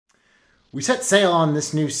We set sail on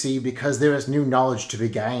this new sea because there is new knowledge to be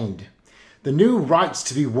gained, the new rights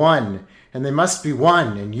to be won, and they must be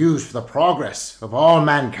won and used for the progress of all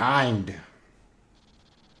mankind.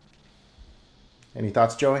 Any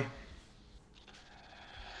thoughts, Joey?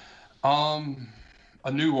 A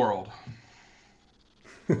new world.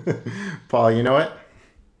 Paul, you know it?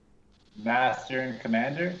 Master and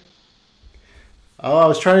Commander? Oh, I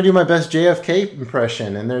was trying to do my best JFK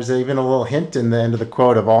impression, and there's even a little hint in the end of the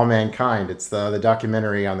quote of All Mankind. It's the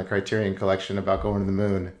documentary on the Criterion Collection about going to the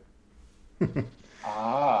moon.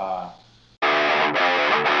 Ah.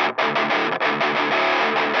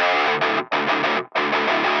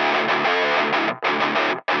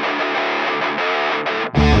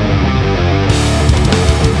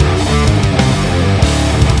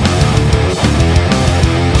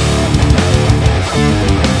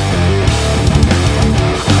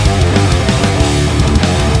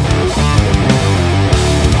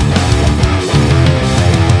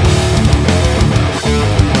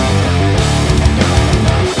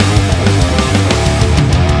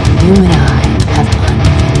 You and I have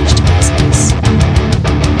unfinished business.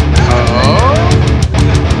 Oh?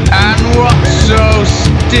 And what's so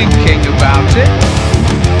stinking about it?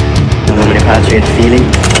 Non me ne faccio il feeling.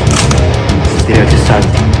 Spero to start.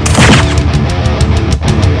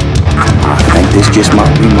 I think this just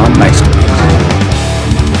might be my masterpiece.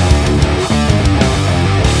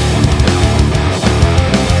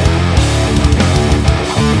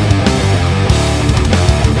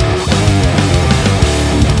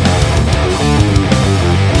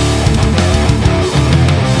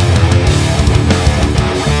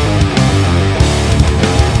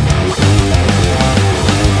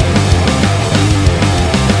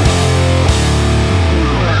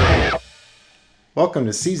 Welcome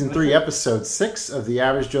to Season 3, Episode 6 of the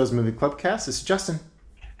Average Joe's Movie Clubcast. This is Justin.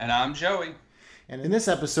 And I'm Joey. And in this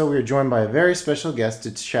episode, we are joined by a very special guest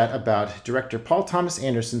to chat about director Paul Thomas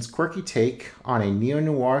Anderson's quirky take on a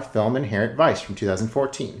neo-noir film, Inherent Vice, from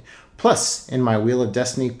 2014. Plus, in my Wheel of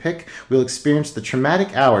Destiny pick, we'll experience the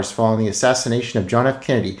traumatic hours following the assassination of John F.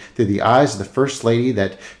 Kennedy through the eyes of the First Lady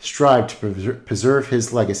that strived to preserve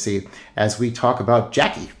his legacy, as we talk about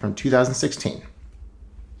Jackie from 2016.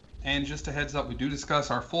 And just a heads up, we do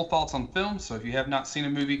discuss our full thoughts on films, so if you have not seen a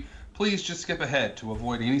movie, please just skip ahead to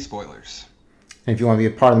avoid any spoilers. And if you want to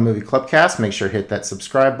be a part of the Movie Clubcast, make sure to hit that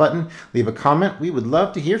subscribe button, leave a comment. We would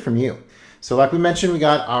love to hear from you. So like we mentioned, we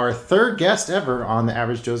got our third guest ever on the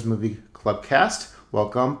Average Joe's Movie Clubcast.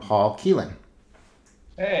 Welcome, Paul Keelan.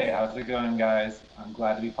 Hey, how's it going, guys? I'm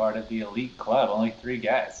glad to be part of the elite club. Only 3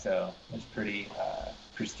 guests, so it's pretty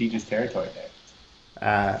prestigious territory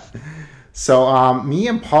there. So me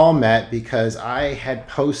and Paul met because I had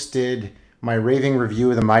posted my raving review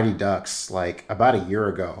of the Mighty Ducks like about a year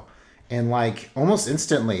ago. And like almost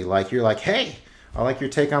instantly, like you're like, hey, I like your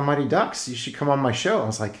take on Mighty Ducks. You should come on my show. I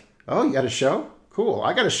was like, oh, you got a show? Cool.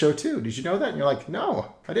 I got a show too. Did you know that? And you're like,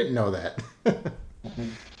 no, I didn't know that.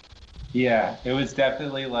 Yeah, it was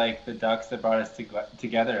definitely like the Ducks that brought us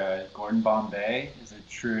together. Gordon Bombay is a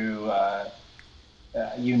true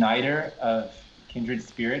uniter of kindred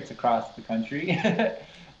spirits across the country. And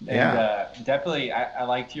definitely I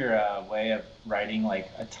liked your way of writing like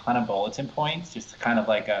a ton of bulletin points, just kind of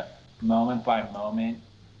like a moment by moment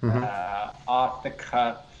off the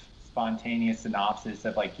cuff spontaneous synopsis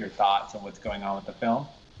of like your thoughts on what's going on with the film.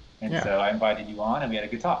 And so I invited you on and we had a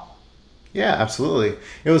good talk. Yeah, absolutely.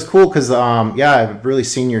 It was cool because I've really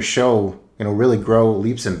seen your show really grow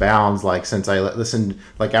leaps and bounds. Like since I listened,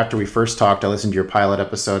 like after we first talked, I listened to your pilot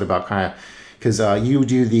episode about kind of, because you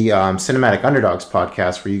do the Cinematic Underdogs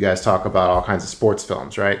podcast where you guys talk about all kinds of sports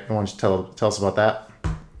films, right? Why don't you tell us about that?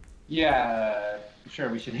 Yeah, sure.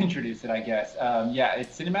 We should introduce it, I guess.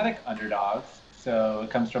 It's Cinematic Underdogs. So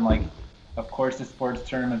it comes from, like, of course, the sports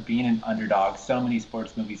term of being an underdog. So many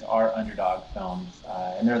sports movies are underdog films.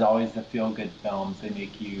 And there's always the feel-good films. They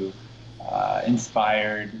make you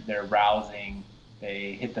inspired. They're rousing.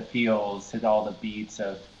 They hit the feels, hit all the beats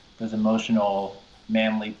of those emotional,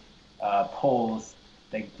 manly pulls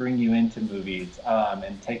that bring you into movies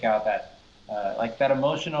and take out that that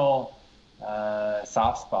emotional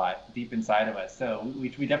soft spot deep inside of us. So we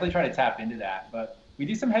definitely try to tap into that, but we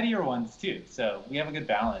do some headier ones too. So we have a good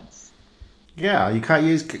balance. Yeah, you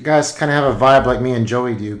guys kind of have a vibe like me and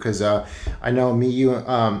Joey do, because I know me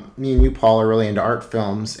and you, Paul, are really into art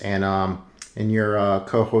films, and your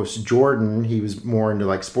co-host Jordan, he was more into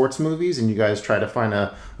like sports movies, and you guys try to find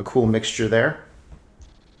a cool mixture there.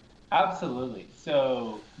 Absolutely.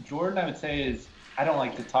 So Jordan, I would say, is, I don't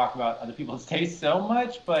like to talk about other people's tastes so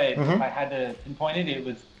much, but if I had to pinpoint it,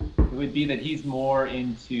 it would be that he's more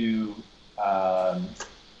into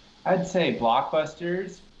I'd say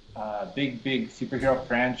blockbusters, big superhero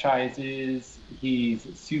franchises. He's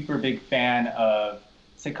a super big fan of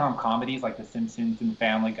sitcom comedies like The Simpsons and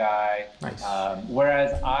Family Guy. Nice.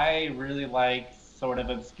 Whereas I really like sort of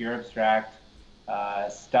obscure, abstract,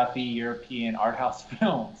 stuffy European art house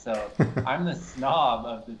films. So I'm the snob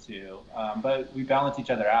of the two, but we balance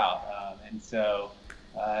each other out. And so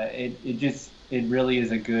it really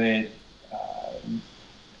is a good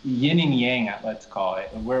yin and yang, let's call it.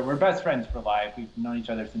 We're best friends for life. We've known each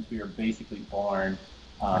other since we were basically born.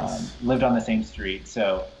 Nice. Lived on the same street,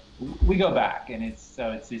 so we go back, and it's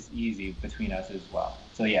just easy between us as well.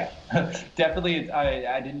 So yeah, definitely.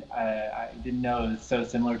 I didn't know it was so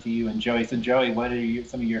similar to you and Joey. So Joey, what are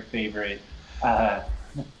some of your favorite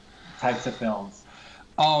types of films?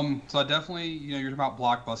 So I definitely, you're talking about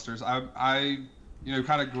blockbusters. I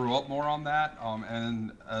kind of grew up more on that.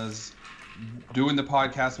 And as doing the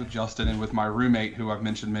podcast with Justin and with my roommate, who I've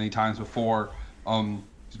mentioned many times before,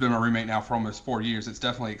 he's been my roommate now for almost 4 years. It's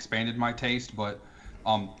definitely expanded my taste. But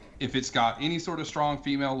if it's got any sort of strong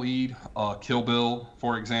female lead, Kill Bill,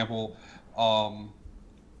 for example,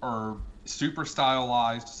 or super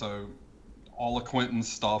stylized, so all of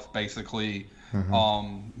Quentin's stuff, basically,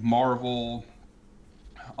 Marvel.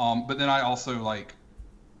 But then I also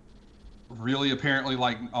really apparently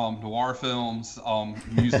like noir films,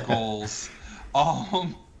 musicals.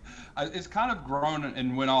 It's kind of grown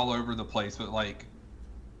and went all over the place, but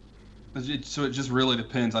so it just really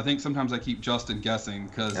depends. I think sometimes I keep Justin guessing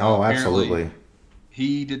because absolutely,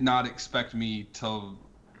 he did not expect me to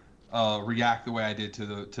react the way I did to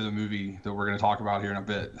the movie that we're going to talk about here in a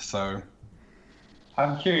bit. So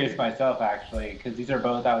I'm curious myself, actually, because these are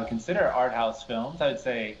both I would consider art house films. I would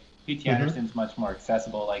say P.T. Anderson's much more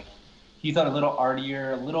accessible. He's a little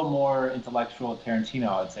artier, a little more intellectual Tarantino,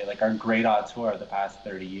 I would say, our great auteur of the past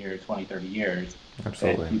 30 years, 20, 30 years.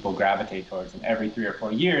 Absolutely. That people gravitate towards. And every 3 or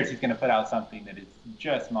 4 years, he's going to put out something that is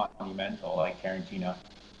just monumental, like Tarantino.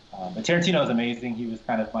 But Tarantino is amazing. He was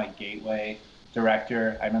kind of my gateway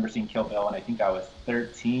director. I remember seeing Kill Bill, and I think I was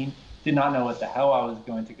 13. Did not know what the hell I was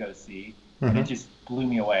going to go see. And it just blew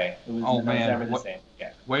me away. It was never the same.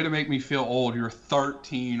 Yeah. Way to make me feel old. You're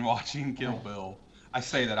 13 watching Kill Bill. I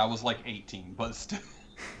say that I was 18, but still.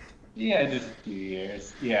 Yeah, just a few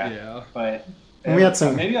years. Yeah. But we had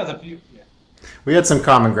some. Maybe I was a few. Yeah. We had some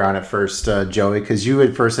common ground at first, Joey, because you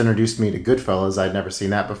had first introduced me to Goodfellas. I'd never seen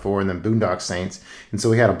that before, and then Boondock Saints, and so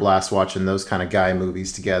we had a blast watching those kind of guy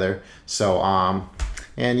movies together. So,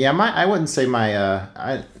 and yeah, I wouldn't say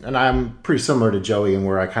I'm pretty similar to Joey in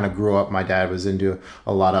where I kind of grew up. My dad was into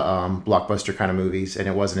a lot of blockbuster kind of movies, and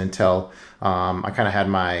it wasn't until I kind of had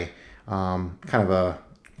my kind of a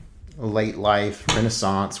late life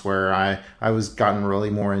renaissance where I was gotten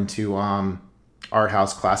really more into art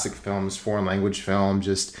house classic films, foreign language film.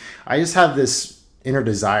 I just have this inner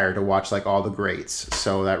desire to watch all the greats.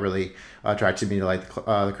 So that really attracted me to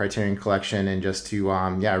the Criterion Collection and just to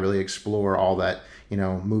really explore all that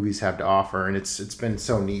movies have to offer. And it's been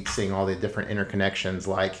so neat seeing all the different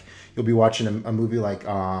interconnections. You'll be watching a movie like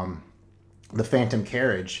The Phantom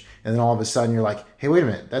Carriage, and then all of a sudden you're like, hey, wait a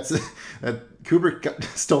minute, that Kubrick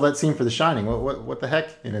stole that scene for The Shining. What the heck?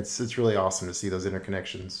 And it's really awesome to see those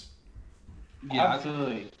interconnections. Yeah,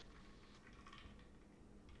 absolutely.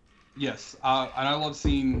 Yes, and I love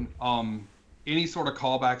seeing any sort of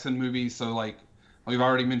callbacks in movies. So we've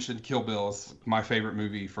already mentioned Kill Bill is my favorite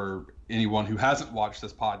movie for anyone who hasn't watched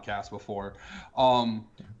this podcast before.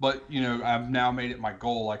 But I've now made it my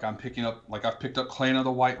goal. I've picked up Clan of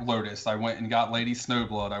the White Lotus. I went and got Lady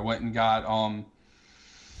Snowblood. I went and got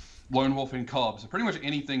Lone Wolf and Cubs. Pretty much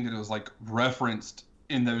anything that was referenced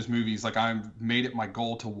in those movies. I've made it my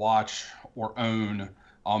goal to watch or own,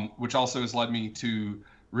 which also has led me to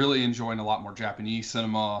really enjoying a lot more Japanese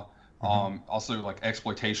cinema. Also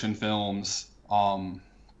exploitation films.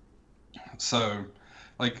 So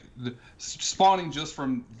spawning just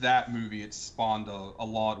from that movie, it's spawned a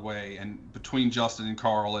lot way. And between Justin and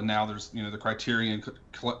Carl, and now there's the Criterion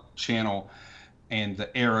channel and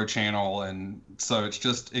the Arrow channel, and so it's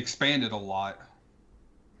just expanded a lot.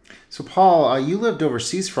 So Paul, you lived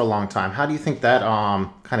overseas for a long time. How do you think that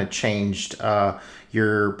kind of changed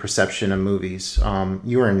your perception of movies?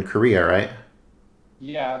 You were in Korea, right?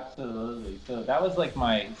 Yeah, absolutely. So that was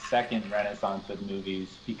my second renaissance with movies,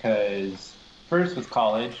 because first was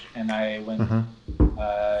college, and I went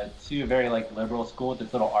to a very liberal school,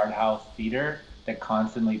 this little art house theater that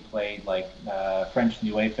constantly played French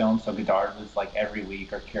New Wave films. So Godard was every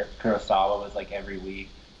week, or Kurosawa was every week,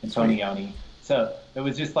 and Antonioni. So it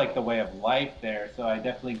was just the way of life there. So I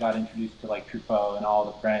definitely got introduced to Truffaut and all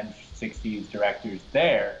the French 60s directors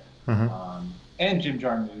there. and Jim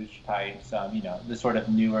Jarmusch types, the sort of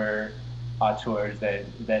newer auteurs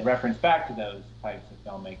that reference back to those types of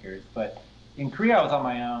filmmakers. But in Korea, I was on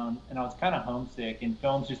my own, and I was kind of homesick, and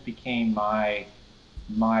films just became my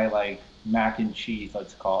like mac and cheese,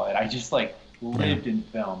 let's call it. I just like lived in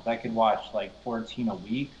films. I could watch like 14 a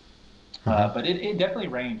week, but it definitely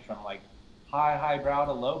ranged from like highbrow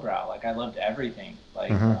to lowbrow. Like I loved everything.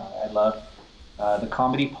 Like I loved the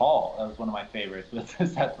comedy Paul. That was one of my favorites with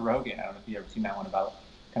Seth Rogen. I don't know if you've ever seen that one about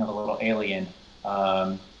kind of a little alien.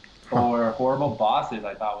 Or Horrible Bosses,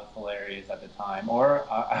 I thought was hilarious at the time. Or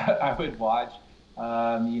I would watch,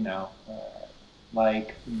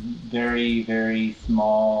 like very, very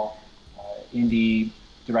small indie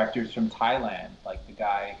directors from Thailand, like the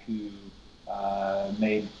guy who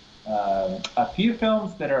made a few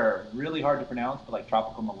films that are really hard to pronounce, but like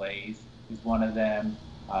Tropical Malaise is one of them.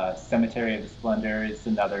 Cemetery of the Splendor is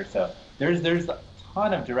another. So there's a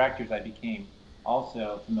ton of directors I became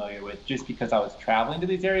also familiar with just because I was traveling to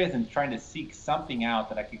these areas and trying to seek something out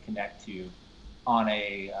that I could connect to on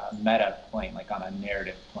a meta plane, like on a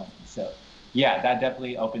narrative plane. So yeah, that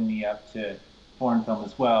definitely opened me up to foreign film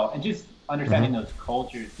as well. And just understanding those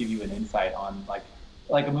cultures give you an insight on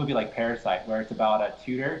like a movie like Parasite, where it's about a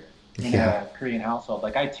tutor in a Korean household.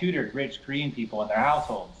 Like I tutored rich Korean people in their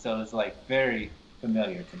households, so it's like very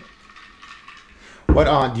familiar to me.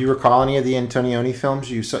 What do you recall any of the Antonioni films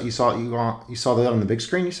you saw that on the big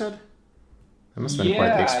screen? You said that must have been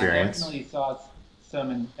quite the experience. I definitely saw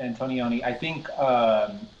some Antonioni. I think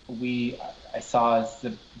I saw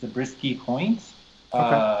Zabriskie Point,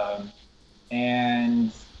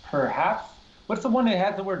 and perhaps what's the one that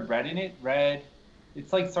has the word red in it? Red.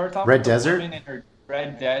 It's like starts off Red with Desert. A woman in her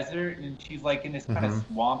Red Desert, and she's like in this kind of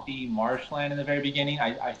swampy marshland in the very beginning.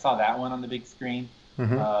 I saw that one on the big screen.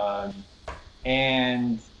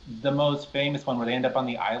 And the most famous one where they end up on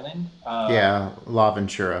the island. La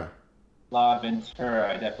Ventura. La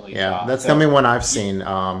Ventura, I definitely saw. Yeah, that's the only one I've seen.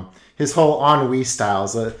 His whole ennui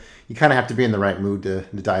styles, you kind of have to be in the right mood to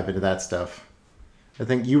dive into that stuff. I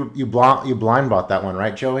think you blind bought that one,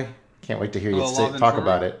 right, Joey? Can't wait to hear you talk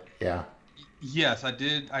about it. Yeah. Yes, I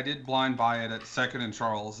did blind buy it at Second and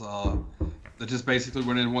Charles. That just basically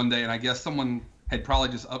went in one day, and I guess someone had probably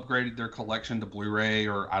just upgraded their collection to Blu-ray,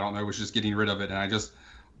 or I don't know, was just getting rid of it, and I just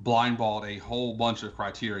blind bought a whole bunch of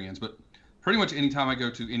Criterions. But pretty much anytime I go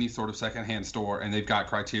to any sort of secondhand store and they've got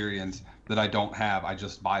Criterions that I don't have, I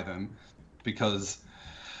just buy them because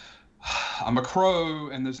I'm a crow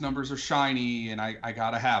and those numbers are shiny and I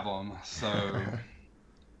gotta have them. So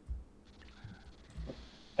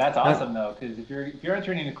that's awesome though, because if you're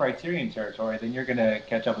entering into Criterion territory, then you're gonna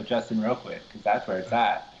catch up with Justin real quick because that's where it's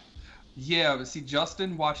at. Yeah, but see,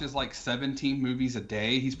 Justin watches like 17 movies a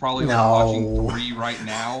day. He's probably watching 3 right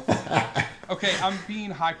now. Okay, I'm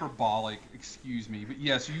being hyperbolic. Excuse me, but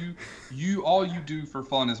yes, you all you do for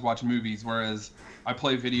fun is watch movies, whereas I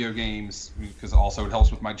play video games because also it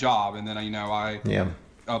helps with my job, and then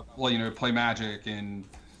I play Magic and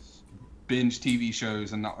binge TV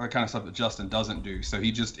shows and that kind of stuff that Justin doesn't do. So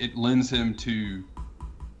it lends him to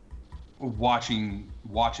watching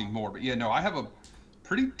more. But yeah, no, I have a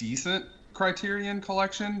pretty decent Criterion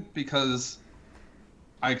collection because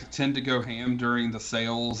I tend to go ham during the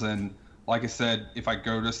sales, and like I said, if I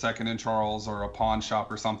go to Second and Charles or a pawn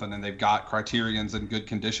shop or something and they've got Criterions in good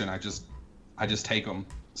condition, I just take them.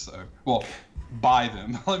 So, buy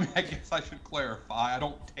them. I guess I should clarify. I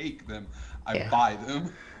don't take them. I buy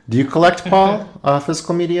them. Do you collect, Paul,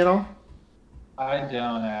 physical media at all? I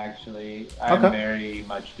don't actually. I'm very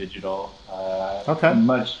much digital.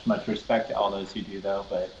 Much respect to all those who do though,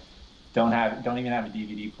 but don't even have a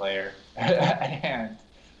DVD player at hand.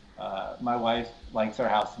 My wife likes our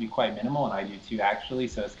house to be quite minimal, and I do too actually.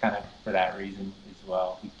 So it's kind of for that reason as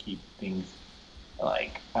well. We keep things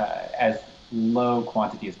like as low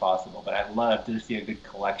quantity as possible. But I'd love to see a good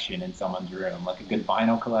collection in someone's room, like a good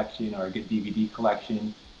vinyl collection or a good DVD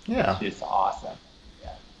collection. Yeah, it's just awesome.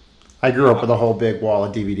 I grew up with a whole big wall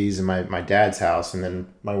of DVDs in my dad's house, and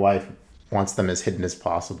then my wife wants them as hidden as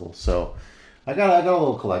possible. So I got a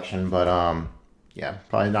little collection, but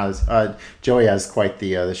probably not as. Joey has quite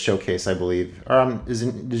the showcase, I believe.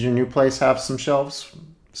 Does your new place have some shelves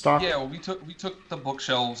stocked? Yeah, well, we took the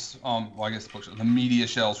bookshelves. The media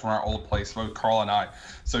shelves from our old place, both Carl and I.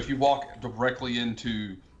 So if you walk directly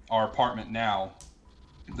into our apartment now,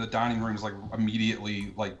 the dining room is like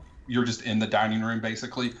immediately like you're just in the dining room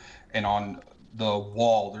basically. And on the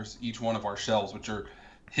wall, there's each one of our shelves,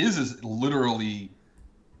 his is literally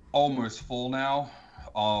almost full now.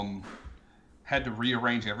 Had to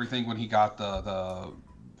rearrange everything when he got the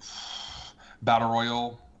Battle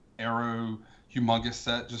Royale Arrow humongous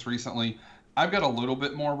set just recently. I've got a little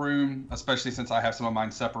bit more room, especially since I have some of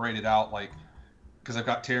mine separated out, like because I've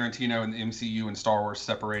got Tarantino and the MCU and Star Wars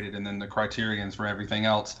separated, and then the Criterions for everything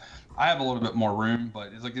else. I have a little bit more room,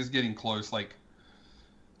 but it's getting close, like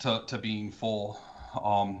to being full.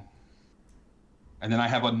 And then I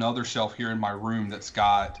have another shelf here in my room that's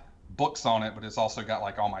got books on it, but it's also got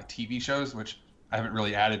like all my TV shows, which I haven't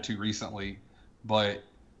really added to recently, but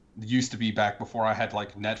it used to be back before I had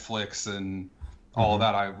like Netflix and all of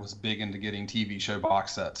that. I was big into getting TV show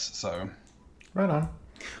box sets. So, right on.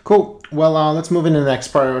 Cool. Well, let's move into the next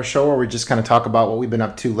part of our show where we just kind of talk about what we've been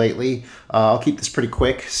up to lately. I'll keep this pretty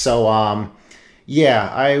quick. So, I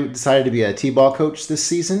decided to be a T-ball coach this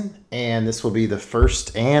season, and this will be the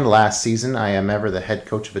first and last season I am ever the head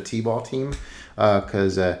coach of a T-ball team.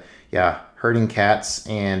 Because, herding cats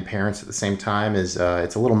and parents at the same time is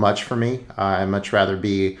it's a little much for me. I'd much rather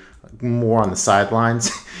be more on the sidelines,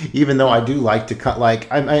 even though I do like to cut.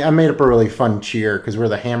 Like I made up a really fun cheer because we're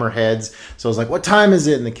the Hammerheads. So I was like, "What time is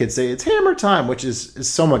it?" And the kids say, "It's Hammer time," which is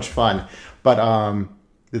so much fun. But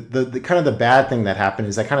the kind of the bad thing that happened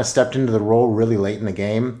is I kind of stepped into the role really late in the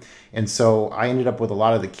game, and so I ended up with a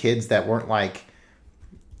lot of the kids that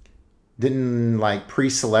didn't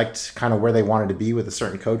pre-select kind of where they wanted to be with the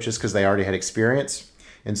certain coaches because they already had experience.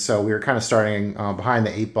 And so we were kind of starting behind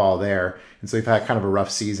the 8 ball there. And so we've had kind of a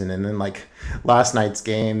rough season. And then last night's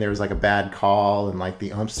game, there was a bad call, and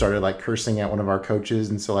the ump started cursing at one of our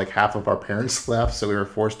coaches. And so half of our parents left. So we were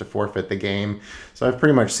forced to forfeit the game. So I've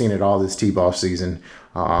pretty much seen it all this T-ball season.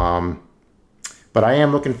 But I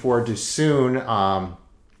am looking forward to soon.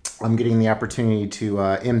 I'm getting the opportunity to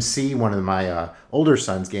MC one of my older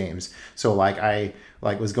son's games. So I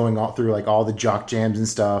was going all through all the jock jams and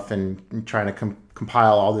stuff and trying to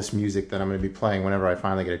compile all this music that I'm going to be playing whenever I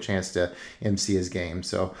finally get a chance to MC his game.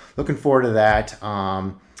 So looking forward to that.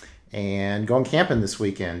 And going camping this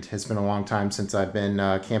weekend. It's been a long time since I've been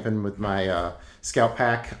camping with my scout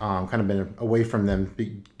pack. Kind of been away from them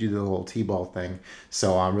due to the whole T-ball thing.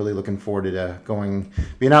 So I'm really looking forward to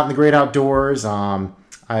being out in the great outdoors.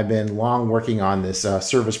 I've been long working on this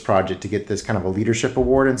service project to get this kind of a leadership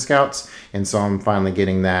award in Scouts, and so I'm finally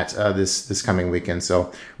getting that this coming weekend.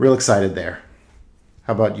 So real excited there.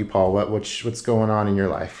 How about you, Paul? What's going on in your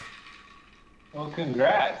life? Well,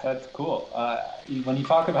 congrats. That's cool. When you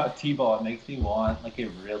talk about T-ball, it makes me want a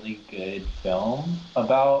really good film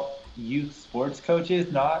about youth sports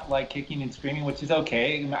coaches, not kicking and screaming, which is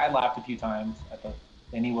okay. I laughed a few times at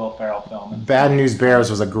any Will Ferrell film. Bad News Bears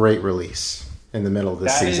was a great release in the middle of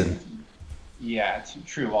this season. It's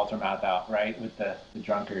true. Walter Matthau, right, with the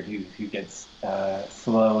drunkard who gets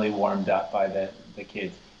slowly warmed up by the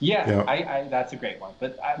kids. Yeah, yep. I that's a great one.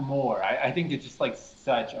 But I think it's just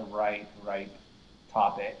such a right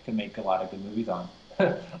topic to make a lot of good movies on.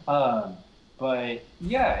 But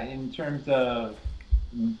yeah, in terms of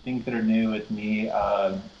things that are new with me,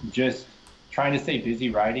 just trying to stay busy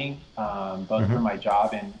writing, both for my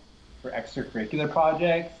job and for extracurricular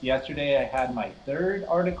projects. Yesterday, I had my 3rd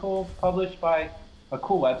article published by a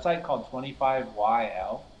cool website called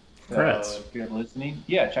 25YL. So if you're listening,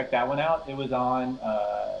 check that one out. It was on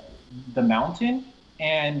The Mountain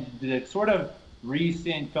and the sort of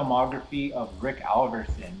recent filmography of Rick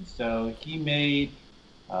Alverson. So he made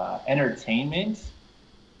Entertainment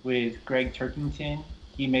with Greg Turkington.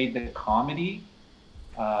 He made the comedy,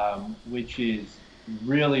 which is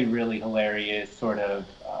really, really hilarious, sort of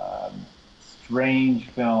strange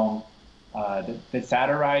film that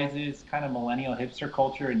satirizes kind of millennial hipster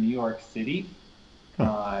culture in New York City.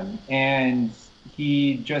 And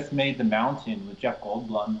he just made The Mountain with Jeff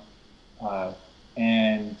Goldblum.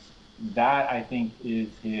 And that, I think, is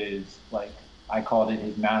his, I called it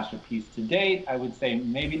his masterpiece to date. I would say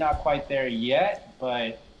maybe not quite there yet,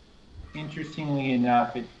 but interestingly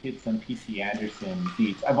enough, it hit some P.T. Anderson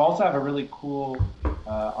beats. I've also have a really cool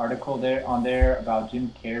article there about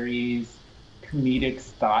Jim Carrey's comedic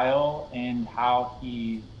style and how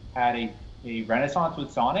he had a renaissance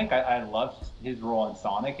with Sonic. I loved his role in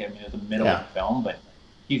Sonic. I mean, it was the middle of the film, but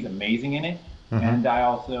he's amazing in it. Mm-hmm. And I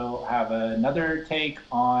also have another take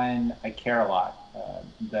on I Care a Lot,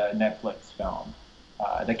 the Netflix film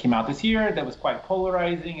that came out this year that was quite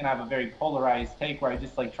polarizing, and I have a very polarized take where I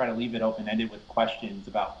just try to leave it open-ended with questions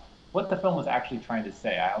about what the film was actually trying to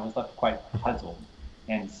say. I was left quite puzzled,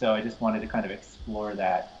 and so I just wanted to kind of explore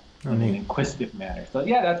that in an inquisitive manner. So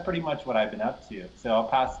yeah, that's pretty much what I've been up to. So I'll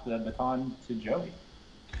pass the baton to Joey.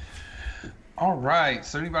 All right.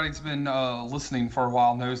 So anybody that's been listening for a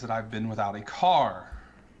while knows that I've been without a car.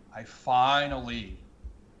 I finally,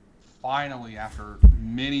 after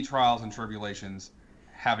many trials and tribulations,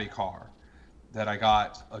 have a car. that I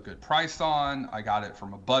got a good price on. I got it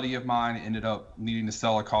from a buddy of mine. Ended up needing to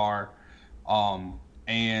sell a car.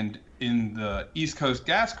 And in the East Coast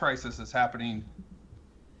gas crisis that's happening,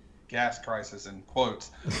 gas crisis in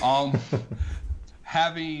quotes,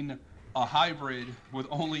 having a hybrid with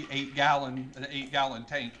only an 8-gallon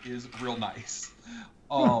tank is real nice.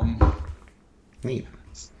 Neat.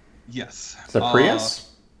 Yes. It's a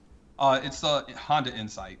Prius? It's a Honda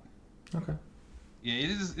Insight. Okay. Yeah,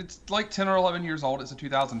 it is. It's like 10 or 11 years old. It's a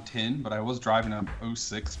 2010, but I was driving a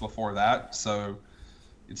 06 before that, so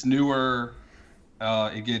it's newer.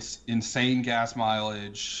 It gets insane gas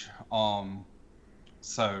mileage.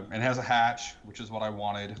 So it has a hatch, which is what I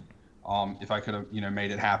wanted. If I could have,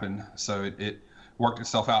 made it happen. So it worked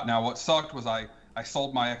itself out. Now, what sucked was I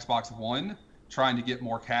sold my Xbox One trying to get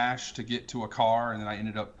more cash to get to a car, and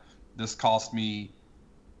then this cost me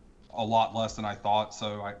a lot less than I thought,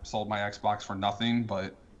 so I sold my Xbox for nothing,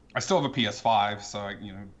 but I still have a PS5, so I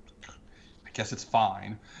guess it's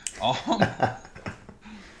fine. And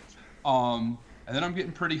then I'm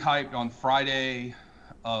getting pretty hyped on Friday,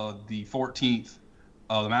 the 14th.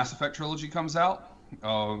 The Mass Effect trilogy comes out,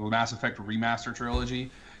 the Mass Effect Remaster trilogy.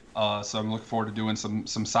 So I'm looking forward to doing some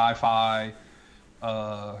sci-fi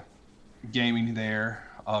gaming there.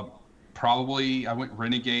 Probably I went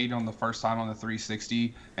Renegade on the first time on the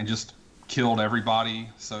 360 and just killed everybody.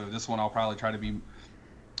 So this one I'll probably try to be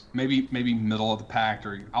maybe middle of the pack,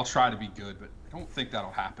 or I'll try to be good, but I don't think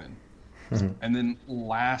that'll happen. Mm-hmm. And then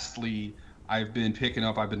lastly, I've been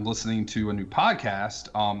listening to a new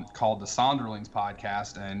podcast called the Sonderlings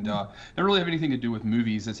podcast, and it doesn't really have anything to do with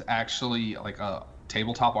movies. It's actually like a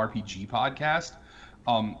tabletop RPG podcast.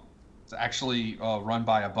 It's actually run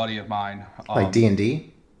by a buddy of mine. Like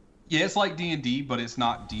D&D? Yeah, it's like D&D, but it's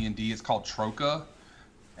not D&D. It's called Troika,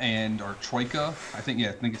 or Troika. I think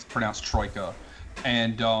it's pronounced Troika.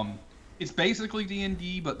 And it's basically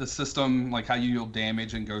D&D, but the system, like how you deal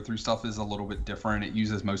damage and go through stuff, is a little bit different. It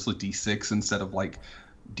uses mostly D6 instead of like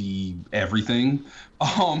D everything.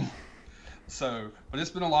 But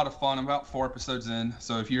it's been a lot of fun. I'm about 4 episodes in.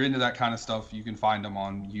 So if you're into that kind of stuff, you can find them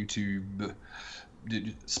on YouTube,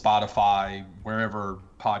 Spotify, wherever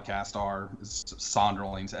podcasts are. It's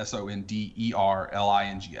Sonderlings,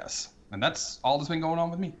 Sonderlings. And that's all that's been going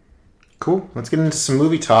on with me. Cool. Let's get into some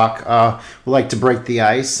movie talk. We like to break the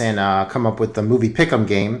ice and come up with the movie pick'em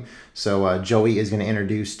game. So Joey is going to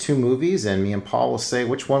introduce 2 movies, and me and Paul will say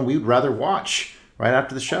which one we'd rather watch right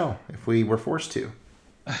after the show if we were forced to.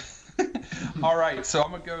 All right. So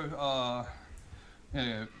I'm going to go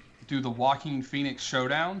do the Joaquin Phoenix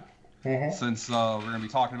showdown, since we're going to be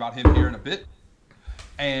talking about him here in a bit.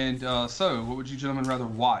 And so what would you gentlemen rather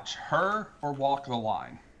watch, Her or Walk the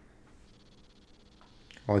Line?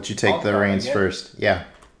 I'll let you take the reins first. Yeah.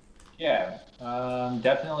 Yeah,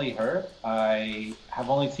 definitely Her. I have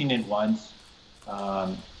only seen it once,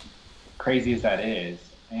 crazy as that is.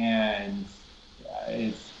 And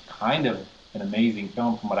it's kind of an amazing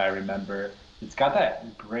film from what I remember. It's got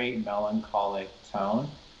that great melancholic tone.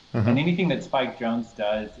 Mm-hmm. And anything that Spike Jonze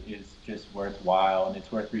does is just worthwhile, and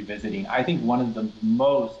it's worth revisiting. I think one of the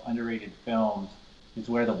most underrated films is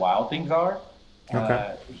Where the Wild Things Are.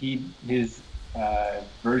 Okay. His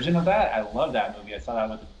version of that, I love that movie. I saw that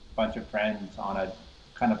with a bunch of friends on a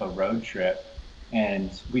kind of a road trip, and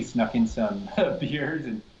we snuck in some beers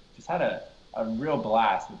and just had a real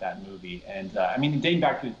blast with that movie. And dating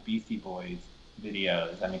back to his Beastie Boys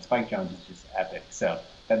videos, Spike Jonze is just epic. So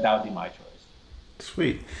that would be my choice.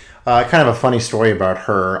 Sweet. Kind of a funny story about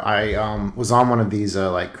Her. I was on one of these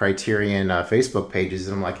Criterion Facebook pages,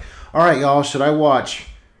 and I'm like, all right, y'all, should I watch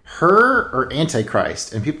Her or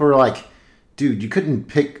Antichrist? And people were like, dude, you couldn't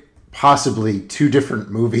pick possibly 2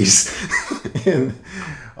 different movies. And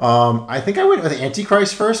I think I went with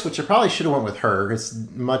Antichrist first, which I probably should have went with Her. It's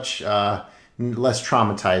much less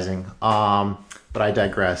traumatizing. But I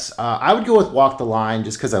digress. I would go with Walk the Line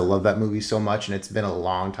just because I love that movie so much, and it's been a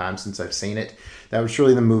long time since I've seen it. That was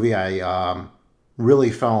surely the movie I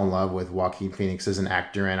really fell in love with Joaquin Phoenix as an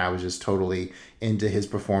actor, and I was just totally into his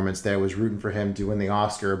performance there. I was rooting for him to win the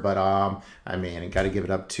Oscar, but I got to give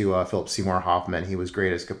it up to Philip Seymour Hoffman. He was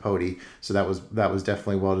great as Capote, so that was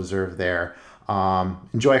definitely well deserved there.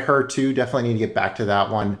 Enjoy Her too. Definitely need to get back to that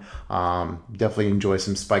one. Definitely enjoy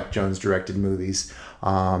some Spike Jonze directed movies.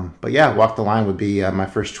 But yeah, Walk the Line would be my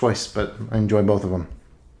first choice, but I enjoy both of them.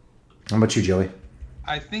 How about you, Joey?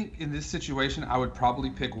 I think in this situation, I would probably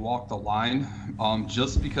pick Walk the Line,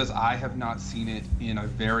 just because I have not seen it in a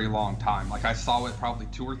very long time. Like, I saw it probably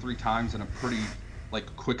 2 or 3 times in a pretty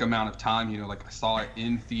quick amount of time. I saw it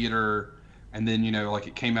in theater and then like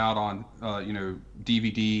it came out on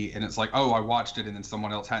DVD, and it's like, oh, I watched it, and then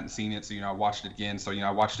someone else hadn't seen it, so I watched it again. So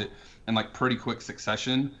I watched it in like pretty quick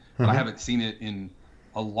succession, but I haven't seen it in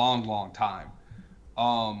a long time.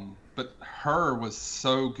 But Her was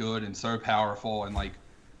so good and so powerful, and like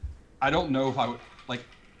I don't know if I would like.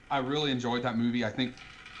 I really enjoyed that movie. I think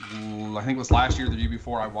it was last year, or the year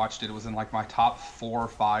before I watched it. It was in like my top 4 or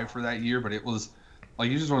 5 for that year, but it was like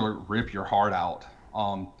you just want to rip your heart out.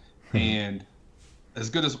 And as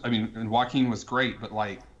good as and Joaquin was great, but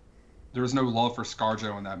like there was no love for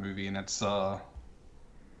ScarJo in that movie, and that's that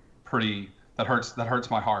hurts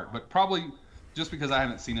my heart. But probably just because I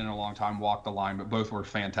haven't seen it in a long time, Walk the Line. But both were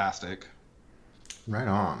fantastic. Right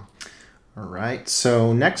on. All right.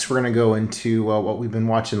 So next we're going to go into what we've been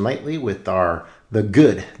watching lately with the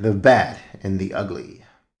good, the bad, and the ugly.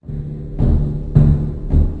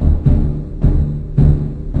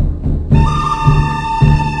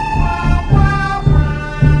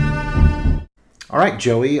 All right,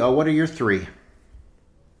 Joey, what are your 3?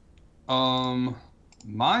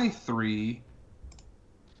 My 3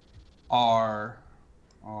 are...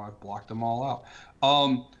 Oh, I've blocked them all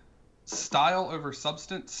out. Style over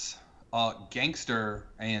Substance, Gangster,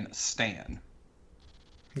 and Stan.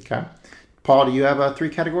 Okay. Paul, do you have 3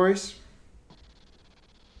 categories?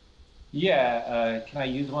 Yeah. Can I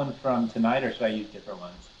use one from tonight, or should I use different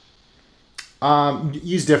ones?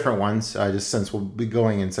 Use different ones, just since we'll be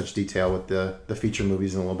going in such detail with the feature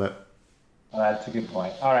movies in a little bit. That's a good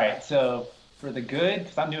point. All right, so for the good,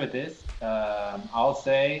 because I'm new at this, I'll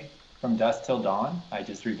say From Dusk Till Dawn. I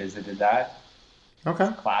just revisited that. Okay.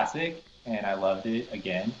 It's classic, and I loved it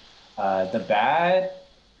again. The bad,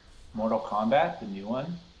 Mortal Kombat, the new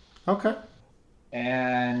one. Okay.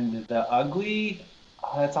 And the ugly,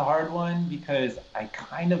 that's a hard one because I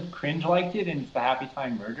kind of cringe liked it, and it's the Happy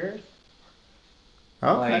Time Murders.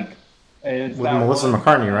 Okay. Like, it's with Melissa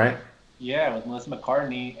McCartney, right? Yeah, with Melissa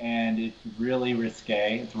McCartney, and it's really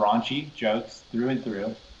risque. It's raunchy, jokes through and through.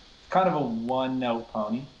 It's kind of a one-note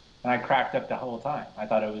pony, and I cracked up the whole time. I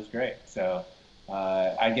thought it was great. So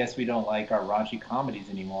I guess we don't like our raunchy comedies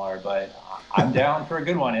anymore, but I'm down for a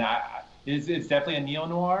good one. And it's definitely a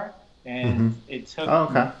neo-noir, and it took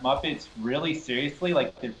Muppets really seriously,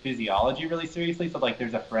 like their physiology really seriously. So like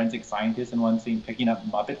there's a forensic scientist in one scene picking up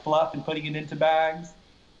Muppet fluff and putting it into bags.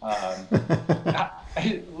 I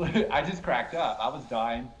just cracked up. I was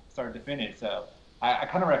dying start to finish. So I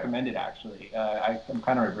kind of recommend it, actually. I'm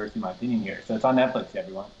kind of reversing my opinion here. So it's on Netflix,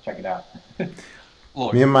 everyone. Check it out.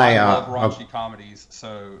 Look, I love raunchy comedies,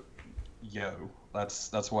 so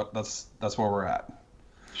that's where we're at.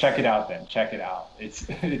 Check it out, then. Check it out. It's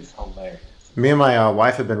hilarious. Me and my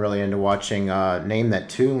wife have been really into watching Name That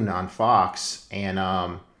Tune on Fox, and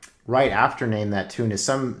right after Name That Tune is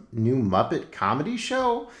some new Muppet comedy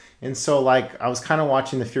show. And so, like, I was kind of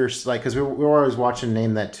watching the fierce, like, because we were always watching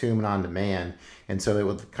Name That Tune on demand, and so they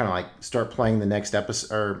would kind of like start playing the next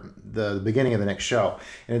episode or the beginning of the next show,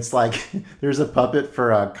 and it's like there's a puppet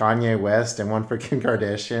for Kanye West and one for Kim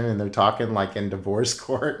Kardashian, and they're talking like in divorce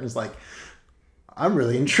court, and it's like I'm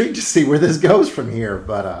really intrigued to see where this goes from here,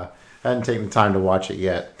 but I hadn't taken the time to watch it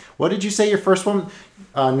yet. What did you say your first one?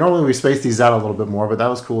 Normally we space these out a little bit more, but that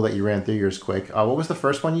was cool that you ran through yours quick. What was the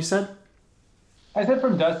first one you said? I said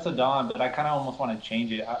From Dusk to Dawn, but I kind of almost want to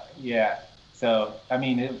change it. Yeah. So, I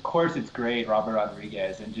mean, of course it's great, Robert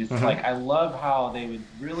Rodriguez, and just like I love how they would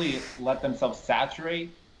really let themselves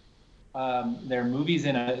saturate their movies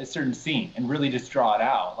in a certain scene and really just draw it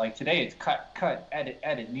out. Like today it's cut,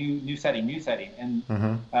 edit, new setting. And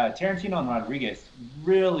Tarantino and Rodriguez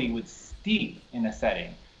really would steep in a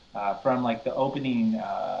setting from like the opening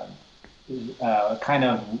kind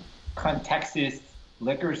of Texas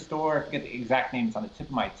liquor store. I forget the exact name. It's on the tip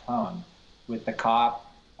of my tongue with the cop.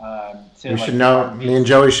 We should know. Me and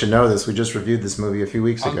Joey should know this. We just reviewed this movie a few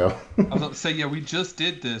weeks ago. I was about to say, yeah, we just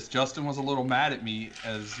did this. Justin was a little mad at me,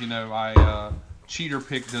 as you know, I cheater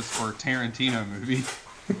picked this for a Tarantino movie.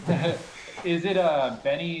 Is it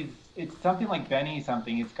Benny's? It's something like Benny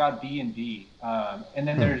something. It's got B&B, and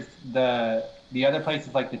then there's the other place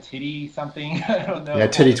is like the Titty something. I don't know. Yeah,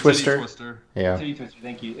 Titty Twister. Titty Twister. Yeah. Titty Twister.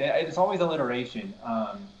 Thank you. It's always alliteration,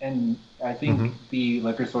 and I think the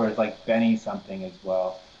liquor store is like Benny something as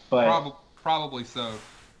well. But probably so,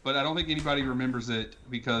 but I don't think anybody remembers it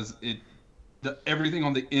because everything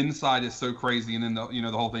on the inside is so crazy, and then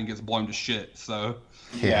the whole thing gets blown to shit. So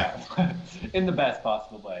yeah, in the best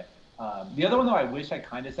possible way. The other one though, I wish I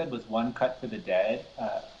kind of said was One Cut for the Dead.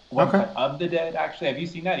 One Cut of the Dead. Actually, have you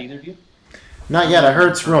seen that, either of you? Not yet. I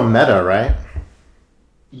heard it's real meta, right?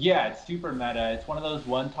 Yeah, it's super meta. It's one of those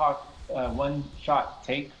one-shot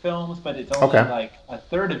take films, but it's only Okay. like a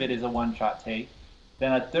third of it is a one-shot take.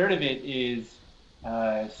 Then a third of it is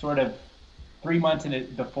sort of 3 months in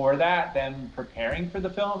it before that, them preparing for the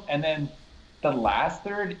film, and then the last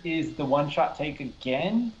third is the one-shot take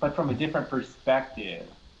again, but from a different perspective.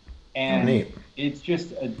 And Neat. it's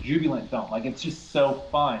just a jubilant film. Like, it's just so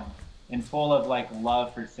fun and full of like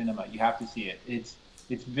love for cinema. You have to see it. It's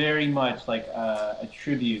very much like a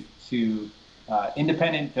tribute to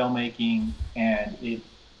independent filmmaking, and it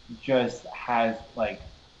just has like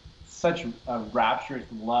such a rapturous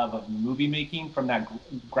love of movie making from that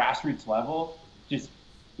grassroots level, just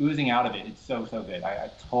oozing out of it. It's so good. I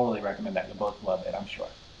totally recommend that. You'll both love it, I'm sure.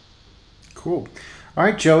 Cool. All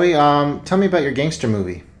right, Joey. Tell me about your gangster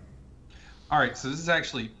movie. All right, so this is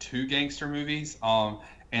actually 2 gangster movies,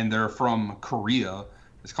 and they're from Korea.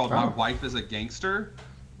 It's called My Wife is a Gangster,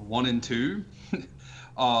 1 and 2.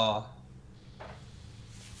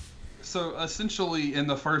 So essentially, in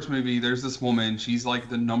the first movie, there's this woman. She's like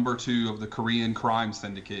the number 2 of the Korean crime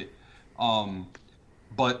syndicate,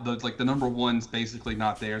 but the number 1's basically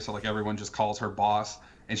not there. So like everyone just calls her boss,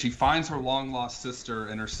 and she finds her long lost sister,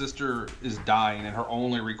 and her sister is dying, and her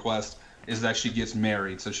only request is that she gets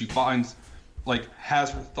married. So she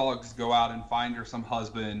has her thugs go out and find her some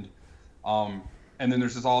husband, and then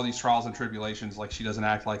there's just all these trials and tribulations. Like, she doesn't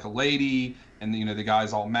act like a lady, and the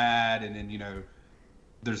guy's all mad, and then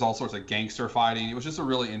there's all sorts of gangster fighting. It was just a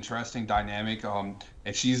really interesting dynamic. And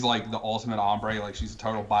she's like the ultimate hombre. Like, she's a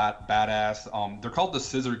total badass. They're called the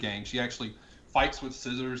Scissor Gang. She actually fights with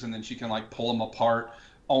scissors, and then she can like pull them apart,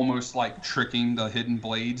 almost like tricking the hidden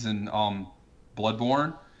blades in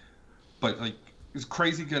Bloodborne. But like, it's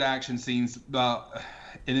crazy good action scenes. And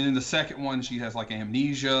then in the second one, she has like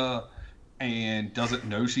amnesia and doesn't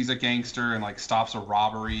know she's a gangster, and like stops a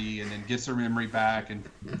robbery and then gets her memory back and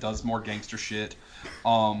does more gangster shit.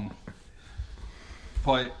 But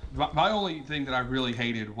my only thing that I really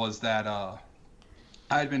hated was that I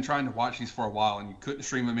had been trying to watch these for a while, and you couldn't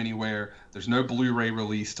stream them anywhere. There's no Blu-ray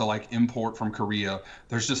release to like import from Korea.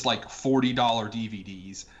 There's just like $40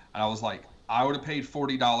 DVDs, and I was like, I would have paid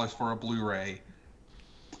 $40 for a Blu-ray.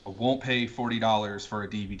 I won't pay $40 for a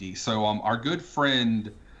DVD. So our good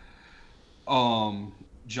friend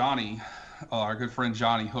Johnny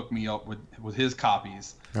hooked me up with his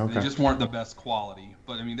copies. Okay. They just weren't the best quality,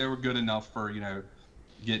 but I mean, they were good enough for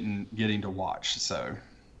getting to watch. So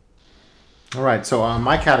all right, so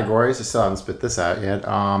my categories, I still haven't spit this out yet.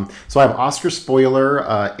 So I have Oscar spoiler,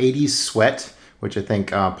 80s Sweat, which I think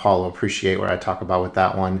Paul will appreciate, where I talk about with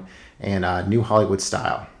that one, and New Hollywood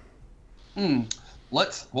Style.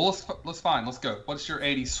 Let's fine. Let's go. What's your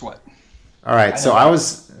 80s Sweat? All right, so I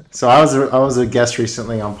was a guest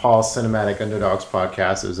recently on Paul's Cinematic Underdogs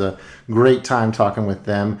podcast. It was a great time talking with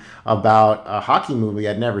them about a hockey movie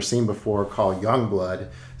I'd never seen before called Youngblood,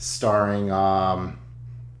 starring I'm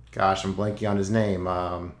blanking on his name.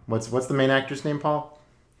 What's the main actor's name, Paul?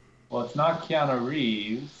 Well, it's not Keanu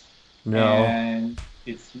Reeves. No. And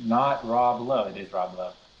it's not Rob Lowe. It is Rob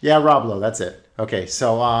Lowe. Yeah, Rob Lowe. That's it. Okay,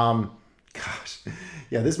 so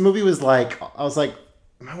this movie was like, I was like,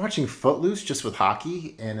 am I watching Footloose just with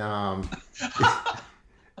hockey? And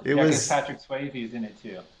it was Patrick Swayze is in it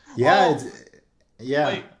too. Yeah,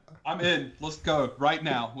 Wait, I'm in. Let's go right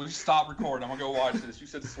now. We'll just stop recording. I'm gonna go watch this. You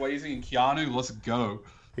said Swayze and Keanu. Let's go.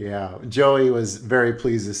 Yeah, Joey was very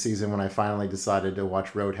pleased this season when I finally decided to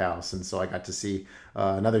watch Roadhouse, and so I got to see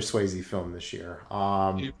another Swayze film this year.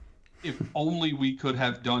 If only we could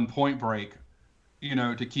have done Point Break,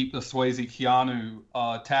 to keep the Swayze Keanu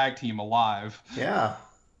tag team alive. Yeah,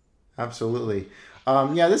 absolutely.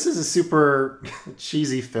 This is a super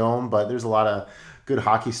cheesy film, but there's a lot of good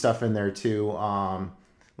hockey stuff in there too.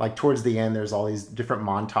 Like towards the end, there's all these different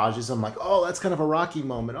montages. I'm like, oh, that's kind of a Rocky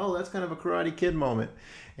moment. Oh, that's kind of a Karate Kid moment.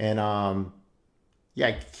 And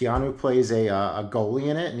Keanu plays a goalie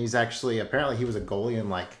in it, and he's actually, apparently he was a goalie in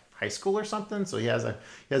like high school or something. So he has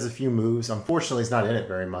a few moves. Unfortunately, he's not in it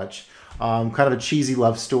very much. Kind of a cheesy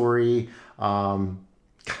love story.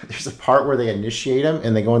 There's a part where they initiate him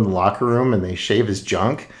and they go in the locker room and they shave his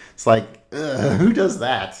junk. It's like, who does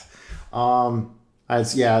that? A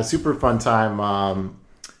super fun time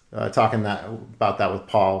talking about that with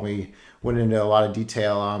Paul. We went into a lot of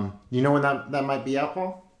detail. You know when that might be out,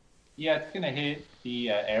 Paul? Yeah, it's going to hit the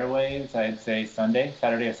airwaves, I'd say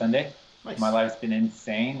Saturday or Sunday. Nice. My life's been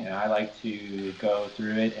insane, and I like to go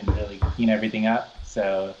through it and really clean everything up.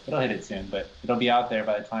 So it'll hit it soon, but it'll be out there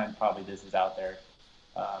by the time probably this is out there,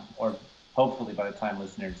 or hopefully by the time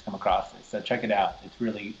listeners come across it. So check it out. It's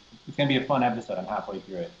going to be a fun episode. I'm halfway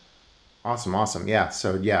through it. Awesome. Yeah.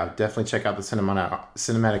 So definitely check out the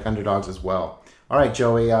Cinematic Underdogs as well. All right,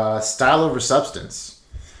 Joey. Style over substance.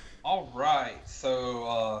 All right.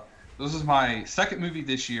 So this is my second movie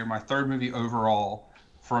this year, my third movie overall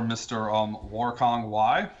from Mr. Warkong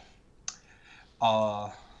Y.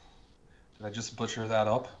 Did I just butcher that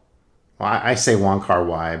up? Well, I say Wong Kar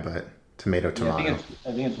Wai, but tomato. Yeah,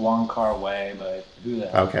 I think it's Wong Kar Wai, but who the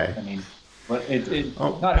hell? Okay. I mean, but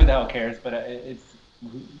not who the hell cares, but it's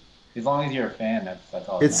as long as you're a fan, that's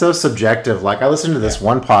all. It's so subjective. Like I listened to this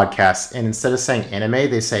one podcast, and instead of saying anime,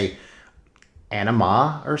 they say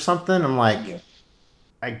anima or something. I'm like,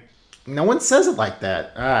 no one says it like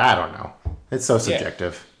that. I don't know. It's so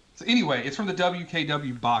subjective. So anyway, it's from the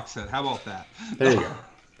WKW box set. How about that? There you go.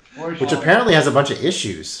 Which apparently has a bunch of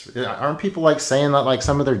issues. Aren't people like saying that like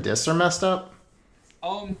some of their discs are messed up?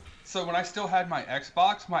 So when I still had my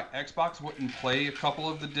Xbox wouldn't play a couple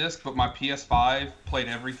of the discs, but my PS5 played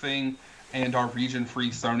everything, and our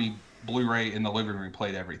region-free Sony Blu-ray in the living room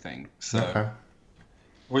played everything. So,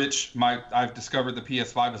 which I've discovered the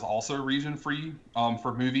PS5 is also region-free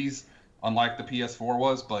for movies, unlike the PS4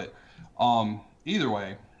 was. But either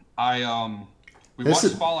way, we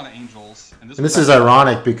watched Fallen Angels, and this is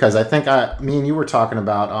ironic because I think me and you were talking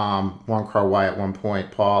about Wong Kar Wai at one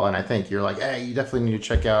point, Paul, and I think you're like, hey, you definitely need to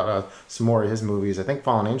check out some more of his movies. I think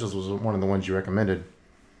Fallen Angels was one of the ones you recommended.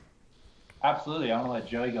 Absolutely. I'm gonna let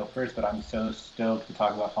Joey go first, but I'm so stoked to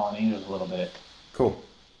talk about Fallen Angels a little bit. Cool.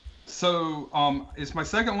 So it's my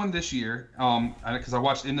second one this year because I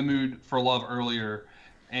watched In the Mood for Love earlier.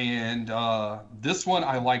 And this one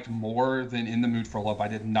I liked more than In the Mood for Love. I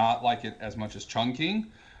did not like it as much as Chungking,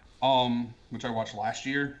 which I watched last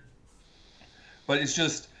year. But it's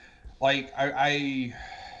just like I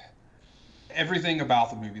everything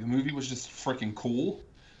about the movie. The movie was just freaking cool,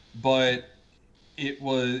 but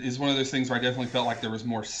is one of those things where I definitely felt like there was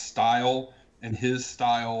more style and his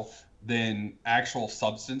style than actual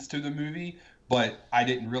substance to the movie. But I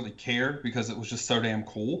didn't really care because it was just so damn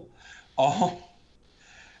cool.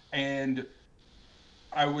 And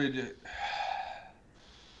I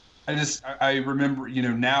remember,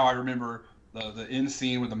 now I remember the end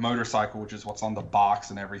scene with the motorcycle, which is what's on the box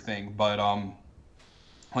and everything. But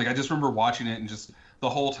I just remember watching it and just the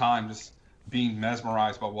whole time just being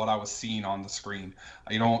mesmerized by what I was seeing on the screen.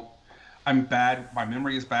 I'm bad. My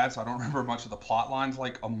memory is bad, so I don't remember much of the plot lines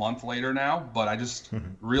like a month later now. But I just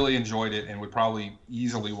really enjoyed it and would probably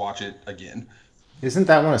easily watch it again. Isn't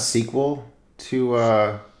that one a sequel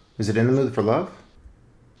to? Is it In the Mood for Love?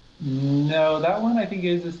 No, that one I think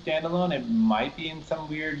is a standalone. It might be in some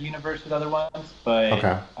weird universe with other ones, but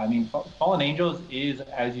I mean, Fallen Angels is,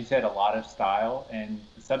 as you said, a lot of style, and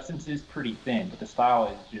the substance is pretty thin, but the style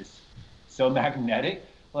is just so magnetic.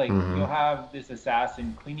 Like you'll have this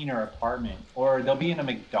assassin cleaning her apartment, or they'll be in a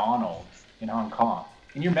McDonald's in Hong Kong,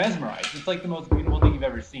 and you're mesmerized. It's like the most beautiful thing you've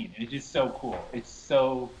ever seen. And it's just so cool. It's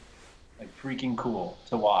so like freaking cool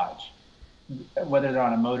to watch. Whether they're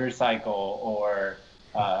on a motorcycle or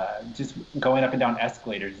just going up and down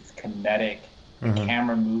escalators, it's kinetic. The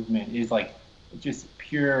camera movement is like just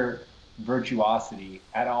pure virtuosity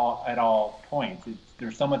at all points.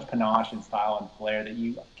 There's so much panache and style and flair that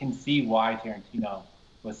you can see why Tarantino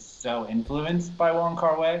was so influenced by Wong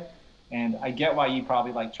Kar Wai. And I get why you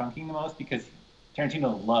probably like Chungking the most, because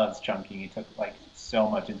Tarantino loves Chungking. He took like so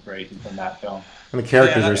much inspiration from that film. And the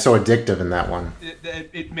characters are so addictive in that one.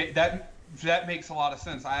 That makes a lot of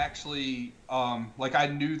sense. I actually, I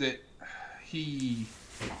knew that he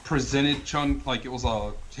presented it was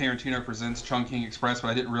a Tarantino Presents Chungking Express, but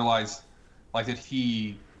I didn't realize, that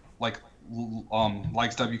he, likes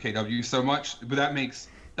WKW so much. But that makes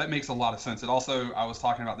a lot of sense. It also, I was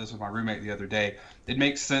talking about this with my roommate the other day. It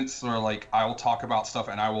makes sense where, I will talk about stuff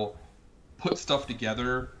and I will put stuff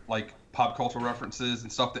together, like pop culture references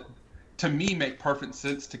and stuff that, to me, make perfect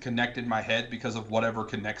sense to connect in my head because of whatever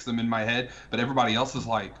connects them in my head. But everybody else is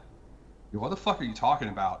like, what the fuck are you talking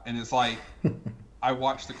about? And it's like, I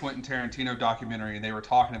watched the Quentin Tarantino documentary and they were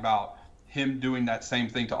talking about him doing that same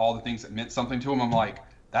thing to all the things that meant something to him. I'm like,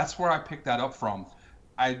 that's where I picked that up from.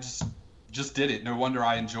 I just did it. No wonder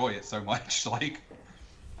I enjoy it so much.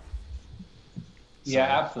 Yeah,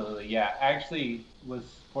 absolutely. Yeah, I actually was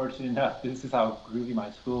fortunate enough. This is how groovy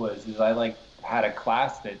my school is I had a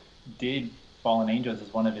class that did Fallen Angels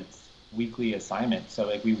as one of its weekly assignments.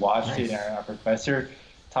 So we watched it, and our professor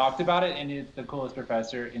talked about it, and it's the coolest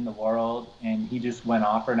professor in the world. And he just went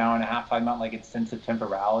off for an hour and a half talking about its sense of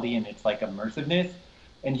temporality and its immersiveness.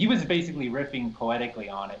 And he was basically riffing poetically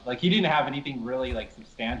on it. He didn't have anything really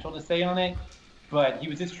substantial to say on it, but he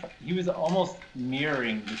was almost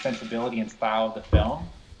mirroring the sensibility and style of the film.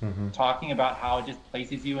 Talking about how it just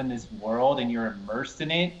places you in this world and you're immersed in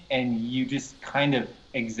it and you just kind of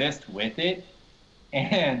exist with it.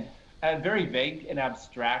 and very vague and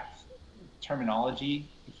abstract terminology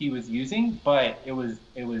he was using, but it was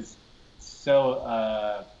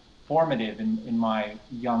so formative in my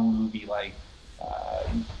young movie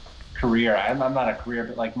career. I'm not a career,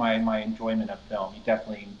 but like my enjoyment of film. He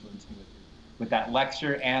definitely influenced me with that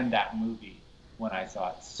lecture and that movie when I saw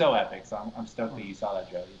it. So epic. So I'm stoked that you saw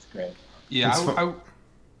that, Joey. It's great. Yeah,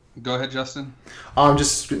 go ahead, Justin.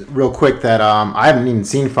 Just real quick that I haven't even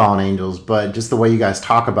seen Fallen Angels, but just the way you guys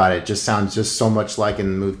talk about it just sounds just so much like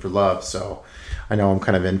In the Mood for Love. So I know I'm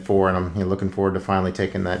kind of in for, and I'm looking forward to finally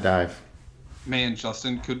taking that dive. Man,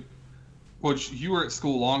 Justin, you were at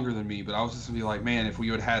school longer than me, but I was just gonna be like, man, if we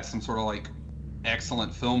had had some sort of like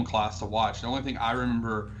excellent film class to watch. The only thing I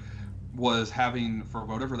remember was having, for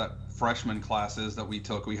whatever that freshman class is that we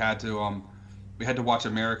took, we had to watch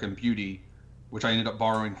American Beauty, which I ended up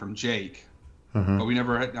borrowing from Jake. Mm-hmm.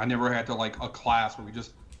 But I never had to like a class where we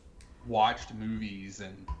just watched movies,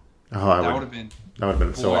 and that would have been so awesome. That would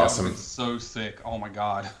have been so sick. Oh my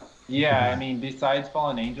god. Yeah, I mean, besides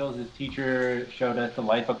Fallen Angels, his teacher showed us The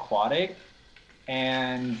Life Aquatic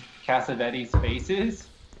and Cassavetes' Faces,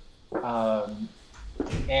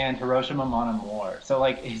 and Hiroshima Mon Amour. So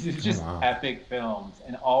like, it's just epic films,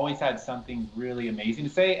 and always had something really amazing to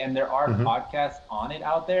say. And there are podcasts on it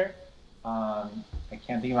out there. I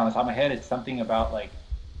can't think of it on the top of my head. It's something about like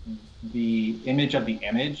the image of the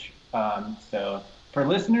image. So for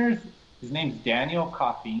listeners, his name's Daniel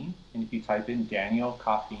Coffeen, and if you type in Daniel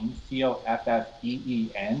Coffeen,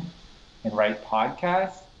 Coffeen, and write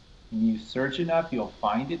podcast, and you search enough, you'll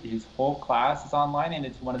find it. His whole class is online, and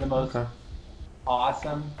it's one of the most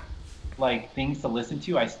awesome like things to listen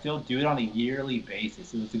to. I still do it on a yearly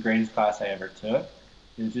basis. It was the greatest class I ever took.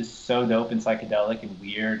 It was just so dope and psychedelic and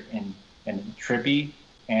weird and trippy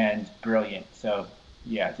and brilliant. So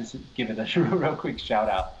yeah, just give it a real quick shout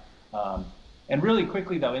out. And really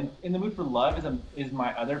quickly though, In the Mood for Love is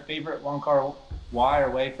my other favorite Wong Kar-wai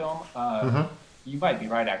or Wai film. You might be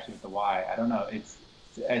right actually with the Y. I don't know. It's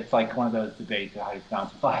like one of those debates of how to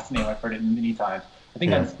pronounce his last name. I've heard it many times. I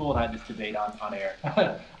think on school had this debate on air.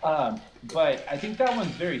 But I think that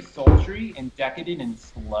one's very sultry and decadent and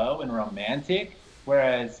slow and romantic.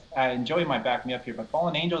 Whereas, and Joey might back me up here, but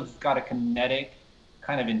Fallen Angels has got a kinetic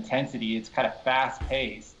kind of intensity. It's kind of fast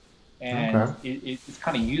paced, and it's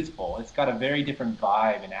kind of youthful. It's got a very different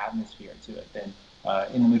vibe and atmosphere to it than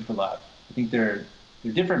In the Mood for Love. I think they're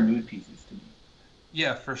different mood pieces to me.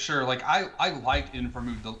 Yeah, for sure. Like I liked In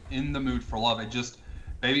the Mood for Love.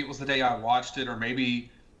 Maybe it was the day I watched it, or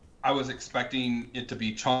maybe I was expecting it to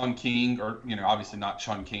be Chun King, or obviously not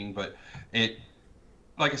Chun King, but it.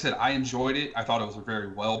 Like I said, I enjoyed it. I thought it was a very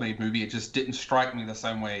well-made movie. It just didn't strike me the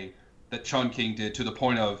same way that Chun King did, to the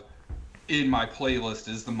point of, in my playlist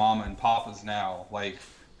is the Mama and Papa's now. Like,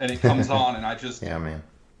 and it comes on, and I just and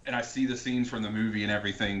I see the scenes from the movie and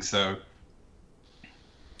everything. So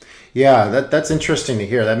yeah, that's interesting to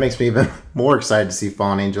hear. That makes me even more excited to see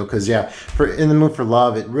Fallen Angel, because for In the Mood for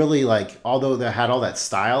Love, it really, like, although they had all that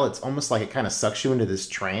style, it's almost like it kind of sucks you into this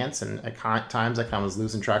trance, and at times I kind of was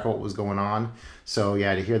losing track of what was going on. So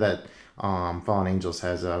yeah, to hear that Fallen Angels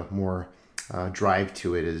has a more drive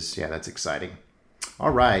to it that's exciting.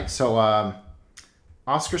 All right, so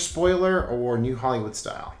Oscar spoiler or New Hollywood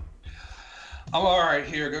style? I'm all right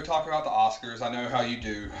here. Go talk about the Oscars. I know how you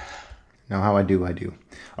do. Know how I do.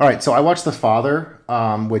 All right, so I watched The Father,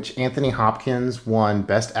 which Anthony Hopkins won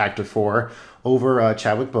Best Actor for over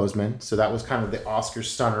Chadwick Boseman. So that was kind of the Oscar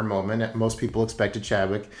stunner moment. Most people expected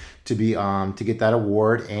Chadwick to be to get that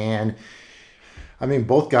award, and I mean,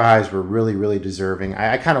 both guys were really, really deserving.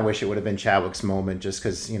 I kind of wish it would have been Chadwick's moment, just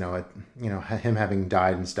because him having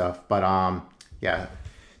died and stuff. But yeah.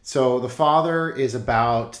 So The Father is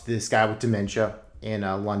about this guy with dementia in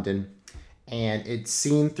London, and it's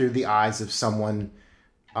seen through the eyes of someone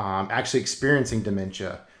actually experiencing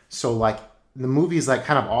dementia. So like the movie is like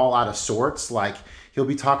kind of all out of sorts. Like he'll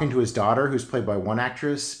be talking to his daughter, who's played by one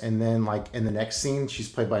actress, and then like in the next scene, she's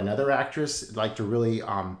played by another actress. Like to really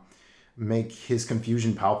make his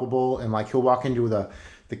confusion palpable. And like he'll walk into the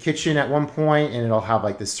kitchen at one point, and it'll have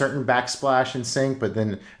like this certain backsplash and sink, but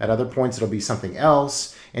then at other points it'll be something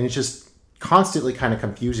else, and it's just constantly kind of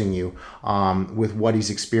confusing you with what he's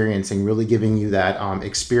experiencing, really giving you that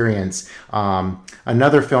experience.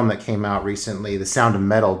 Another film that came out recently, The Sound of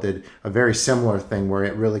Metal, did a very similar thing where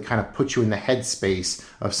it really kind of puts you in the headspace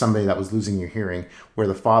of somebody that was losing your hearing, where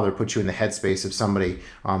The Father puts you in the headspace of somebody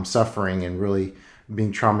suffering and really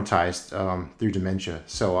being traumatized through dementia.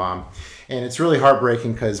 So, and it's really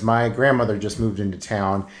heartbreaking because my grandmother just moved into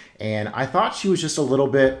town, and I thought she was just a little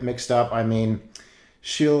bit mixed up. I mean,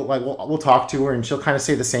 she'll like we'll talk to her and she'll kind of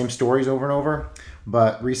say the same stories over and over.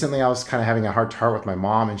 But recently I was kind of having a heart to heart with my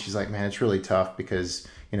mom, and she's like, man, it's really tough because,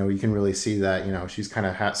 you can really see that, she's kind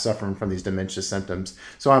of suffering from these dementia symptoms.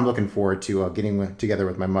 So I'm looking forward to getting together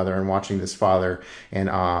with my mother and watching this father and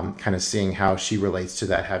kind of seeing how she relates to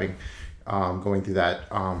that, having going through that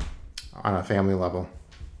on a family level.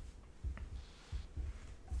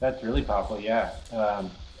 That's really powerful, yeah.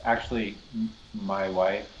 Actually, my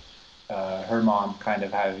wife, her mom kind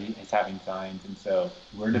of is having signs, and so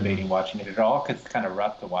we're debating watching it at all because it's kind of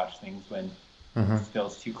rough to watch things when it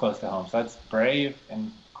feels too close to home. So that's brave and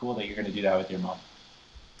cool that you're going to do that with your mom.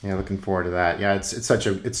 Yeah, looking forward to that. Yeah, it's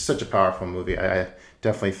such a powerful movie. I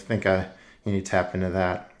definitely think you need to tap into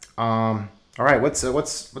that. All right,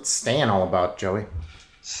 what's Stan all about, Joey?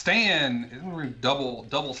 Stan, we're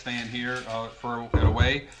double Stan here in a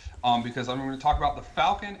way, because I'm going to talk about The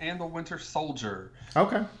Falcon and the Winter Soldier.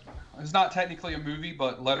 Okay. It's not technically a movie,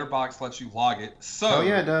 but Letterboxd lets you log it. So. Oh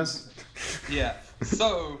yeah, it does. Yeah.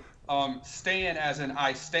 So. Stan as in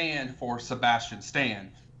I stand for Sebastian Stan,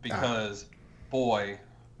 because boy,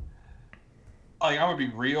 like, I'm gonna be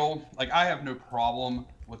real, like, I have no problem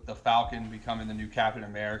with the Falcon becoming the new Captain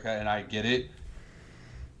America, and I get it.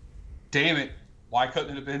 Damn it, why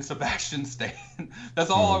couldn't it have been Sebastian Stan? That's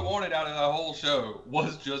all I wanted out of the whole show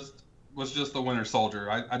was just the Winter Soldier.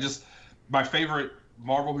 I just, my favorite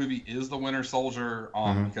Marvel movie is the Winter Soldier,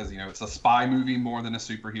 because it's a spy movie more than a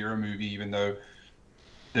superhero movie, even though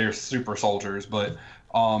they're super soldiers. But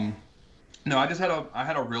no, I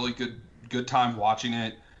had a really good time watching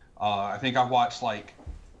it. I think I watched like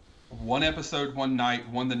one episode one night,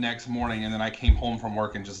 one the next morning, and then I came home from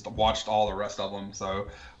work and just watched all the rest of them. So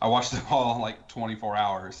I watched them all in like 24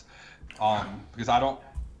 hours, because I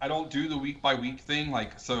don't do the week by week thing.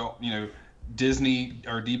 Like, so Disney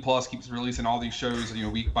or D Plus keeps releasing all these shows,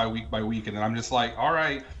 week by week by week, and then I'm just like, all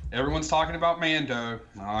right, everyone's talking about Mando.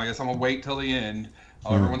 I guess I'm gonna wait till the end.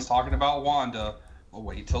 Everyone's talking about Wanda. I'll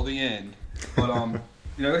wait till the end. But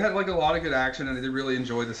it had like a lot of good action, and I did really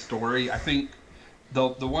enjoy the story. I think the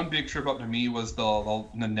one big trip up to me was the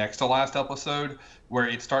next to last episode, where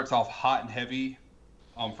it starts off hot and heavy,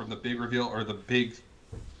 from the big reveal or the big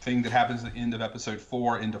thing that happens at the end of episode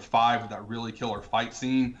 4 into 5 with that really killer fight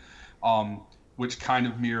scene, which kind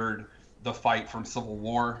of mirrored the fight from Civil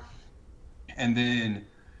War, and then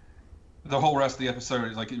the whole rest of the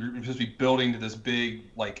episode is like you're supposed to be building to this big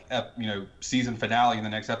season finale in the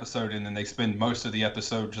next episode, and then they spend most of the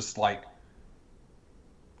episode just like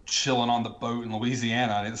chilling on the boat in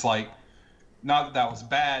Louisiana, and it's like, not that was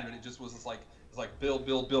bad, but it just was like build.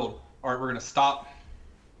 All right, we're gonna stop,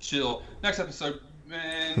 chill, next episode,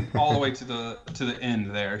 and all the way to the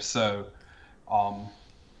end there. So,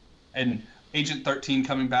 and Agent 13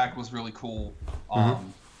 coming back was really cool.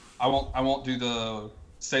 I won't do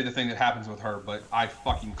say the thing that happens with her, but I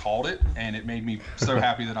fucking called it, and it made me so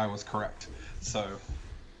happy that I was correct. So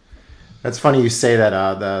that's funny you say that.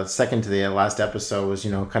 The second to the last episode was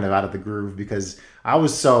kind of out of the groove, because I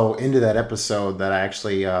was so into that episode that I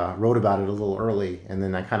actually wrote about it a little early, and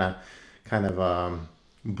then I kind of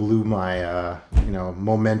blew my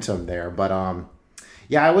momentum there. But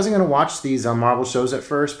yeah, I wasn't going to watch these Marvel shows at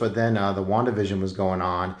first, but then the WandaVision was going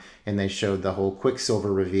on, and they showed the whole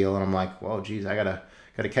Quicksilver reveal, and I'm like, well, geez, I gotta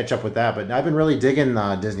catch up with that. But I've been really digging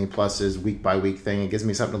Disney Plus's week by week thing. It gives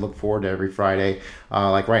me something to look forward to every Friday.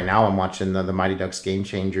 Like right now, I'm watching the Mighty Ducks Game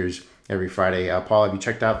Changers every Friday. Paul, have you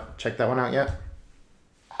checked that one out yet?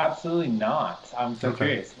 Absolutely not. I'm so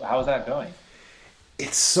curious. How's that going?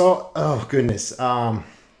 It's so, oh goodness.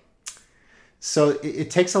 So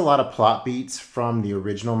it takes a lot of plot beats from the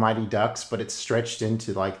original Mighty Ducks, but it's stretched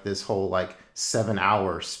into like this whole like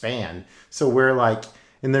 7-hour span. So we're like,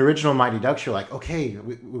 in the original Mighty Ducks, you're like, okay,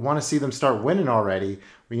 we want to see them start winning already.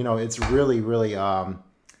 It's really, really a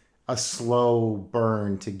slow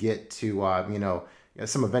burn to get to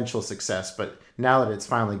some eventual success. But now that it's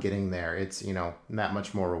finally getting there, it's that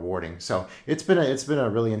much more rewarding. So it's been a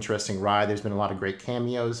really interesting ride. There's been a lot of great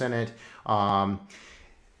cameos in it.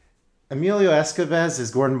 Emilio Estevez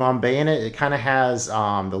is Gordon Bombay in it. It kind of has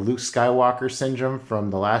the Luke Skywalker syndrome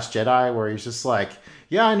from The Last Jedi, where he's just like,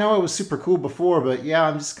 yeah, I know it was super cool before, but yeah,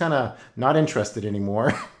 I'm just kind of not interested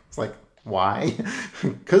anymore. It's like, why?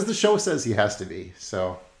 Because the show says he has to be.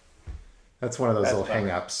 So that's one of those little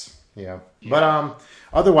hang-ups. Yeah. But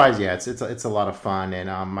otherwise, yeah, it's a lot of fun,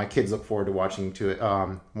 and my kids look forward to watching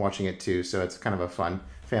it too. So it's kind of a fun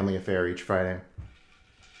family affair each Friday.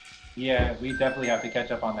 Yeah, we definitely have to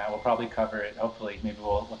catch up on that. We'll probably cover it. Hopefully, maybe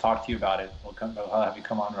we'll talk to you about it. I'll have you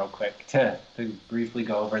come on real quick to briefly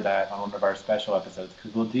go over that on one of our special episodes,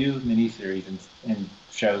 because we'll do miniseries and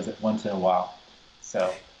shows once in a while.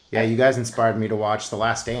 So Yeah, you guys inspired me to watch The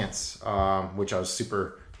Last Dance, which I was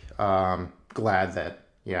super glad that,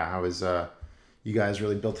 I was, you guys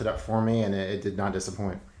really built it up for me, and it did not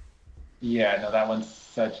disappoint. Yeah, no, that one's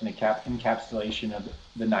such an encapsulation of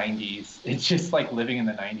the 90s. It's just like living in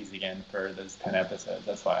the 90s again for those 10 episodes.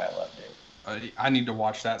 That's why I loved it. I need to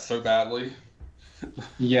watch that so badly.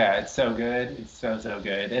 Yeah, it's so good. It's so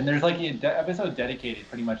good. And there's like an episode dedicated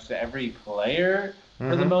pretty much to every player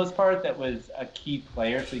for the most part that was a key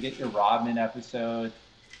player. So you get your Rodman episode.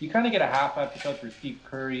 You kind of get a half episode for Steve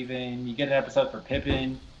Kerr even. You get an episode for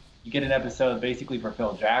Pippen. You get an episode basically for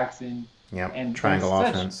Phil Jackson. Yeah, and triangle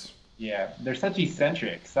offense. Yeah, they're such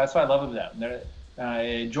eccentrics. That's what I love about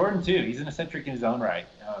them. Jordan, too. He's an eccentric in his own right.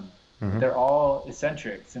 They're all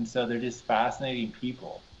eccentrics, and so they're just fascinating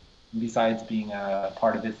people. Besides being a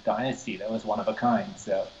part of this dynasty that was one of a kind.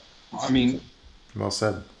 So, I mean, well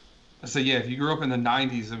said. So yeah, if you grew up in the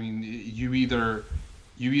 90s, I mean, you either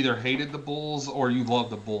hated the Bulls or you loved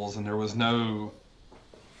the Bulls, and there's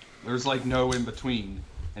like no in between.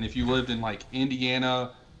 And if you lived in like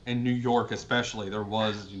Indiana and New York especially,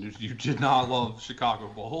 you did not love Chicago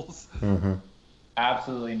Bulls.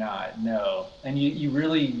 Absolutely not, no. And you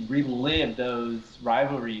really relive those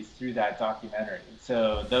rivalries through that documentary.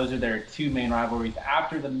 So those are their two main rivalries.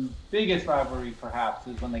 After the biggest rivalry, perhaps,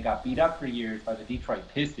 is when they got beat up for years by the Detroit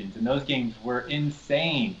Pistons. And those games were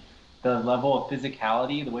insane. The level of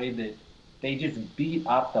physicality, the way that they just beat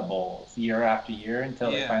up the Bulls year after year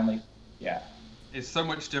until they finally, It's so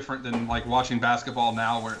much different than like watching basketball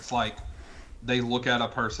now where it's like they look at a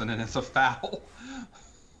person and it's a foul.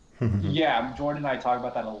 Yeah, Jordan and I talk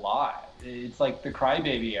about that a lot. It's like the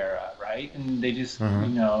crybaby era, right? And they just,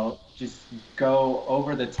 just go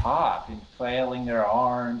over the top and flailing their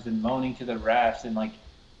arms and moaning to the refs. And like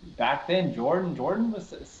back then, Jordan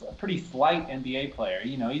was a pretty slight NBA player.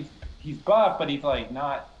 You know, he's buff, but he's like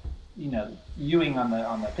not, Ewing on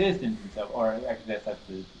the Pistons and stuff, or actually that's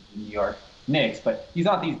the New York Knicks. But he's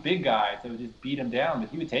not these big guys that would just beat him down,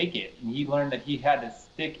 but he would take it. And he learned that he had to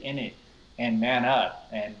stick in it and man up,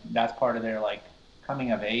 and that's part of their like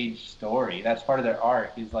coming of age story. That's part of their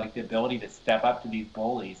arc, is like the ability to step up to these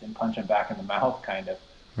bullies and punch them back in the mouth, kind of.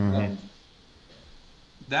 And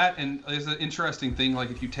that, and is an interesting thing. Like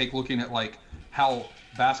if you take looking at like how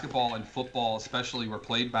basketball and football especially were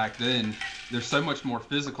played back then, they're so much more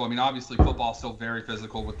physical. I mean, obviously football is still very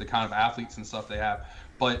physical with the kind of athletes and stuff they have,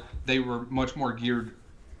 but they were much more geared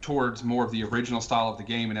towards more of the original style of the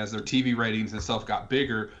game. And as their TV ratings and stuff got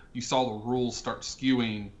bigger, you saw the rules start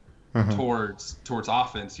skewing towards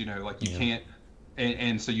offense. Like you can't,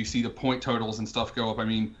 and so you see the point totals and stuff go up. I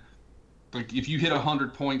mean, like if you hit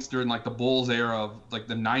 100 points during like the Bulls era of like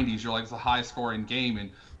the 90s, you're like, it's a high scoring game. And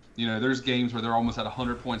there's games where they're almost at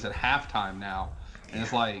 100 points at halftime now, and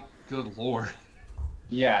it's like, good Lord.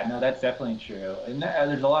 Yeah, no, that's definitely true. And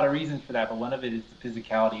there's a lot of reasons for that, but one of it is the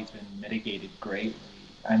physicality has been mitigated greatly.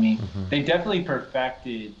 I mean, they definitely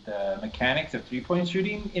perfected the mechanics of three-point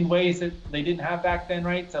shooting in ways that they didn't have back then,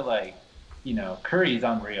 right? So, like, Curry's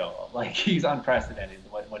unreal. Like, he's unprecedented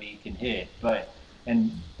what he can hit.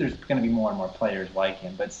 And there's going to be more and more players like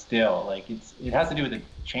him. But still, like, it has to do with the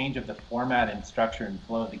change of the format and structure and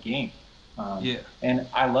flow of the game. And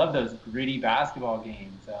I love those gritty basketball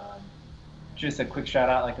games. Just a quick shout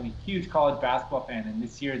out, like, I'm a huge college basketball fan, and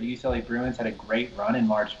this year the UCLA Bruins had a great run in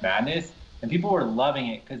March Madness. And people were loving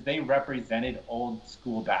it because they represented old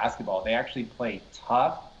school basketball. They actually play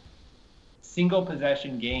tough, single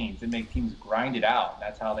possession games and make teams grind it out.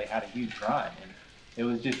 That's how they had a huge run. And it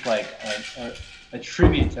was just like a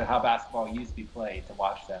tribute to how basketball used to be played to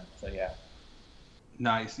watch them. So, yeah.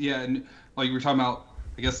 Nice. Yeah. And like we were talking about,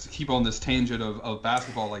 I guess to keep on this tangent of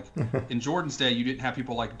basketball, like in Jordan's day, you didn't have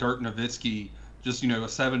people like Dirk Nowitzki, just, a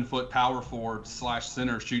 7-foot power forward /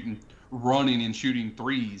 center running and shooting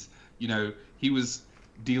threes. He was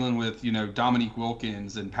dealing with, Dominique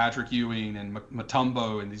Wilkins and Patrick Ewing and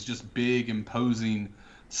Mutombo and these just big, imposing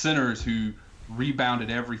centers who rebounded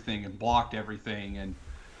everything and blocked everything. And,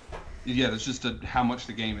 that's just how much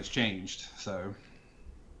the game has changed. So,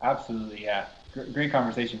 absolutely, yeah. Great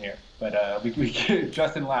conversation here. But we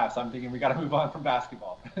Justin laughs. I'm thinking we got to move on from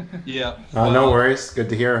basketball. Yeah. No worries. Good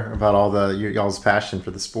to hear about all y'all's passion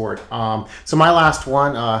for the sport. So my last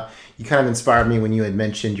one, you kind of inspired me when you had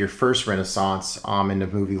mentioned your first renaissance into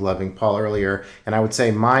movie loving, Paul, earlier. And I would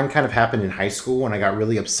say mine kind of happened in high school when I got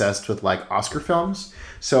really obsessed with like Oscar films.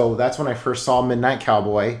 So that's when I first saw Midnight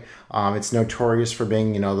Cowboy. It's notorious for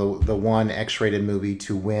being, the one X-rated movie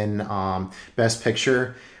to win Best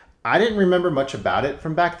Picture. I didn't remember much about it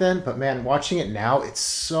from back then, but man, watching it now, it's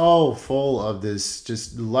so full of this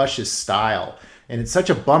just luscious style. And it's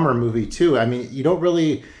such a bummer movie too. I mean, you don't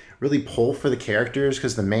really really pull for the characters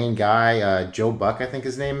because the main guy, Joe Buck, I think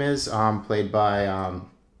his name is, played by, oh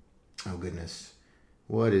goodness,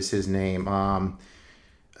 what is his name? Not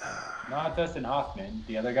Dustin Hoffman,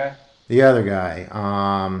 the other guy. The other guy,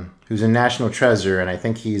 who's a National Treasure, and I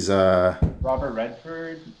think he's Robert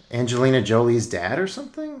Redford, Angelina Jolie's dad or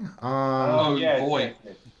something. Voight.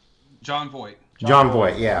 John Voight. John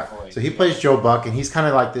Voight, yeah. So he plays Joe Buck, and he's kind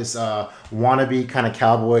of like this wannabe kind of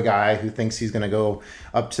cowboy guy who thinks he's going to go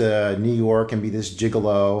up to New York and be this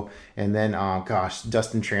gigolo. And then,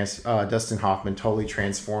 Dustin Hoffman totally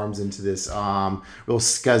transforms into this real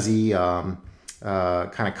scuzzy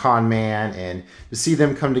kind of con man. And to see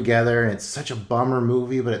them come together, and it's such a bummer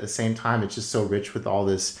movie, but at the same time, it's just so rich with all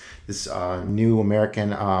this new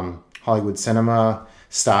American Hollywood cinema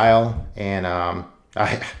style. And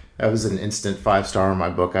that was an instant 5-star in my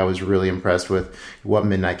book. I was really impressed with what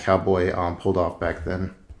Midnight Cowboy pulled off back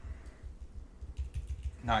then.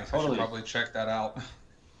 Nice. Totally. I should probably check that out.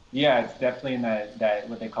 Yeah, it's definitely in that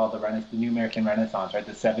what they call the New American Renaissance, right?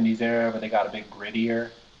 The 70s era where they got a bit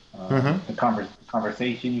grittier. The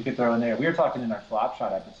conversation you could throw in there. We were talking in our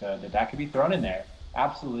Slapshot episode that could be thrown in there.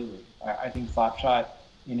 Absolutely. I think Slapshot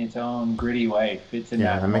in its own gritty way fits in that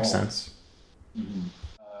mold. Yeah, that makes sense. Mm-hmm.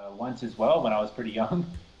 Once as well when I was pretty young.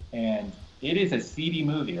 And it is a seedy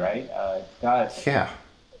movie, right? It's got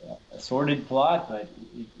a sordid plot, but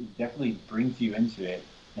it definitely brings you into it.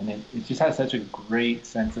 And it just has such a great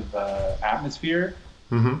sense of atmosphere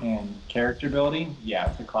and character building.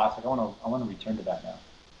 Yeah, it's a classic. I want to return to that now.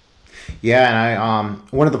 Yeah, and I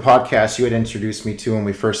one of the podcasts you had introduced me to when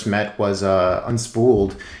we first met was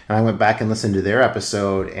Unspooled, and I went back and listened to their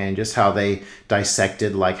episode and just how they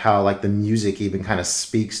dissected how the music even kind of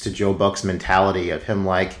speaks to Joe Buck's mentality of him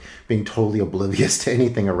being totally oblivious to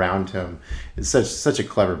anything around him. It's such a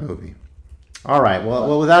clever movie. All right,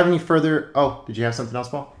 well, without any further, did you have something else,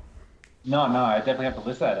 Paul? No, I definitely have to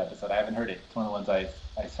listen to that episode. I haven't heard it. It's one of the ones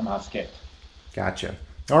I somehow skipped. Gotcha.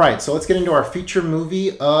 All right, so let's get into our feature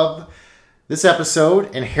movie of this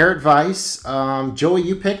episode, Inherent Vice. Joey,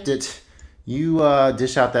 you picked it. You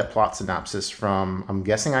dish out that plot synopsis from, I'm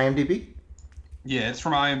guessing, IMDb? Yeah, it's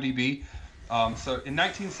from IMDb. So in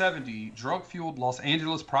 1970, drug-fueled Los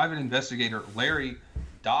Angeles private investigator Larry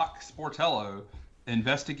Doc Sportello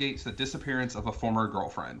investigates the disappearance of a former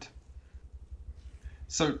girlfriend.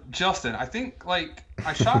 So, Justin, I think, I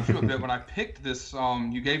shocked you a bit when I picked this.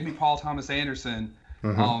 You gave me Paul Thomas Anderson.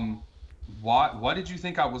 What did you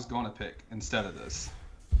think I was going to pick instead of this?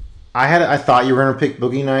 I thought you were going to pick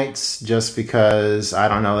Boogie Nights just because, I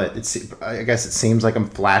don't know, I guess it seems like a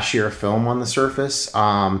flashier film on the surface.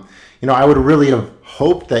 I would really have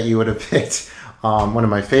hoped that you would have picked one of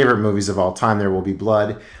my favorite movies of all time, There Will Be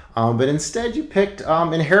Blood. But instead you picked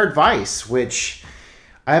Inherent Vice, which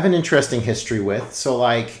I have an interesting history with. So,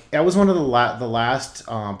 that was one of the last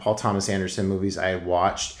Paul Thomas Anderson movies I had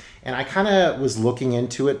watched. And I kind of was looking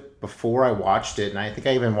into it before I watched it. And I think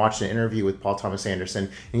I even watched an interview with Paul Thomas Anderson.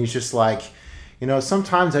 And he's just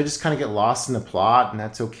sometimes I just kind of get lost in the plot, and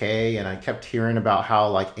that's okay. And I kept hearing about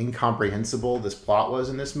how incomprehensible this plot was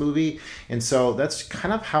in this movie. And so that's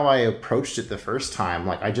kind of how I approached it the first time.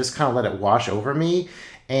 I just kind of let it wash over me.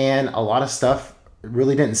 And a lot of stuff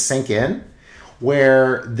really didn't sink in.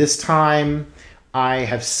 Where this time I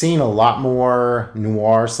have seen a lot more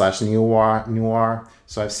noir/neo-noir.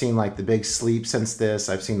 So I've seen The Big Sleep since this.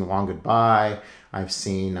 I've seen The Long Goodbye. I've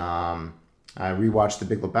seen, I rewatched The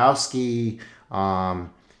Big Lebowski.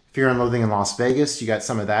 Fear and Loathing in Las Vegas. You got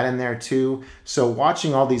some of that in there too. So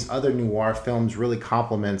watching all these other noir films really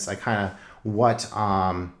complements what,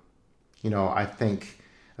 I think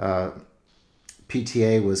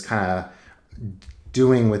PTA was kind of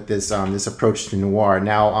doing with this approach to noir.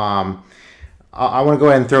 Now, I want to go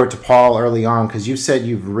ahead and throw it to Paul early on because you said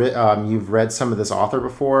you've read some of this author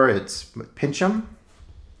before. It's Pynchon?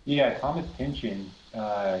 Yeah, Thomas Pynchon.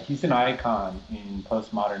 He's an icon in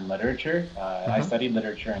postmodern literature. I studied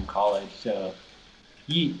literature in college, so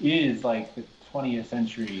he is the 20th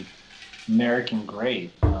century American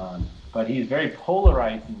great. But he's very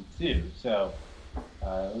polarizing too. So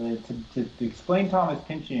to explain Thomas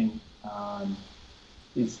Pynchon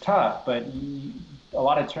is tough, but a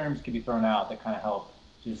lot of terms can be thrown out that kind of help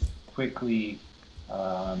just quickly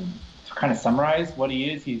to kind of summarize what he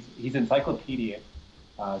is. He's encyclopedic.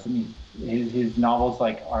 His novels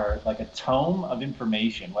are like a tome of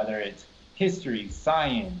information, whether it's history,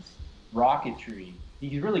 science, rocketry.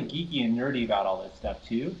 He's really geeky and nerdy about all this stuff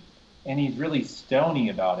too, and he's really stony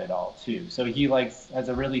about it all too. So he has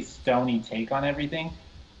a really stony take on everything.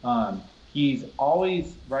 He's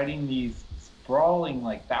always writing these sprawling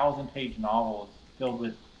 1,000-page novels filled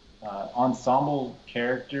with ensemble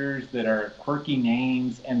characters that are quirky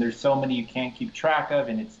names, and there's so many you can't keep track of,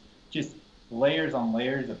 and it's just layers on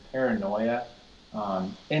layers of paranoia.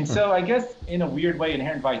 And so I guess in a weird way,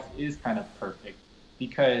 Inherent Vice is kind of perfect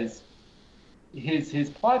because his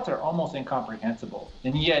plots are almost incomprehensible,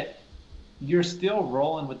 and yet you're still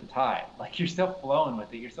rolling with the tide. Like, you're still flowing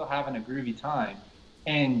with it. You're still having a groovy time,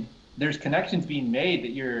 and there's connections being made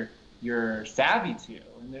that you're savvy to,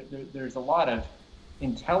 and there's a lot of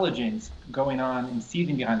intelligence going on and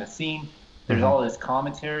seething behind the scene. There's all this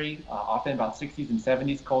commentary, often about 60s and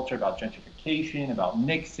 70s culture, about gentrification, about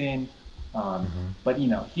Nixon. But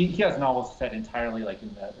he has novels set entirely like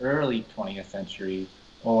in the early 20th century,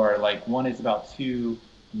 or like one is about two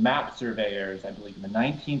map surveyors, I believe, in the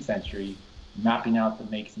 19th century, mapping out the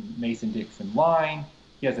Mason-Dixon line.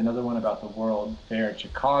 He has another one about the World Fair in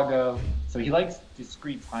Chicago. So he likes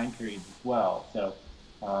discrete time periods as well. So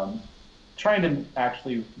trying to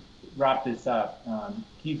actually wrap this up,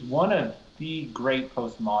 he's one of the great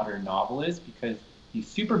postmodern novelists because he's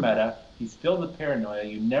super meta, he's filled with paranoia,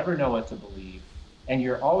 you never know what to believe, and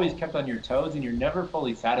you're always kept on your toes and you're never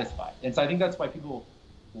fully satisfied. And so I think that's why people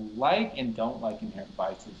like and don't like Inherent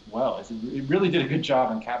Vice as well. It really did a good job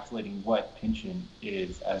encapsulating what Pynchon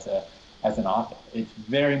is as an author. It's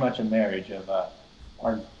very much a marriage of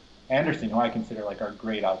our Anderson, who I consider like our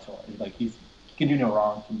great author. Like, he can do no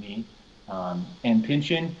wrong to me, and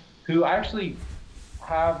Pynchon, who I actually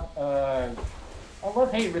have a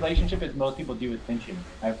love-hate relationship, as most people do with Pynchon.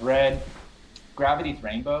 I've read Gravity's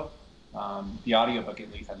Rainbow, the audiobook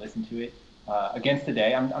at least. I listened to it. Against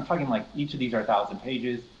Today, I'm talking like each of these are 1,000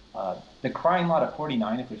 pages. The Crying Lot of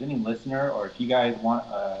 49, if there's any listener or if you guys want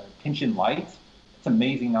Pynchon Lights, it's an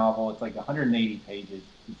amazing novel. It's like 180 pages.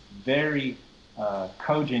 It's very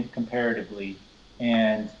cogent comparatively,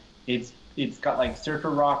 and it's got like surfer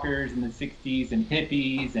rockers in the 60s and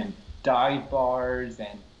hippies and dive bars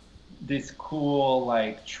and this cool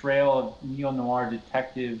like trail of neo-noir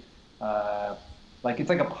detective, like it's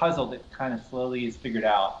like a puzzle that kind of slowly is figured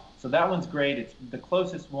out. So that one's great. It's the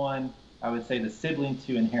closest one, I would say, the sibling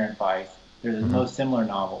to Inherent Vice. They're the most similar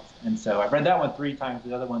novels, and so I've read that one 3 times.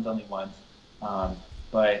 The other one's only once,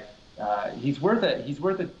 but he's worth it. He's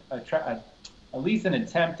worth at least an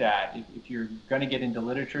attempt at if you're going to get into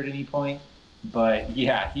literature at any point. But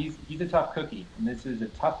yeah, he's a tough cookie, and this is a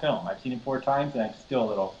tough film. I've seen it 4 times, and I'm still a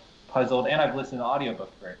little puzzled, and I've listened to the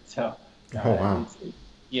audiobook for it. So it's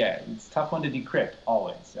a tough one to decrypt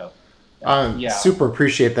always. So super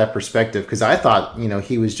appreciate that perspective, because I thought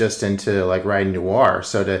he was just into like writing noir.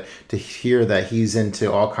 So to hear that he's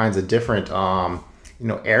into all kinds of different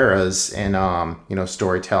eras and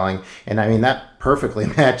storytelling, and I mean that perfectly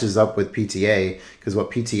matches up with PTA, because what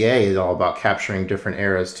PTA is all about, capturing different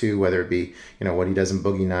eras too, whether it be what he does in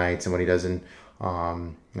Boogie Nights and what he does in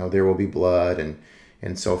There Will Be Blood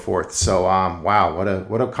and so forth. So wow,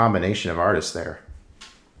 what a combination of artists there.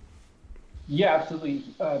 Yeah, absolutely.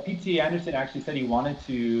 P.T. Anderson actually said he wanted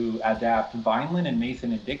to adapt Vineland and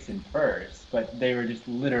Mason and Dixon first, but they were just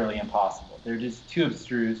literally impossible. They're just too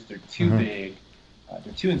abstruse. They're too big.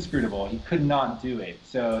 They're too inscrutable. He could not do it.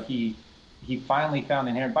 So he finally found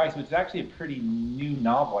Inherent Vice, which is actually a pretty new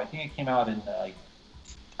novel. I think it came out in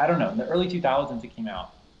in the early 2000s. It came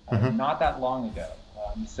out, not that long ago.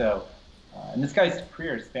 And this guy's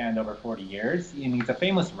career spanned over 40 years, and he's a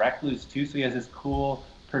famous recluse too. So he has this cool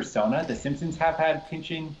persona. The Simpsons have had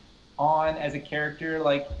Pynchon on as a character,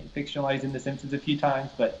 like fictionalized in The Simpsons a few times,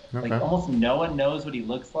 but like almost no one knows what he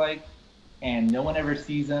looks like, and no one ever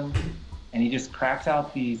sees him, and he just cracks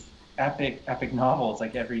out these epic novels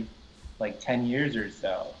like every 10 years or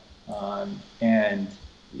so, and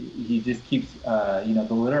he just keeps the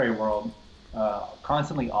literary world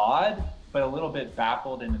constantly awed, but a little bit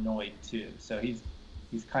baffled and annoyed too. So he's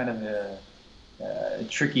kind of a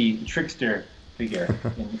trickster figure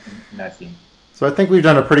in that scene. So I think we've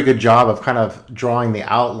done a pretty good job of kind of drawing the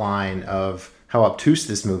outline of how obtuse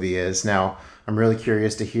this movie is. Now, I'm really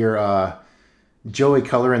curious to hear Joey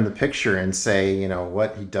color in the picture and say,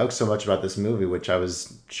 what he dug so much about this movie, which I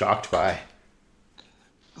was shocked by.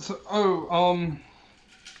 So,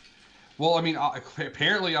 well, I mean,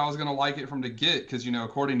 apparently I was going to like it from the get because,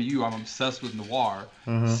 according to you, I'm obsessed with noir.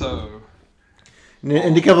 So...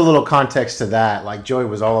 And to give a little context to that, like Joey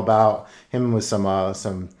was all about him with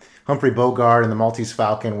some Humphrey Bogart and the Maltese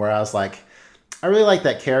Falcon, where I was like, I really like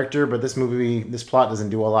that character, but this plot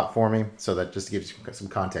doesn't do a lot for me. So that just gives you some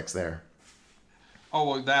context there. Oh,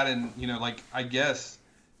 well, that and, I guess,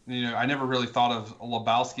 I never really thought of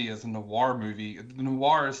Lebowski as a noir movie.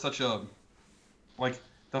 Noir is such a,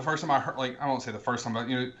 the first time I heard, I won't say the first time, but,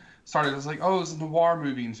 started, I was like, oh, it's a noir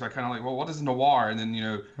movie, and so I kind of like, well, what is noir? And then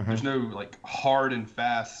there's no like hard and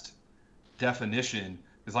fast definition.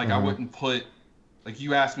 It's like I wouldn't put, like,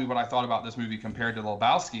 you asked me what I thought about this movie compared to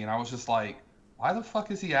Lebowski, and I was just like, why the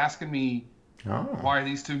fuck is he asking me why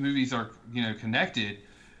these two movies are connected?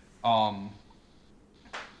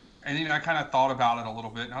 And then I kind of thought about it a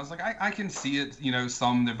little bit, and I was like, I can see it.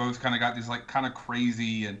 They both kind of got these like kind of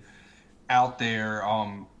crazy and out there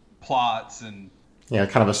plots, and yeah,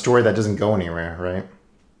 kind of a story that doesn't go anywhere, right?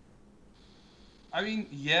 I mean,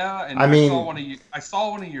 yeah, and I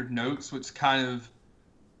saw one of your notes, which kind of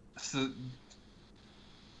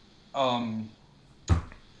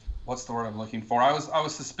what's the word I'm looking for? I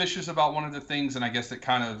was suspicious about one of the things, and I guess it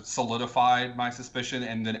kind of solidified my suspicion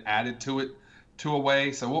and then added to it a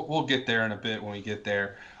way. So we'll get there in a bit when we get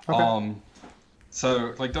there. Okay.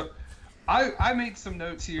 So like I made some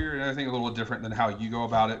notes here, and I think a little different than how you go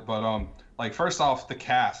about it. But like first off, the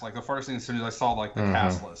cast. Like the first thing as soon as I saw like the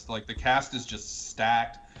cast list, like the cast is just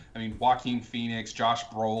stacked. I mean, Joaquin Phoenix, Josh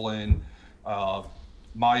Brolin,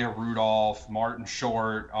 Maya Rudolph, Martin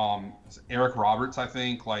Short, Eric Roberts, I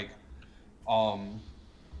think. Like,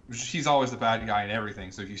 he's always the bad guy in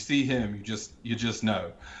everything. So if you see him, you just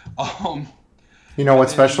know. You know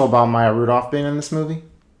what's special about Maya Rudolph being in this movie?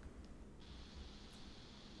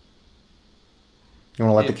 You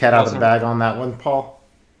want to let the cat out of the bag on that one, Paul?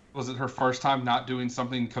 Was it her first time not doing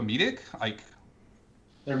something comedic? Like,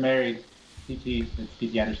 they're married. P.T. It's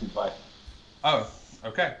P.T. Anderson's wife. Oh,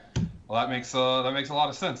 okay. Well, that makes a lot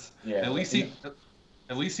of sense. Yeah. At least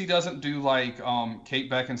he doesn't do like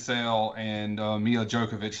Kate Beckinsale and Mila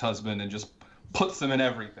Djokovic's husband and just puts them in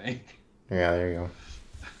everything. Yeah, there you go.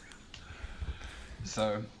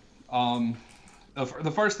 So,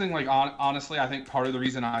 the first thing, like honestly, I think part of the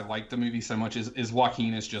reason I like the movie so much is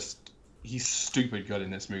Joaquin is just, he's stupid good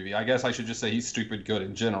in this movie. I guess I should just say he's stupid good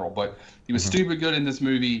in general, but he was stupid good in this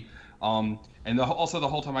movie. And also the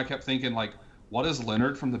whole time I kept thinking, like, what is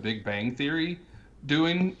Leonard from The Big Bang Theory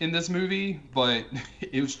doing in this movie? But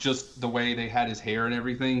it was just the way they had his hair and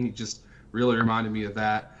everything. He just really reminded me of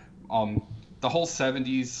that. The whole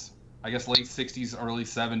 70s, I guess late 60s, early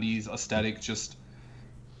 70s aesthetic just,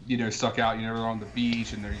 stuck out. They're on the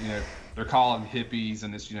beach and they're calling hippies,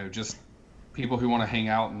 and it's, just people who want to hang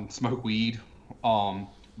out and smoke weed,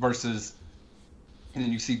 versus, and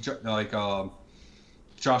then you see like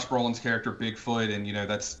Josh Brolin's character Bigfoot, and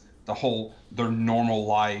that's their normal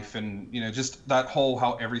life, and just that whole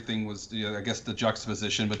how everything was, I guess the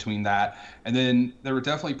juxtaposition between that. And then there were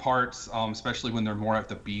definitely parts, especially when they're more at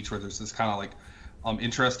the beach, where there's this kind of like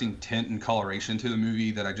interesting tint and coloration to the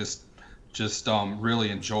movie that I just really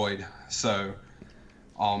enjoyed. So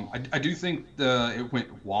I do think it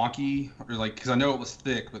went wonky, or like, because I know it was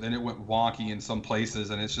thick, but then it went wonky in some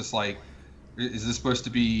places, and it's just like, is this supposed to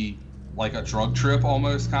be like a drug trip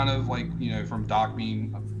almost, kind of like, from Doc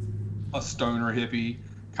being a stoner hippie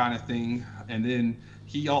kind of thing. And then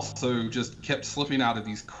he also just kept slipping out of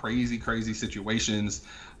these crazy situations,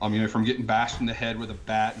 from getting bashed in the head with a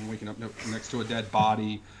bat and waking up next to a dead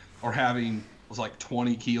body, or having was like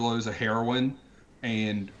 20 kilos of heroin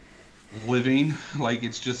and living like,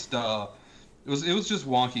 it's just it was just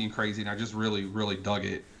wonky and crazy, and I just really dug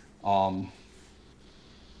it. And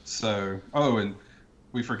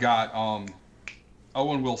we forgot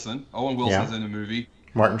Owen Wilson's in the movie.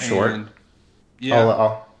 Martin Short. And, yeah.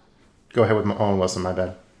 I'll go ahead with Owen Wilson, my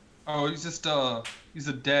bad. Oh, he's just he's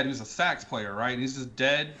a sax player, right? He's just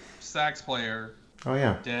dead sax player. Oh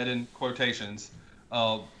yeah. Dead in quotations.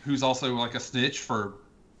 Who's also like a snitch for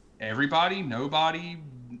everybody, nobody,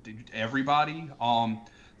 everybody.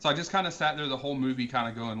 So I just kind of sat there the whole movie kind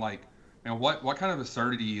of going like, what kind of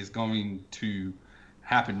absurdity is going to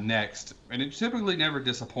happen next? And it typically never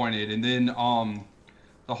disappointed. And then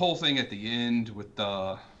the whole thing at the end with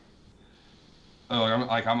the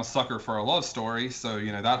I'm a sucker for a love story, so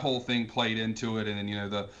that whole thing played into it. And then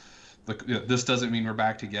the this doesn't mean we're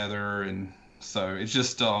back together, and so it's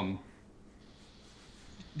just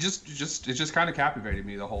it just kind of captivated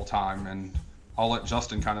me the whole time. And I'll let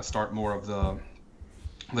Justin kind of start more of the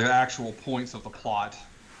actual points of the plot.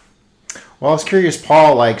 Well, I was curious,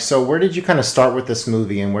 Paul, so where did you kind of start with this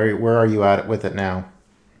movie, and where are you at with it now?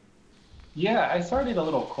 Yeah, I started a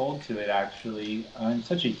little cold to it, actually. I'm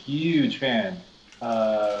such a huge fan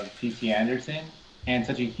of P.T. Anderson, and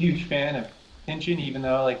such a huge fan of Pynchon, even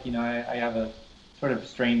though, I have a sort of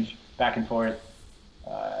strange back and forth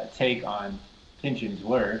take on Pynchon's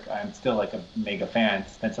work. I'm still a mega fan,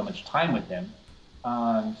 spent so much time with him.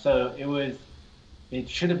 So it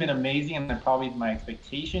should have been amazing, and then probably my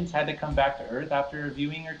expectations had to come back to earth after a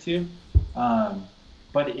viewing or two.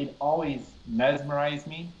 but it always mesmerized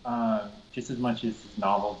me, just as much as his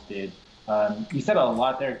novels did. You said a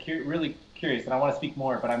lot there. Really curious, and I want to speak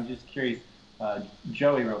more, but I'm just curious.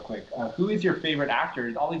 Joey, real quick, who is your favorite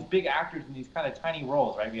actor? All these big actors in these kind of tiny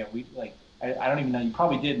roles, right? I don't even know. You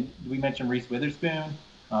probably did. We mention Reese Witherspoon.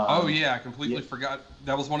 Oh yeah, I completely forgot.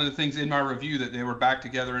 That was one of the things in my review that they were back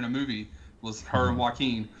together in a movie. Was her and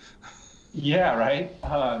Joaquin. Yeah, right.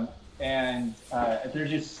 And there's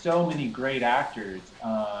just so many great actors,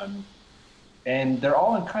 and they're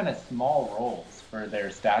all in kind of small roles for their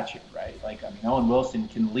stature, right? Like, I mean, Owen Wilson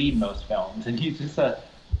can lead most films, and he's just a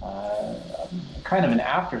kind of an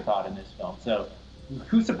afterthought in this film. So,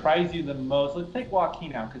 who surprised you the most? Let's take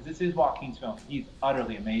Joaquin out, because this is Joaquin's film. He's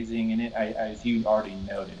utterly amazing in it, as you already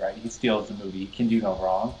noted, right? He steals the movie. He can do no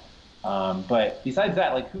wrong. But besides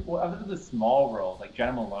that, like, other than the small roles, like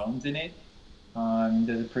Jenna Malone's in it,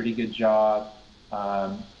 does a pretty good job.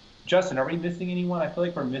 Justin, are we missing anyone? I feel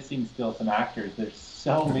like we're missing still some actors. There's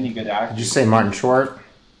so many good actors. Did you say Martin Short?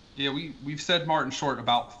 Yeah, we've said Martin Short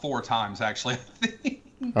about 4 times, actually.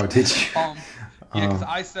 Oh, did you? Yeah, because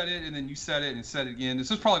I said it, and then you said it, and said it again. This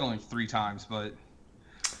was probably only 3 times, but...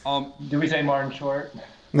 Did we say Martin Short?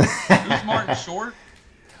 Who's Martin Short?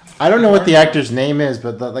 I don't know what the actor's name is,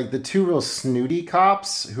 but the 2 real snooty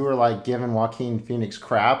cops who are like giving Joaquin Phoenix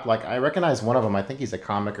crap. Like, I recognize one of them. I think he's a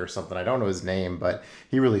comic or something. I don't know his name, but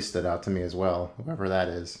he really stood out to me as well, whoever that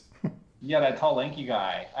is. Yeah, that tall, lanky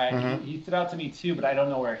guy. He stood out to me too, but I don't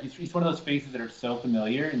know where. He's one of those faces that are so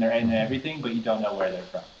familiar and they're in everything, but you don't know where they're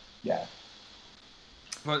from. Yeah.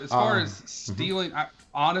 But as far as stealing,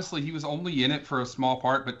 honestly, he was only in it for a small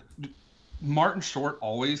part. But Martin Short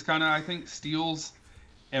always kind of, I think, steals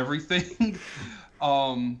everything.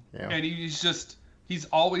 And he's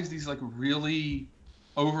always these like really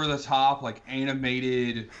over the top, like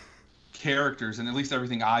animated characters, and at least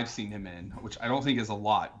everything I've seen him in, which I don't think is a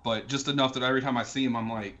lot, but just enough that every time I see him,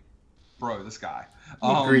 I'm like, bro, this guy.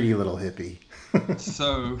 Greedy little hippie.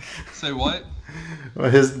 So what?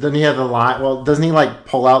 Well, doesn't he have the line? Well, doesn't he like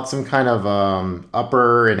pull out some kind of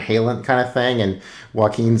upper inhalant kind of thing, and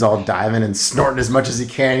Joaquin's all diving and snorting as much as he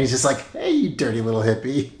can. He's just like, hey, you dirty little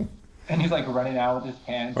hippie. And he's like running out with his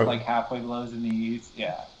pants like halfway below his knees.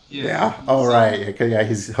 Yeah. Oh, right. Yeah,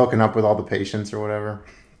 he's hooking up with all the patients or whatever.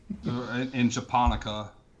 In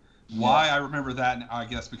Japonica. Why I remember that, I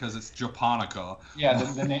guess because it's Japonica. Yeah,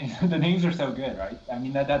 the names are so good, right? I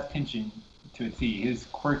mean, that's pinching to a T. His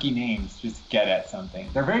quirky names just get at something.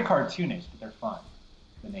 They're very cartoonish, but they're fun.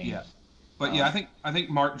 The names. Yeah. But yeah, I think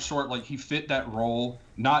Martin Short, like, he fit that role,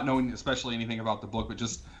 not knowing especially anything about the book, but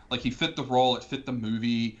just like he fit the role, it fit the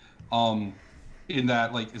movie. In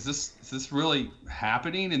that, like, is this really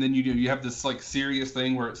happening? And then you have this like serious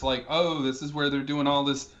thing where it's like, oh, this is where they're doing all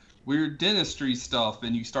this weird dentistry stuff,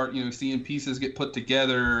 and you start seeing pieces get put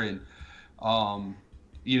together, and and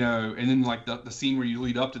then like the scene where you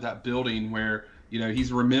lead up to that building where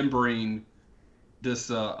he's remembering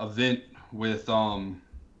this event with I've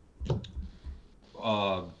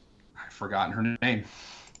forgotten her name,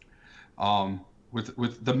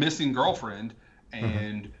 with the missing girlfriend,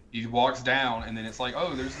 and he walks down, and then it's like,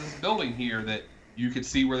 oh, there's this building here that you could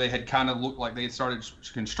see where they had kind of looked like they had started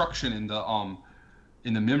construction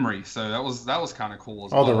in the memory. So that was kind of cool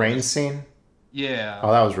as well. Oh, the rain scene? Yeah.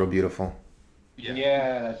 Oh, that was real beautiful.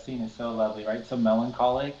 Yeah, that scene is so lovely, right? So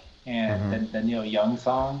melancholic, and the Neil Young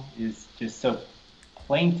song is just so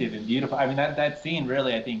plaintive and beautiful. I mean, that scene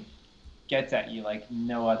really, I think, gets at you like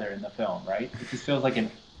no other in the film, right? It just feels like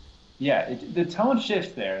the tone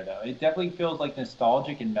shifts there, though. It definitely feels like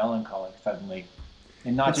nostalgic and melancholic suddenly.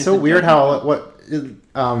 And not it's just so weird how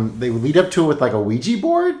they lead up to it with like a Ouija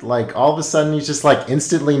board. Like all of a sudden he's just like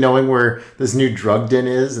instantly knowing where this new drug den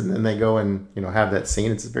is, and then they go and have that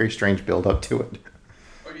scene. It's a very strange build up to it.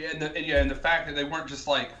 Oh yeah, and the fact that they weren't just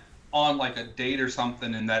like on like a date or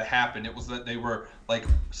something and that happened. It was that they were like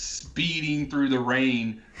speeding through the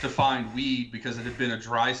rain to find weed because it had been a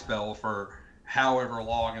dry spell for however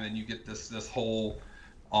long, and then you get this whole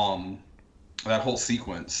that whole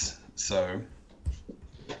sequence. So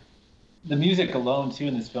the music alone too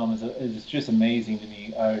in this film is just amazing to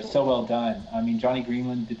me. So well done. I mean, Johnny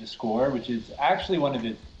Greenland did the score, which is actually one of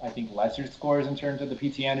his, I think, lesser scores in terms of the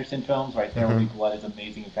P.T. Anderson films. Right there, Only Blood is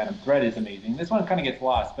amazing, and Phantom Thread is amazing. This one kind of gets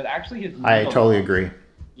lost, but actually I totally agree.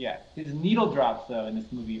 Yeah, his needle drops though in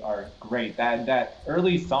this movie are great. That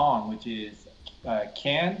early song, which is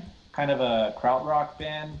Can, kind of a krautrock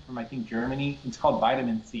band from I think Germany. It's called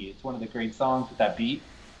Vitamin C. It's one of the great songs with that beat.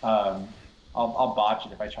 I'll botch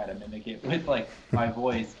it if I try to mimic it with like my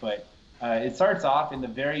voice, but It starts off in the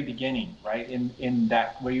very beginning, right? In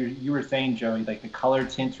that where you were saying, Joey, like the color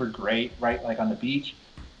tints were great, right? Like on the beach,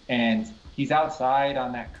 and he's outside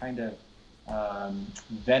on that kind of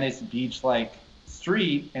Venice beach like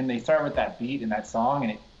street, and they start with that beat and that song,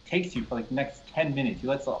 and it takes you for like the next 10 minutes. He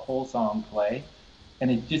lets the whole song play,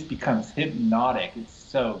 and it just becomes hypnotic. It's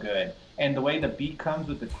so good. And the way the beat comes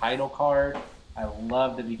with the title card, I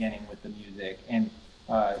love the beginning with the music. And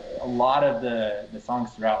a lot of the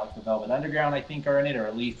songs throughout, like the Velvet Underground, I think, are in it, or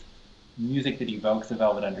at least music that evokes the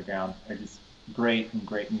Velvet Underground are just great and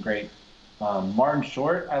great and great. Martin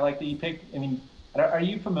Short, I like that you picked. I mean, are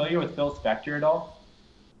you familiar with Phil Spector at all?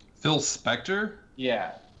 Phil Spector?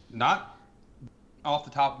 Yeah. Not off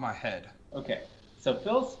the top of my head. Okay. So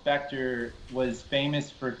Phil Spector was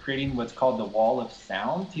famous for creating what's called the Wall of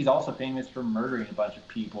Sound. He's also famous for murdering a bunch of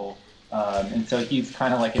people. And so he's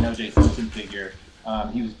kind of like an O.J. Simpson figure.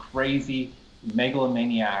 He was crazy,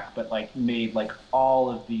 megalomaniac, but like made like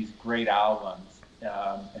all of these great albums.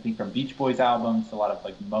 I think from Beach Boys albums, a lot of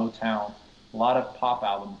like Motown, a lot of pop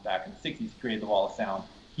albums back in the 60s. He created the Wall of Sound.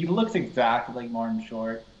 He looks exactly like Martin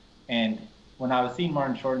Short. And when I was seeing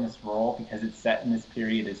Martin Short in this role, because it's set in this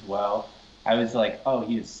period as well, I was like, oh,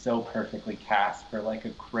 he is so perfectly cast for like a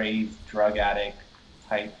crazed drug addict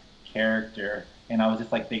type character. And I was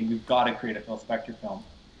just like, we've got to create a Phil Spector film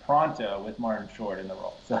pronto with Martin Short in the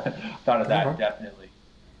role. So I thought of that definitely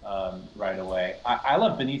right away. I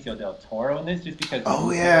love Benicio del Toro in this just because.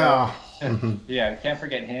 Oh, yeah. Yeah, can't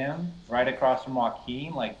forget him. Right across from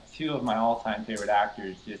Joaquin, like two of my all-time favorite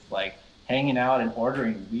actors, just like hanging out and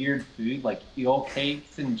ordering weird food like eel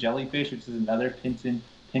cakes and jellyfish, which is another Pynchon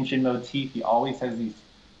motif. He always has these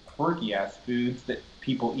quirky ass foods that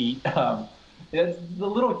people eat. The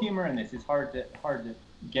little humor in this is hard to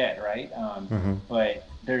get, right? But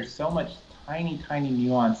there's so much tiny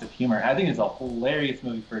nuance of humor. I think it's a hilarious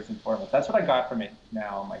movie first and foremost. That's what I got from it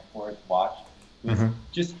now on my fourth watch. Was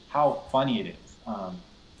just how funny it is.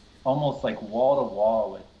 Almost like wall to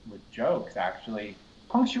wall with jokes, actually,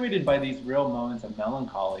 punctuated by these real moments of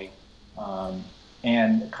melancholy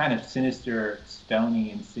and kind of sinister,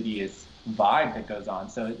 stony, insidious vibe that goes on.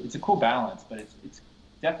 So it's a cool balance, but it's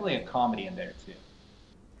definitely a comedy in there too.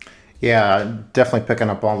 Yeah, definitely picking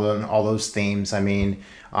up all those themes. I mean,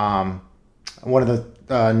 one of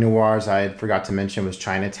the noirs I had forgot to mention was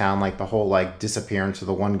Chinatown. Like the whole like disappearance of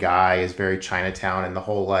the one guy is very Chinatown, and the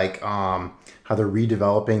whole like how they're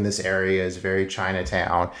redeveloping this area is very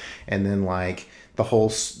Chinatown. And then like the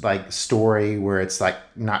whole like story where it's like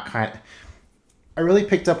not kind of. I really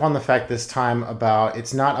picked up on the fact this time about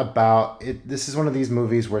it's not about it. This is one of these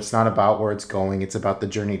movies where it's not about where it's going. It's about the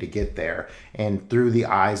journey to get there, and through the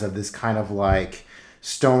eyes of this kind of like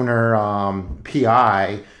stoner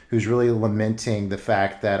PI who's really lamenting the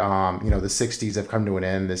fact that the 60s have come to an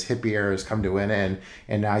end, this hippie era has come to an end,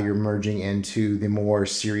 and now you're merging into the more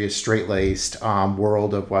serious, straight-laced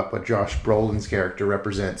world of what Josh Brolin's character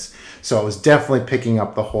represents. So I was definitely picking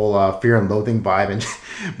up the whole Fear and Loathing vibe, and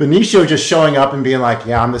Benicio just showing up and being like,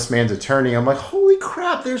 yeah, I'm this man's attorney. I'm like, holy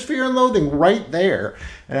crap, there's Fear and Loathing right there.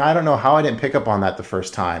 And I don't know how I didn't pick up on that the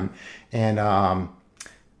first time. And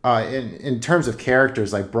in terms of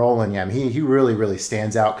characters like Brolin, yeah, I mean, he really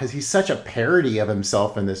stands out because he's such a parody of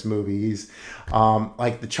himself in this movie. He's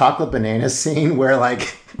like the chocolate banana scene where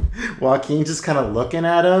like Joaquin's just kind of looking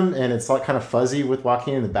at him, and it's like kind of fuzzy with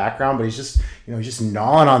Joaquin in the background, but he's just just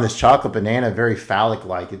gnawing on this chocolate banana, very phallic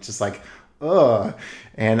like. It's just like ugh.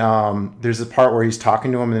 And there's a part where he's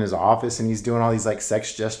talking to him in his office, and he's doing all these like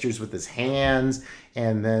sex gestures with his hands.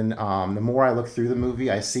 And then the more I look through the movie,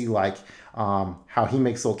 I see like how he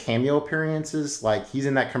makes little cameo appearances. Like he's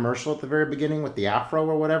in that commercial at the very beginning with the afro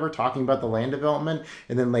or whatever, talking about the land development.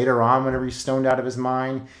 And then later on, whenever he's stoned out of his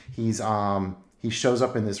mind, he shows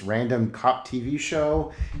up in this random cop TV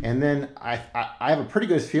show. And then I have a pretty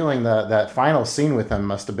good feeling that final scene with him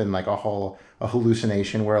must have been like a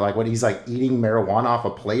hallucination where like he's like eating marijuana off a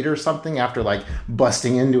plate or something after like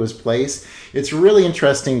busting into his place. It's really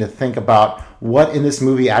interesting to think about what in this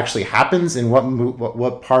movie actually happens and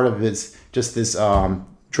what part of it's just this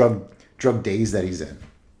drug daze that he's in.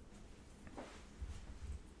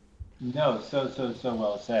 No, so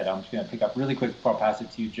well said. I'm just going to pick up really quick before I pass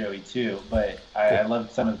it to you, Joey, too. But I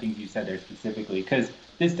love some of the things you said there specifically, because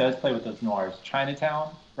this does play with those noirs.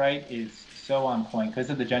 Chinatown, right, is so on point because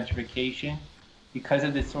of the gentrification, because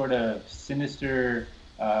of this sort of sinister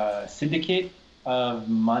syndicate of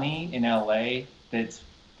money in LA that's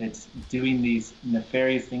doing these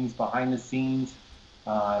nefarious things behind the scenes,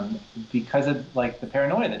 because of like the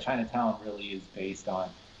paranoia that Chinatown really is based on.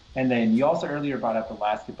 And then you also earlier brought up The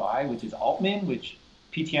Last Goodbye, which is Altman, which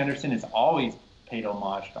P.T. Anderson has always paid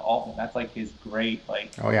homage to Altman. That's like his great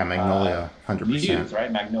Oh yeah, Magnolia, 100%. Muse,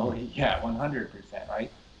 right? Magnolia, yeah, 100%,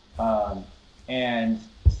 right? And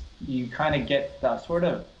you kind of get the sort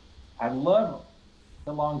of, I love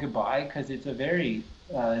The Long Goodbye because it's a very,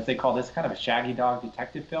 as they call this, kind of a shaggy dog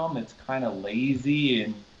detective film that's kind of lazy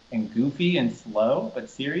and goofy and slow, but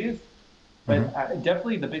serious. But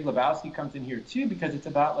definitely The Big Lebowski comes in here too, because it's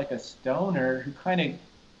about like a stoner who kind of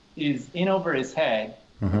is in over his head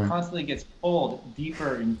and constantly gets pulled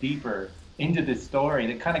deeper and deeper into this story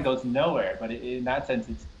that kind of goes nowhere. But in that sense,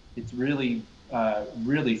 it's really,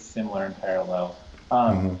 really similar and parallel.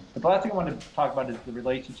 But the last thing I wanted to talk about is the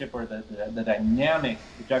relationship or the dynamic,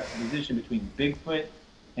 the juxtaposition between Bigfoot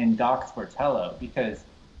and Doc Sportello, because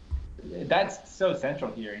that's so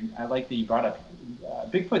central here. And I like that you brought up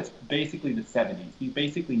Bigfoot's basically the 70s. He's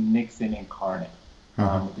basically Nixon incarnate.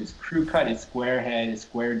 With his crew cut, his square head, his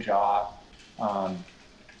square jaw,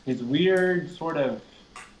 his weird sort of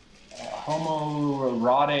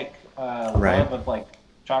homoerotic love of like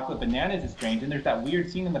chocolate bananas is strange. And there's that weird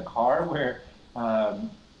scene in the car where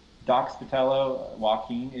Doc Sportello,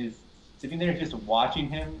 Joaquin, is sitting there just watching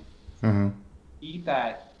him eat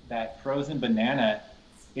that frozen banana.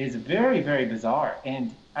 Is very, very bizarre.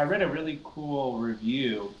 And I read a really cool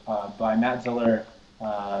review by Matt Ziller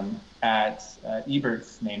at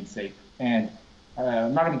Ebert's namesake. And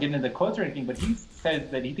I'm not going to get into the quotes or anything, but he says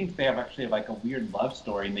that he thinks they have actually like a weird love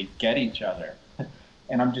story and they get each other.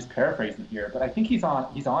 And I'm just paraphrasing here, but I think he's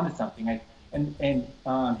on to something. And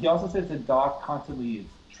he also says that Doc constantly is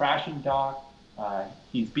trashing Doc.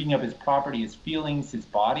 He's beating up his property, his feelings, his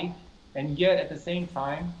body. And yet at the same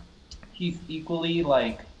time, he's equally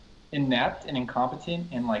like inept and incompetent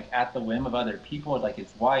and like at the whim of other people, like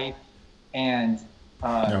his wife. And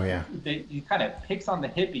he kind of picks on the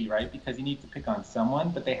hippie, right? Because he needs to pick on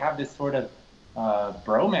someone, but they have this sort of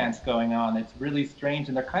bromance going on that's really strange.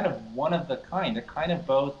 And they're kind of one of the kind. They're kind of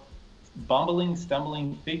both bumbling,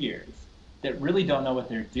 stumbling figures that really don't know what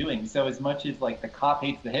they're doing. So as much as like the cop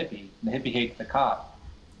hates the hippie and the hippie hates the cop,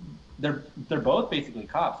 they're both basically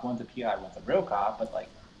cops. One's a PI, one's a real cop, but like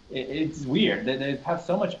it's weird. They have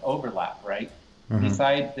so much overlap, right?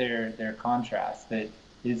 Besides their contrast, that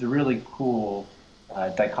is a really cool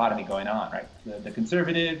dichotomy going on, right? The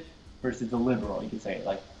conservative versus the liberal, you could say,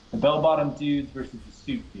 like the bell-bottom dudes versus the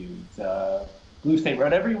suit dudes, blue state,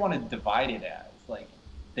 whatever you want to divide it as. Like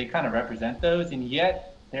they kind of represent those, and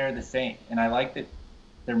yet they're the same. And I like that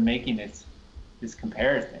they're making this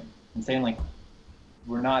comparison and saying like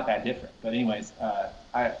we're not that different. But anyways,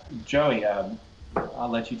 Joey, I'll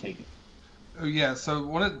let you take it. Oh yeah,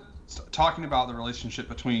 so talking about the relationship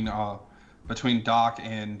between Doc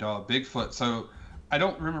and Bigfoot. So I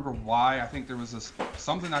don't remember why. I think there was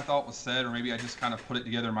something I thought was said, or maybe I just kind of put it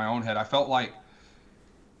together in my own head. I felt like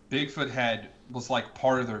Bigfoot was like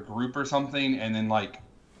part of their group or something, and then like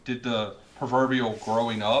did the proverbial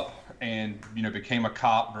growing up, and became a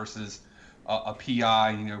cop versus a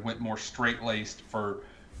PI. Went more straight-laced for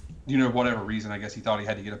whatever reason. I guess he thought he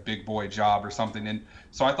had to get a big boy job or something. And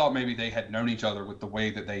so I thought maybe they had known each other with the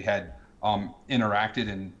way that they had interacted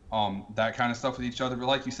and that kind of stuff with each other. But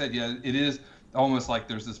like you said, yeah, it is almost like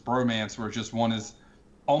there's this bromance where just one is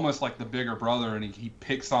almost like the bigger brother, and he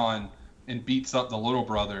picks on and beats up the little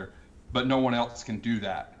brother, but no one else can do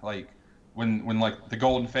that. Like when like the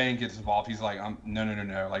Golden Fang gets involved, he's like,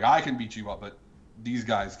 no. Like I can beat you up, but these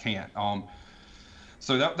guys can't.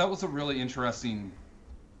 So that was a really interesting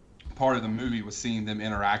part of the movie, was seeing them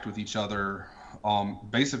interact with each other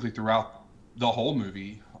basically throughout the whole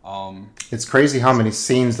movie. It's crazy how many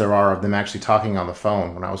scenes there are of them actually talking on the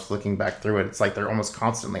phone. When I was flicking back through it, it's like they're almost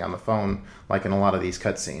constantly on the phone, like in a lot of these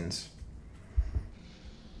cutscenes.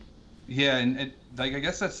 Yeah, and like I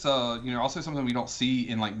guess that's also something we don't see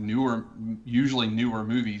in like usually newer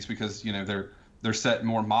movies, because they're set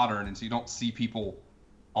more modern, and so you don't see people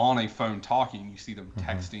on a phone talking. You see them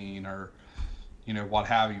texting or what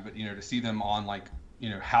have you, but to see them on like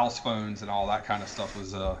house phones and all that kind of stuff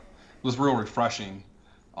was real refreshing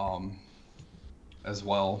as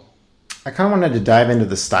well. I kind of wanted to dive into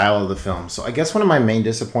the style of the film. So I guess one of my main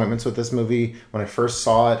disappointments with this movie when I first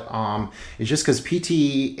saw it is just because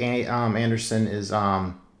P.T. Anderson is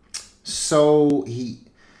so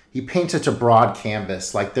he paints such a broad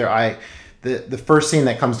canvas. Like the first scene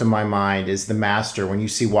that comes to my mind is The Master, when you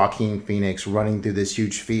see Joaquin Phoenix running through this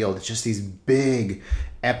huge field. It's just these big,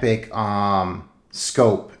 epic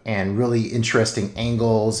scope and really interesting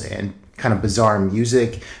angles and kind of bizarre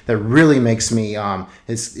music that really makes me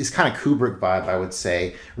it's kind of Kubrick vibe, I would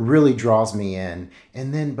say, really draws me in.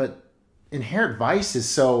 And then but Inherent Vice is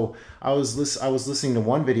so. I was listening to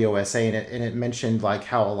one video essay and it mentioned like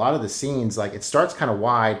how a lot of the scenes, like it starts kind of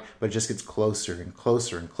wide but it just gets closer and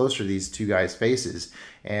closer and closer to these two guys' faces,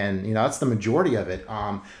 and that's the majority of it.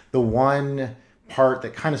 The one part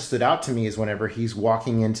that kind of stood out to me is whenever he's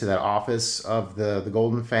walking into that office of the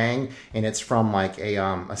Golden Fang, and it's from like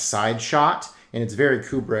a side shot. And it's very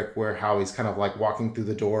Kubrick, where how he's kind of like walking through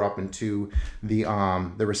the door up into the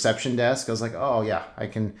reception desk. I was like, oh yeah, I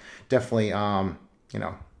can definitely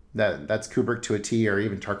that's Kubrick to a T, or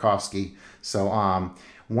even Tarkovsky. So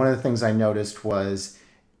one of the things I noticed was,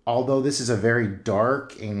 although this is a very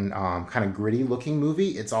dark and kind of gritty looking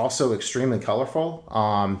movie, it's also extremely colorful.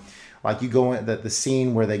 Like you go in the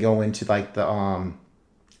scene where they go into like the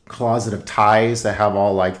closet of ties that have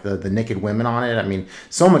all like the naked women on it. I mean,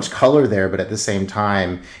 so much color there, but at the same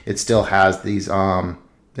time, it still has these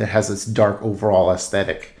it has this dark overall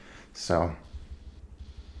aesthetic. So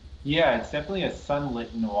yeah, it's definitely a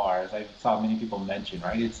sunlit noir, as I saw many people mention.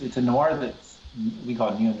 Right, it's a noir that's we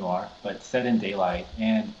call neo noir, but set in daylight.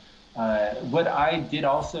 And what I did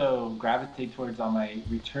also gravitate towards on my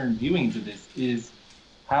return viewings of this is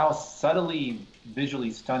how subtly visually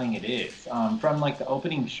stunning it is. From like the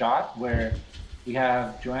opening shot where we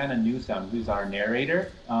have Joanna Newsom, who's our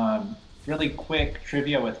narrator. Really quick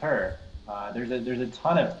trivia with her. There's a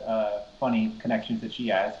ton of funny connections that she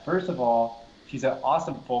has. First of all, she's an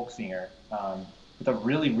awesome folk singer with a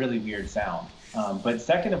really, really weird sound. But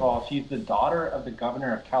second of all, she's the daughter of the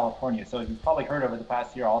governor of California. So you've probably heard over the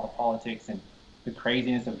past year all the politics and the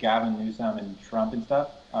craziness of Gavin Newsom and Trump and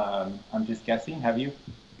stuff. I'm just guessing. Have you?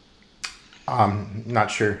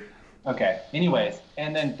 Not sure. Okay. Anyways,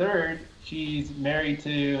 and then third, she's married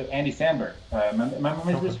to Andy Samberg. Am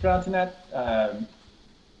I mispronouncing that?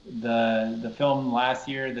 The film last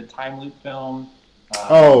year, the time loop film.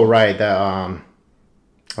 Oh right, oh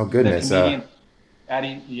goodness. The comedian,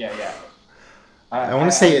 Addie, yeah. I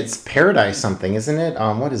want to say it's Paradise something, isn't it?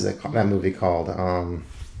 What is it? That movie called? I'm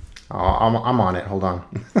on it. Hold on.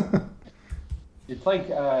 It's like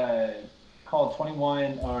called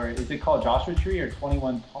 21, or is it called Joshua Tree or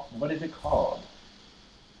 21? What is it called?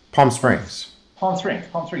 Palm Springs. Palm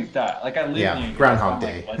Springs, duh. Like I live near you. Groundhog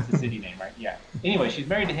Day. Like, what's the city name, right? Yeah. Anyway, she's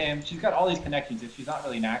married to him. She's got all these connections. She's not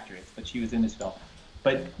really an actress, but she was in this film.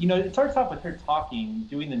 But, it starts off with her talking,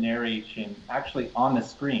 doing the narration, actually on the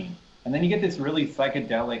screen. And then you get this really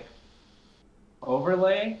psychedelic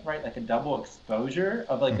overlay, right? Like a double exposure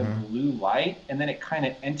of like a blue light. And then it kind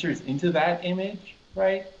of enters into that image,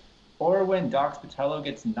 right? Or when Doc Spatello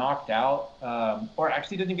gets knocked out, or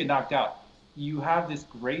actually doesn't get knocked out, you have this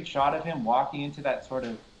great shot of him walking into that sort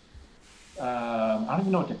of, I don't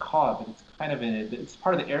even know what to call it, but it's kind of it's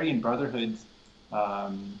part of the Aryan Brotherhood's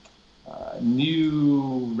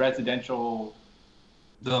new residential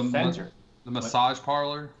center. The massage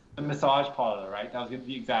parlor? The massage parlor, right? That was going to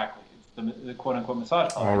be exactly. It's the quote-unquote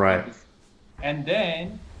massage parlor. All right. And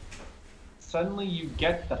then suddenly you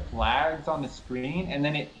get the flags on the screen, and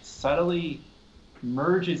then it subtly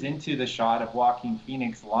merges into the shot of Joaquin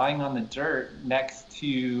Phoenix lying on the dirt next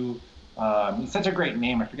to it's such a great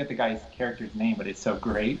name. I forget the guy's character's name, but it's so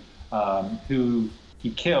great. Who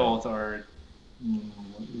he kills, or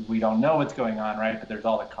we don't know what's going on, right? But there's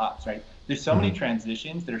all the cops, right? There's so many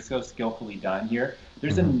transitions that are so skillfully done here.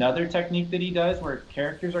 There's another technique that he does where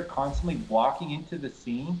characters are constantly walking into the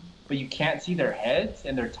scene, but you can't see their heads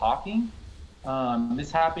and they're talking.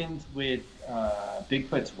 This happens with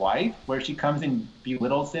Bigfoot's wife, where she comes and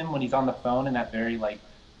belittles him when he's on the phone in that very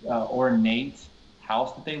ornate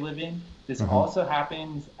house that they live in. This also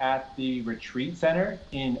happens at the retreat center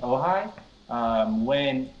in Ojai,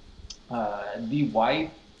 when the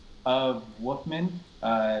wife of Wolfman,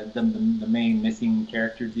 the main missing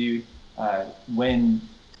character dude, when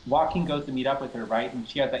Joaquin goes to meet up with her, right, and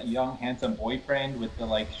she has that young handsome boyfriend with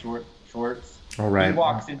the short shorts. All right. He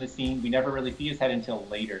walks in the scene. We never really see his head until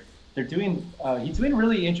later. He's doing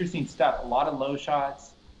really interesting stuff. A lot of low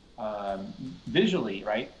shots, visually,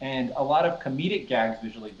 right, and a lot of comedic gags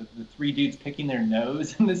visually. The three dudes picking their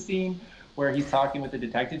nose in the scene where he's talking with the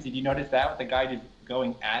detectives. Did you notice that, with the guy just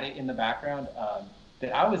going at it in the background?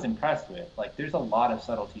 That I was impressed with. Like, there's a lot of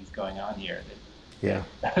subtleties going on here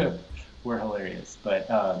that were hilarious.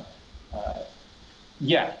 But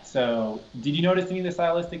yeah. So, did you notice any of the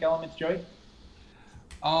stylistic elements, Joey?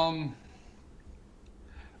 I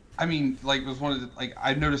mean, it was one of the,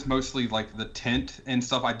 I noticed mostly the tint and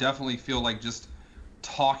stuff. I definitely feel like just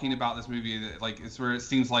talking about this movie, it's where it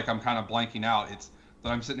seems like I'm kind of blanking out. It's that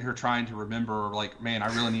I'm sitting here trying to remember, man,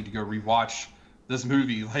 I really need to go rewatch this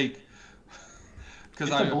movie, because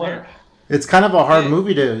it's a blur. It's kind of a hard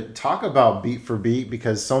movie to talk about beat for beat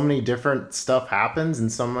because so many different stuff happens and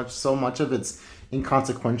so much of it's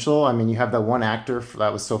inconsequential. I mean, you have that one actor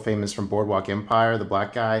that was so famous from Boardwalk Empire, the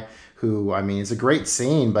black guy, who, I mean, it's a great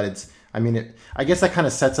scene, but I guess that kind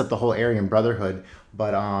of sets up the whole Aryan Brotherhood.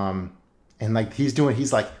 But and like he's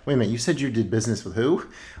like, wait a minute, you said you did business with who?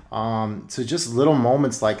 So just little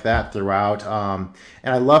moments like that throughout. And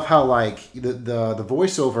I love how like the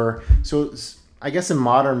voiceover. So I guess in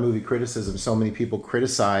modern movie criticism, so many people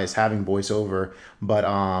criticize having voiceover, but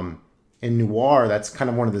in noir, that's kind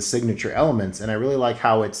of one of the signature elements. And I really like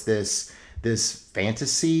how it's this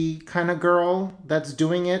fantasy kind of girl that's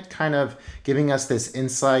doing it, kind of giving us this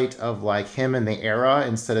insight of like him and the era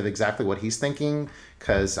instead of exactly what he's thinking.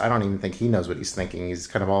 Because I don't even think he knows what he's thinking. He's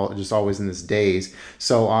kind of just always in this daze.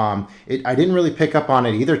 So I didn't really pick up on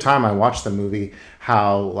it either time I watched the movie,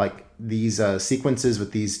 how like these sequences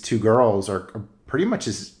with these two girls are pretty much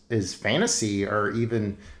his fantasy, or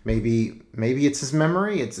even maybe it's his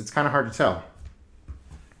memory. It's kind of hard to tell.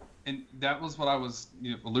 And that was what I was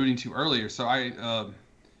alluding to earlier. So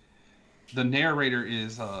the narrator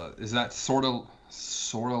is that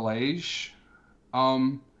Sortilege?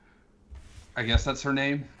 I guess that's her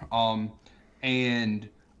name. And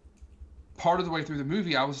part of the way through the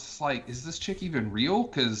movie, I was just like, is this chick even real?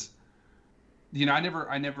 Because,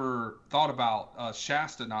 I never thought about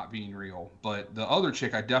Shasta not being real. But the other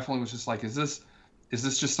chick, I definitely was just like, is this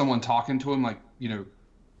just someone talking to him, like,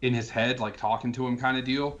 in his head, like talking to him kind of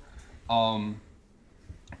deal? And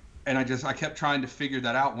I kept trying to figure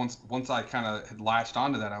that out once I kind of had latched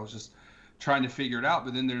onto that. I was just trying to figure it out.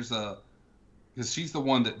 But then there's because she's the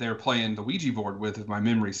one that they're playing the Ouija board with, if my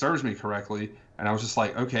memory serves me correctly. And I was just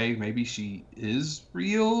like, okay, maybe she is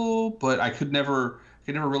real, but I could never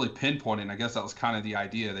really pinpoint it. And I guess that was kind of the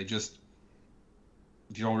idea. You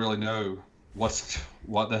don't really know what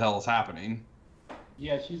the hell is happening.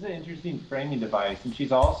 Yeah, she's an interesting framing device, and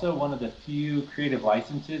she's also one of the few creative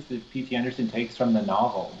licenses that P.T. Anderson takes from the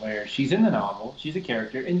novel, where she's in the novel, she's a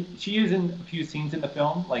character, and she is in a few scenes in the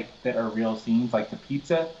film, like, that are real scenes, like the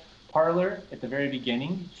pizza parlor at the very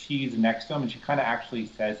beginning. She's next to him, and she kind of actually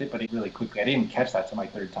says it, but really quickly. I didn't catch that till my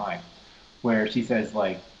third time, where she says,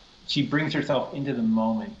 like, she brings herself into the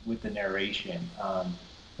moment with the narration,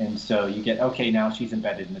 and so you get, okay, now she's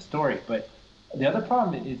embedded in the story. But the other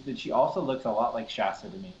problem is that she also looks a lot like Shasta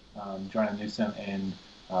to me, Joanna Newsom and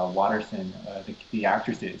Watterson, the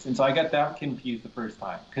actresses. And so I got that confused the first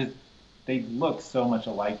time, because they look so much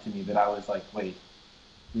alike to me that I was like, wait,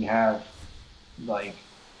 we have, like,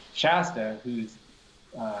 Shasta, who's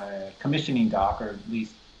commissioning Doc, or at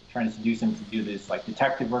least trying to seduce him to do this like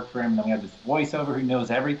detective work for him. And then we have this voiceover who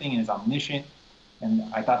knows everything and is omniscient. And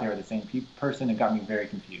I thought they were the same person. It got me very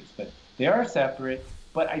confused. But they are separate.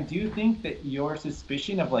 But I do think that your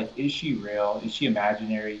suspicion of, like, is she real, is she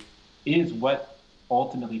imaginary, is what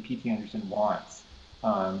ultimately P.T. Anderson wants.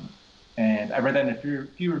 And I read that in a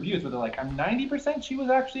few reviews where they're like, I'm 90% she was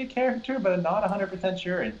actually a character, but I'm not 100%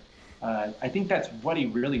 sure. And I think that's what he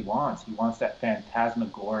really wants. He wants that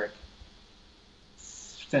phantasmagoric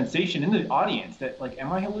sensation in the audience that, like,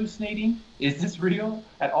 am I hallucinating? Is this real?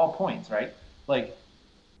 At all points, right? Like,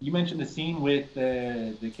 you mentioned the scene with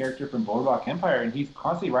the character from Boardwalk Empire, and he's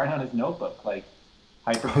constantly writing on his notebook, like,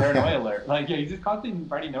 hyper paranoia alert. Like, yeah, he's just constantly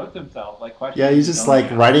writing notes to himself, like, questions. Yeah, he's just like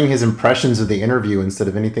writing his impressions of the interview instead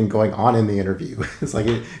of anything going on in the interview. It's like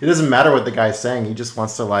it doesn't matter what the guy's saying. He just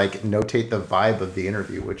wants to, like, notate the vibe of the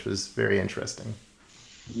interview, which was very interesting.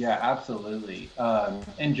 Yeah, absolutely.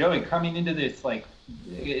 And Joey, coming into this, like,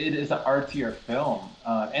 it is an artsier film,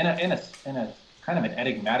 and a kind of an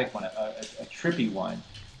enigmatic one, a trippy one.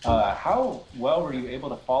 How well were you able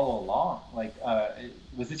to follow along? Like,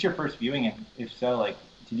 was this your first viewing, and if so, like,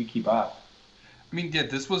 did you keep up? I mean, yeah,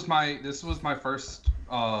 this was my first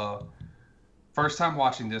time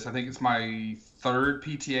watching this. I think it's my third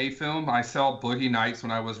PTA film. I saw Boogie Nights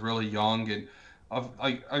when I was really young, and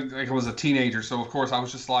I was a teenager, so of course I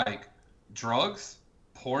was just like, drugs,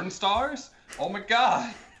 porn stars, oh my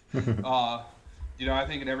god. I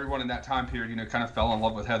think everyone in that time period, kind of fell in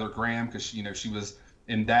love with Heather Graham, because she was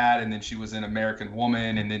in that, and then she was in American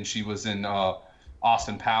Woman, and then she was in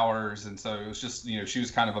Austin Powers, and so it was just, she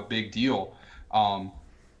was kind of a big deal. But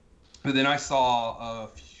then I saw a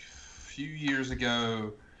few years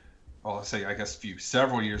ago, well,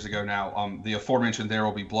 several years ago now, the aforementioned There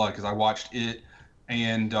Will Be Blood, because I watched it,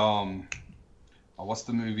 and what's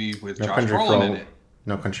the movie with Josh Brolin in it?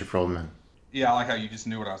 No Country for Old Men. Yeah, I like how you just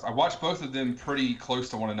knew what I was. I watched both of them pretty close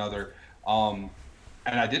to one another, and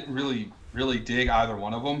I didn't really dig either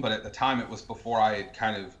one of them, but at the time it was before I had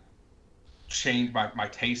kind of changed, my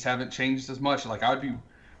taste haven't changed as much. Like, I would be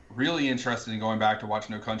really interested in going back to watch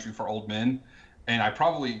No Country for Old Men, and I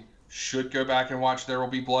probably should go back and watch There Will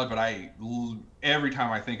Be Blood, but every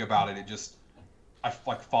time I think about it, I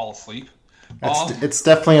like fall asleep. It's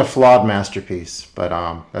definitely a flawed masterpiece,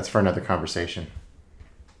 but that's for another conversation.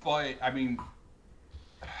 But I mean,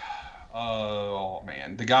 oh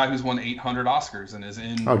man, the guy who's won 800 Oscars and is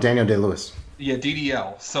in Daniel Day-Lewis. Yeah,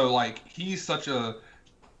 DDL. So like he's such a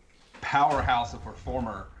powerhouse of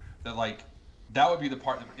performer that like that would be the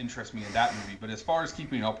part that would interest me in that movie. But as far as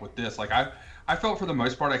keeping up with this, like I felt for the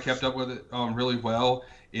most part I kept up with it really well.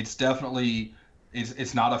 It's definitely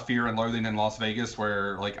it's not a Fear and Loathing in Las Vegas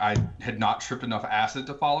where like I had not tripped enough acid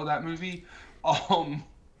to follow that movie.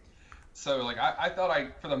 So like I thought I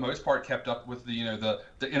for the most part kept up with the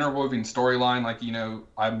the interwoven storyline. Like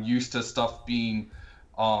I'm used to stuff being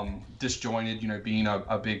disjointed. Being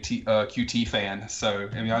a big QT fan. So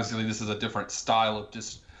I mean obviously this is a different style of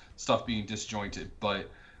just stuff being disjointed,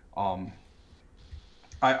 but I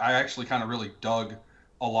actually kind of really dug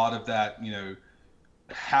a lot of that.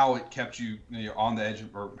 How it kept you on the edge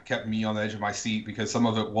or kept me on the edge of my seat because some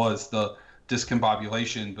of it was the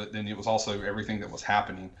discombobulation, but then it was also everything that was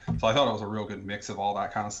happening. So I thought it was a real good mix of all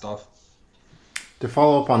that kind of stuff. To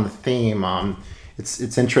follow up on the theme,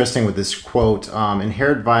 it's interesting with this quote,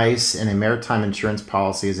 inherent vice in a maritime insurance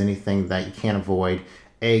policy is anything that you can't avoid.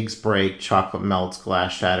 Eggs break, chocolate melts,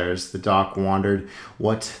 glass shatters. The doc wondered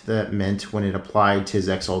what that meant when it applied to his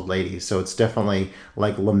ex-old lady. So it's definitely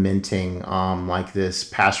like lamenting like this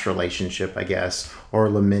past relationship, I guess, or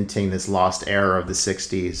lamenting this lost era of the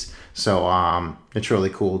 60s. So it's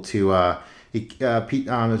really cool to it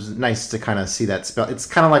was nice to kind of see that spell. It's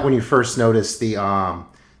kind of like when you first notice the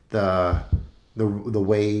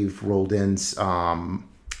wave rolled in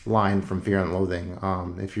line from Fear and Loathing.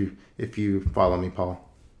 If you follow me, Paul.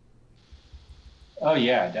 Oh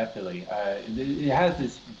yeah, definitely. It has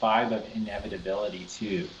this vibe of inevitability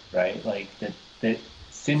too, right? Like that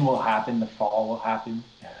sin will happen, the fall will happen,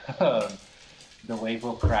 the wave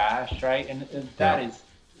will crash, right? And that is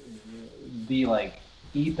the like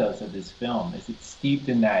ethos of this film. Is it's steeped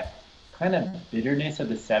in that kind of bitterness of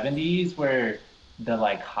the '70s, where the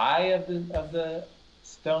like high of the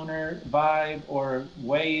stoner vibe or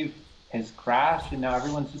wave has crashed, and now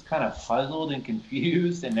everyone's just kind of puzzled and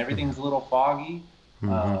confused, and everything's a little foggy.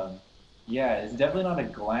 Mm-hmm. It's definitely not a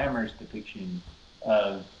glamorous depiction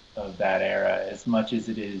of that era, as much as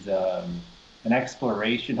it is an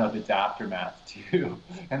exploration of its aftermath too,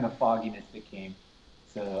 and the fogginess that came.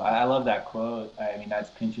 So I love that quote. I mean, that's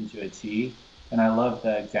Pynchon to a T, and I love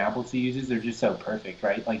the examples he uses. They're just so perfect,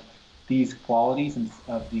 right? Like these qualities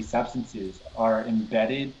of these substances are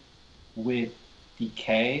embedded with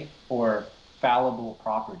decay or fallible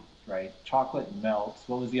properties, right? Chocolate melts.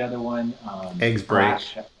 What was the other one? Eggs break.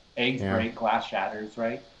 Break. Glass shatters,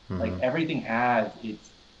 right? Mm-hmm. Like everything has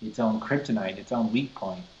its own kryptonite, its own weak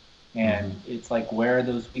point. And it's like, where are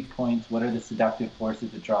those weak points? What are the seductive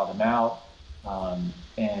forces that draw them out?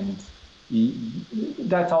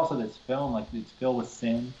 That's also this film. Like it's filled with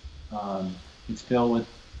sin. It's filled with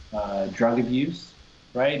drug abuse,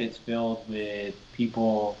 right? It's filled with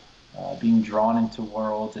people being drawn into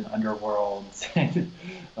worlds and underworlds and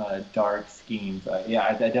dark schemes.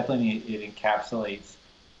 I definitely it encapsulates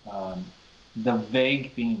the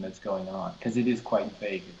vague theme that's going on, because it is quite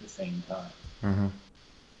vague at the same time. Mm-hmm.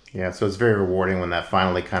 Yeah, so it's very rewarding when that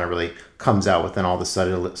finally kind of really comes out within all the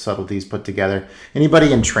subtleties put together.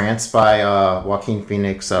 Anybody entranced by Joaquin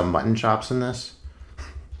Phoenix mutton chops in this?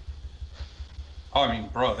 Oh, I mean,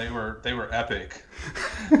 bro, they were epic.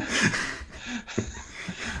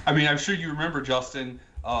 I mean, I'm sure you remember, Justin,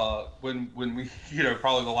 when we,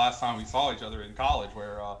 probably the last time we saw each other in college,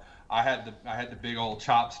 where I had the big old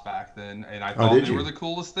chops back then, and I thought they were the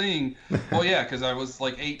coolest thing. Well, yeah, because I was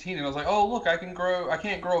like 18, and I was like, oh look, I can't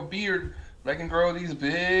grow a beard, but I can grow these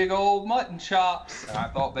big old mutton chops, and I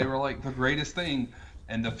thought they were like the greatest thing.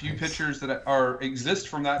 And the few pictures that exist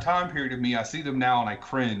from that time period of me, I see them now and I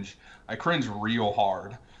cringe. I cringe real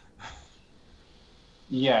hard.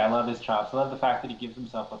 Yeah, I love his chops. I love the fact that he gives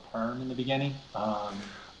himself a perm in the beginning.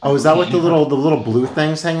 Is that what the little blue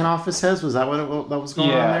things hanging off his head? Was that what that was going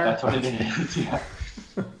on there? Yeah, that's what it is. Yeah.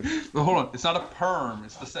 But hold on, it's not a perm.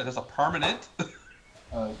 It's a permanent.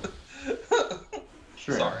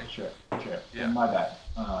 Sure. Sorry. Sure. Yeah. My bad.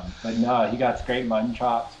 But no, he got great mutton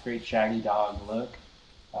chops, great shaggy dog look.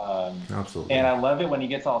 Absolutely. And I love it when he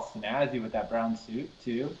gets all snazzy with that brown suit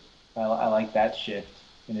too. I like that shift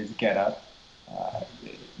in his getup.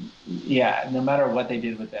 No matter what they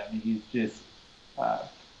did with him, he's just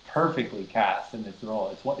perfectly cast in this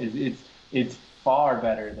role. It's far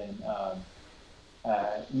better than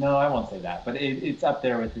No, I won't say that, but it's up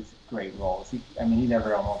there with his great roles. He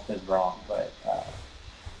never almost does wrong, but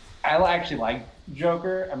actually like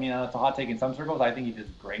Joker. I mean, it's a hot take in some circles. I think he does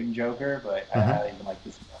great in Joker, but I even like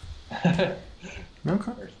this one.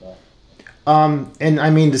 Okay. Personally. And I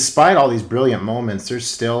mean, despite all these brilliant moments, there's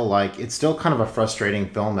still it's still kind of a frustrating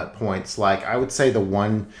film at points. Like, I would say the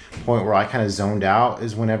one point where I kind of zoned out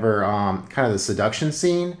is whenever kind of the seduction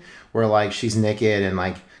scene where like she's naked and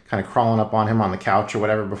like kind of crawling up on him on the couch or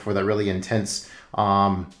whatever before that really intense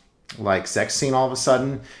like sex scene all of a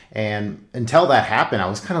sudden. And until that happened, I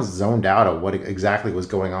was kind of zoned out of what exactly was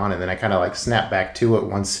going on, and then I kind of like snapped back to it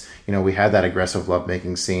once we had that aggressive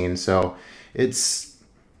lovemaking scene. So it's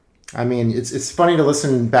funny to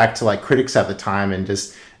listen back to like critics at the time and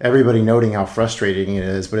just everybody noting how frustrating it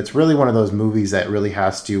is, but it's really one of those movies that really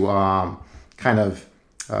has to kind of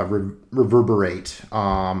reverberate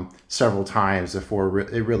several times before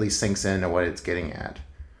it really sinks into what it's getting at,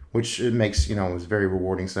 which it makes it was very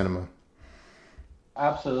rewarding cinema.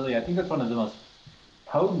 Absolutely, I think that's one of the most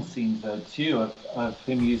potent scenes though too of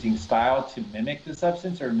him using style to mimic the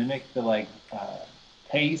substance or mimic the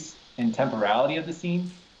pace and temporality of the scene,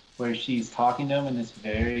 where she's talking to him in this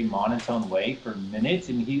very monotone way for minutes,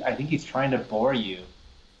 and I think he's trying to bore you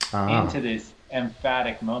into this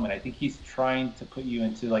emphatic moment. I think he's trying to put you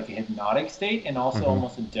into like a hypnotic state and also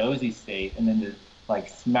almost a dozy state, and then to like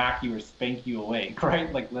smack you or spank you awake,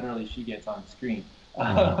 right? Like literally she gets on screen.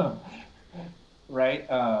 Right?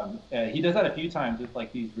 He does that a few times with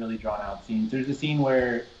like these really drawn out scenes. There's a scene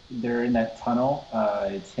where they're in that tunnel.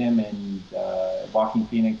 It's him and Joaquin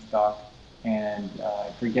Phoenix, Doc, and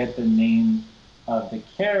I forget the name of the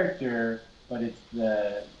character, but it's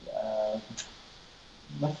the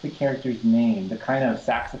what's the character's name? The kind of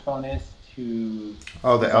saxophonist who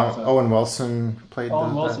Owen Wilson played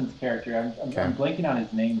Owen Wilson's character. I'm blanking on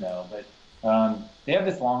his name though, but they have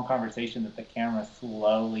this long conversation that the camera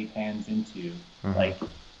slowly pans into, like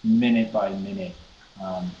minute by minute.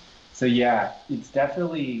 So yeah, it's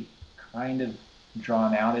definitely kind of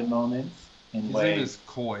drawn out at moments. His name is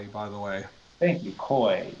Coy, by the way. Thank you,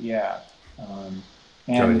 Coy. Yeah.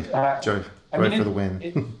 Joey for the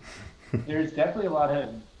win. There's definitely a lot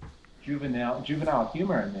of juvenile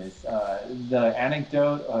humor in this. The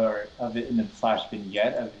anecdote of it in the slash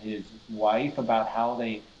vignette of his wife about how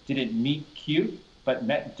they didn't meet cute but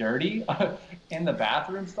met dirty in the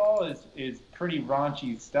bathroom stall is pretty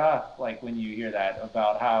raunchy stuff. Like when you hear that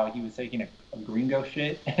about how he was taking a gringo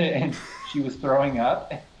shit and she was throwing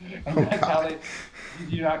up, and that's how they.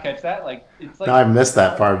 Did you not catch that? Like it's like. No, I missed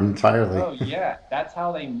that part entirely. Oh yeah, that's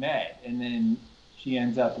how they met, and then she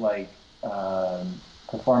ends up like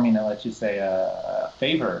performing let's just say a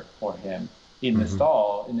favor for him in the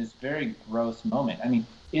stall in this very gross moment. I mean,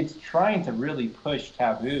 it's trying to really push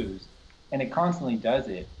taboos, and it constantly does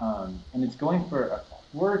it. And it's going for a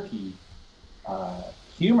quirky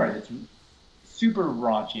humor that's super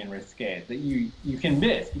raunchy and risque that you can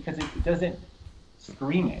miss because it doesn't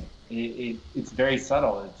scream it. It's very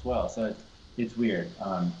subtle as well, so it's weird.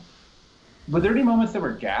 Were there any moments that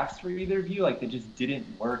were gaffes for either of you, like that just didn't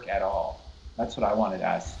work at all? That's what I wanted to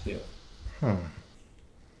ask too.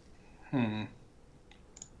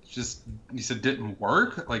 Just you said didn't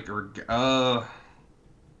work,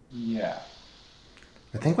 Yeah.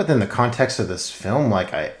 I think within the context of this film,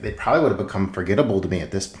 they probably would have become forgettable to me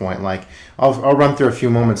at this point. Like, I'll run through a few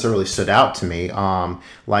moments that really stood out to me.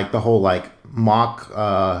 Like the whole mock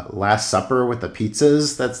Last Supper with the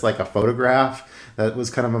pizzas. That's like a photograph. That was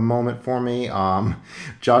kind of a moment for me.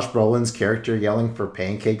 Josh Brolin's character yelling for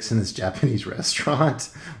pancakes in this Japanese restaurant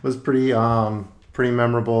was pretty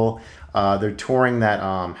memorable. They're touring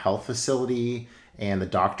that health facility, and the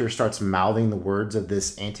doctor starts mouthing the words of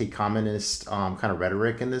this anti-communist kind of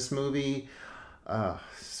rhetoric in this movie.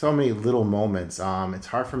 So many little moments. It's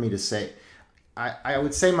hard for me to say. I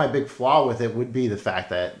would say my big flaw with it would be the fact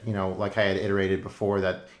that, like I had iterated before,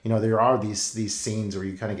 that, there are these scenes where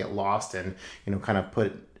you kind of get lost and, kind of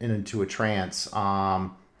put into a trance.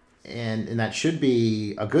 And that should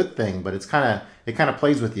be a good thing, but it kind of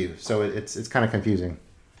plays with you. So it's kind of confusing.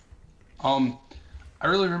 I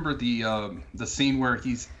really remember the scene where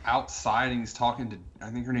he's outside and he's talking to, I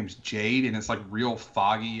think her name's Jade, and it's like real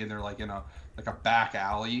foggy, and they're like in a back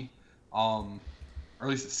alley, or at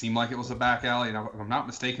least it seemed like it was a back alley. And if I'm not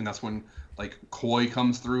mistaken, that's when like Coy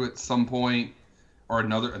comes through at some point, or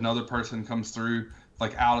another person comes through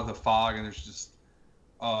like out of the fog, and there's just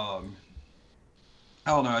I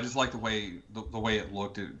don't know. I just like the way it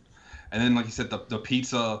looked. And then like you said, the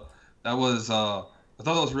pizza, that was I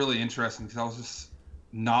thought that was really interesting because I was just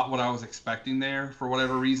not what I was expecting there for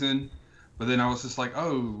whatever reason. but then I was just like,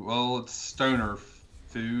 oh, well, it's stoner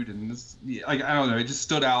food, and this, yeah, like, I don't know, it just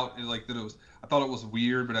stood out, like, that it was, I thought it was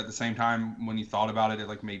weird, but at the same time, when you thought about it, it,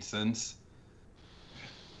 like, made sense.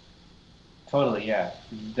 Totally, yeah.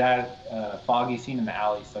 That foggy scene in the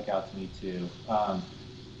alley stuck out to me too.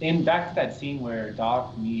 And back to that scene where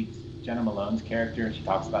Doc meets Jenna Malone's character, and she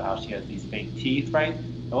talks about how she has these fake teeth, right?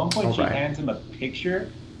 At one point, she hands him a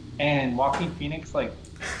picture, and Joaquin Phoenix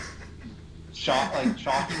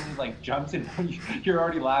shockingly jumps in. You're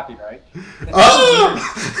already laughing, right?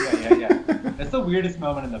 Yeah. That's the weirdest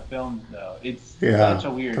moment in the film, though. It's such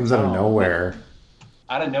a weird. Comes out of nowhere.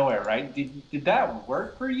 Out of nowhere, right? Did that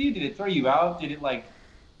work for you? Did it throw you out? Did it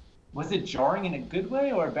was it jarring in a good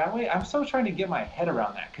way or a bad way? I'm still trying to get my head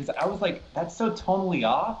around that, because I was like, that's so tonally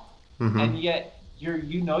off, and yet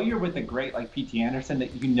you're with a great like P.T. Anderson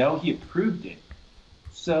that he approved it.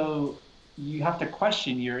 So you have to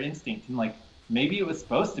question your instinct and maybe it was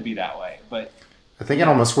supposed to be that way, but. I think it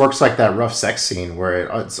almost works like that rough sex scene where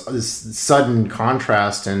it's this sudden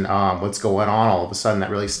contrast and what's going on all of a sudden that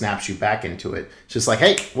really snaps you back into it. It's just like,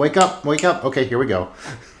 hey, wake up. Okay, here we go.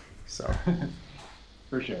 So.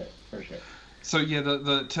 For sure. So yeah,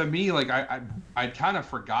 the to me, I'd kind of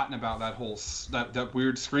forgotten about that whole that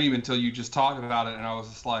weird scream until you just talked about it, and I was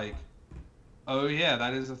just like, oh yeah,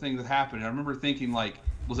 that is a thing that happened. And I remember thinking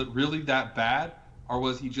was it really that bad, or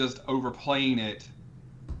was he just overplaying it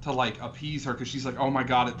to appease her, because she's like, oh my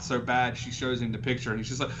god, it's so bad. She shows him the picture and he's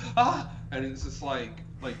just like, ah, and it's just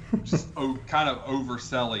just kind of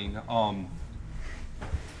overselling.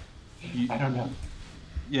 I don't know.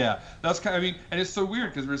 Yeah, that's and it's so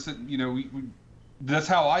weird because we're sitting, we that's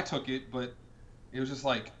how I took it, but it was just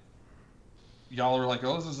y'all are like,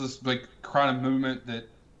 oh, this is this kind of movement that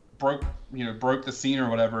broke the scene or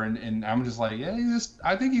whatever, and I'm just like, yeah,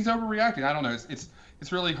 I think he's overreacting. I don't know.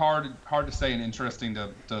 It's really hard to say and interesting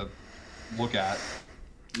to look at.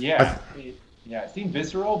 Yeah, it seemed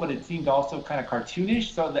visceral, but it seemed also kind of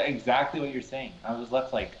cartoonish. So exactly what you're saying. I was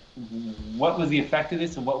left what was the effect of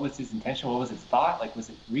this, and what was his intention? What was his thought? Was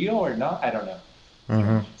it real or not? I don't know.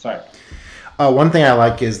 Mm-hmm. Sorry. One thing I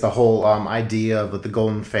like is the whole idea of the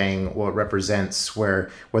Golden Fang, what it represents,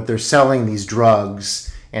 where what they're selling these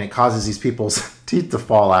drugs, and it causes these people's teeth to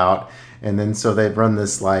fall out. And then so they've run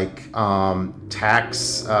this tax,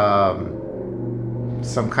 some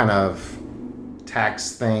kind of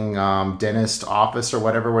tax thing, dentist office or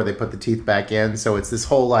whatever, where they put the teeth back in. So it's this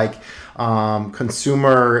whole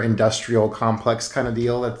consumer industrial complex kind of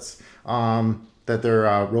deal that's that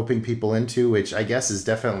they're roping people into, which I guess is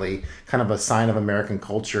definitely kind of a sign of American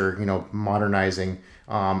culture, modernizing.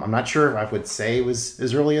 I'm not sure if I would say it was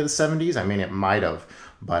as early as the 70s. I mean, it might have,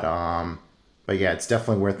 but yeah, it's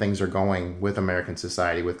definitely where things are going with American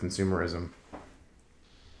society, with consumerism.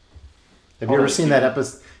 Have you ever seen that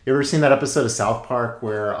episode? You ever seen that episode of South Park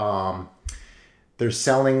where they're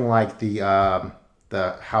selling the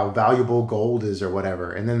how valuable gold is or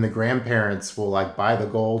whatever, and then the grandparents will buy the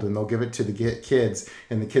gold and they'll give it to the kids,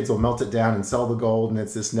 and the kids will melt it down and sell the gold, and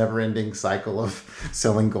it's this never-ending cycle of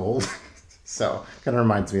selling gold. So, kind of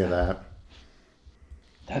reminds me of that.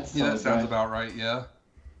 That sounds about right. Yeah.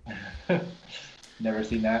 Never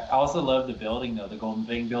seen that. I also love the building though, the Golden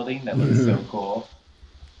Fang building. That looks so cool.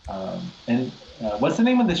 And what's the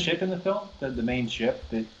name of the ship in the film? The main ship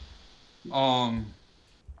that.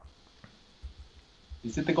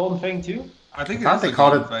 Is it the Golden Fang too? I think I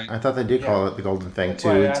thought they did call it the Golden Fang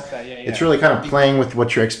too. It's really kind of playing with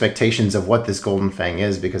what your expectations of what this Golden Fang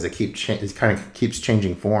is, because it kind of keeps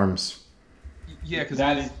changing forms. Yeah, because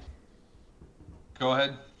that is. Go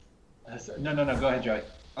ahead. No. Go ahead, Joey.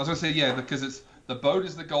 I was gonna say because the boat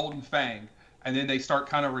is the Golden Fang, and then they start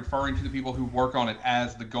kind of referring to the people who work on it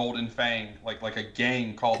as the Golden Fang, like a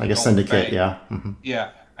gang called the Golden syndicate, Fang. yeah. Mm-hmm. Yeah,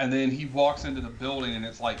 and then he walks into the building, and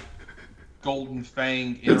it's Golden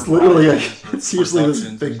Fang. It's literally it's usually this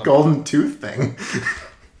big golden tooth thing.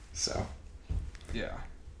 So. Yeah.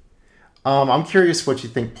 I'm curious what you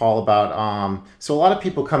think, Paul, about so a lot of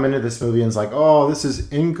people come into this movie and it's like, oh, this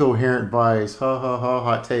is incoherent Vice, ha ha ha,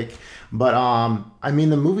 hot take. But I mean,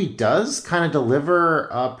 the movie does kind of deliver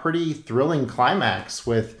a pretty thrilling climax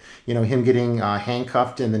with him getting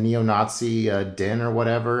handcuffed in the neo-Nazi den or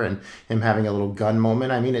whatever, and him having a little gun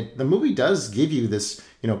moment. I mean, the movie does give you this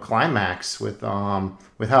climax with how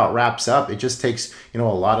it wraps up. It just takes a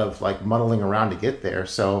lot of muddling around to get there.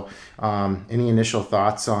 So any initial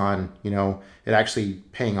thoughts on it actually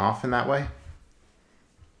paying off in that way?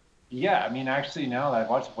 Yeah, I mean, actually, now that I've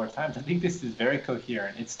watched it 4 times, I think this is very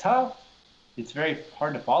coherent. It's tough. It's very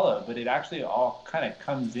hard to follow, but it actually all kind of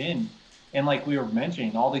comes in. And like we were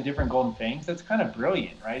mentioning, all the different Golden Fangs, that's kind of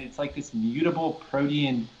brilliant, right? It's like this mutable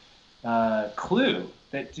protean clue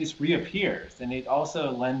that just reappears, and it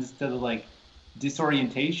also lends to the like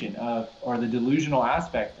disorientation of, or the delusional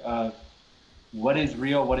aspect of, what is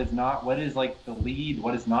real, what is not, what is like the lead,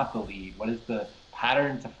 what is not the lead, what is the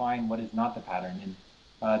pattern to find, what is not the pattern.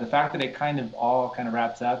 And the fact that it kind of all kind of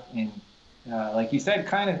wraps up in, like you said,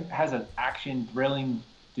 kind of has an action thrilling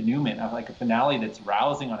denouement of like a finale that's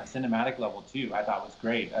rousing on a cinematic level too, I thought was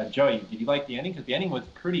great. Joey, did you like the ending? Because the ending was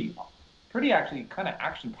pretty actually kind of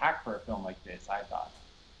action packed for a film like this, I thought.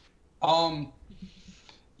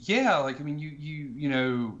 Yeah, like, I mean, you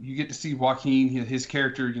know, you get to see Joaquin, his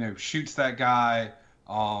character, you know, shoots that guy,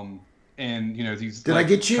 and you know, these. Did like, I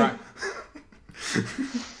get you?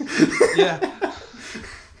 Yeah.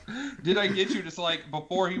 Did I get you? Just like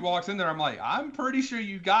before he walks in there, I'm like, I'm pretty sure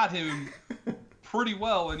you got him pretty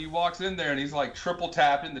well. And he walks in there and he's like triple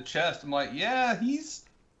tapped in the chest. I'm like, yeah, he's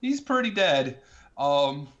pretty dead.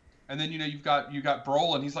 And then, you know, you've got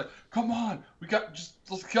Brolin. He's like, come on,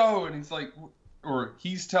 let's go. And he's like, or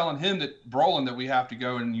he's telling him that Brolin that we have to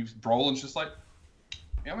go, and Brolin's just like,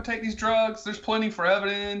 yeah, I'm gonna take these drugs. There's plenty for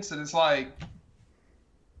evidence, and it's like,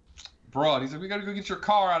 bro, he's like, we gotta go get your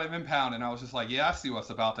car out of impound, and I was just like, yeah, I see what's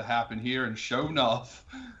about to happen here, and sure enough.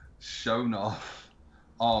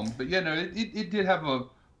 But yeah, no, it did have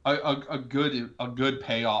a good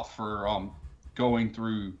payoff for going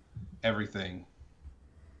through everything.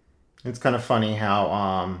 It's kind of funny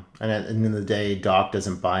how, and at the end of the day, Doc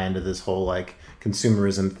doesn't buy into this whole like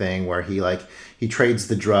consumerism thing where he trades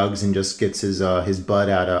the drugs and just gets his bud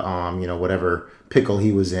out of, you know, whatever pickle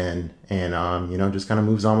he was in, and, you know, just kind of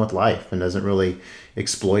moves on with life and doesn't really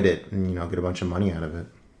exploit it and, you know, get a bunch of money out of it.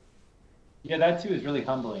 Yeah, that too is really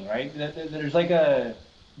humbling, right? There's like a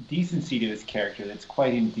decency to his character that's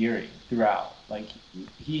quite endearing throughout. Like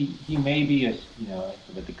he may be a, you know,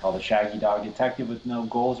 what they call the shaggy dog detective with no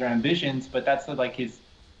goals or ambitions, but that's like his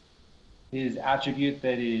attribute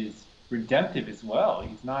that is redemptive as well.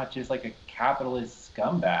 He's not just like a capitalist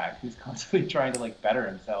scumbag who's constantly trying to like better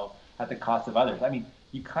himself at the cost of others. I mean,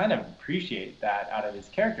 you kind of appreciate that out of his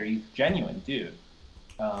character. He's genuine dude,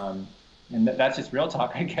 and that's just real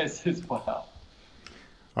talk, I guess, as well.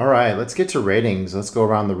 All right, let's get to ratings. Let's go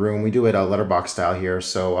around the room. We do it letterbox style here.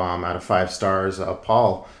 So out of 5 stars,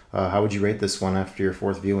 Paul, how would you rate this one after your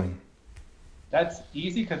 4th viewing? That's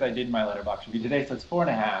easy because I did my letterbox review today, so it's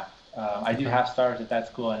 4.5. I do half stars if that's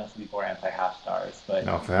cool. I know some people are anti-half stars, but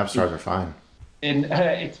no, half stars are fine. And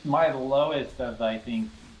it's my lowest of, I think,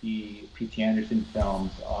 the P.T. Anderson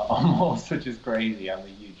films, almost, which is crazy. I'm a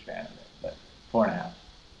huge fan of it, but 4.5. How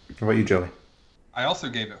about you, Joey? I also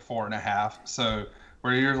gave it 4.5. So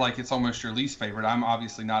where you're like, it's almost your least favorite. I'm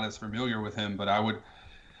obviously not as familiar with him, but I would,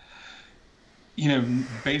 you know,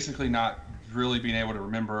 basically not really being able to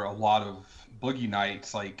remember a lot of Boogie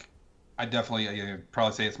Nights. Like, I definitely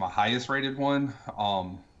probably say it's my highest rated one.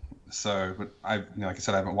 So, but like I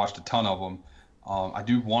said, I haven't watched a ton of them. I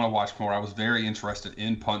do want to watch more. I was very interested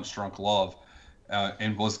in Punch Drunk Love,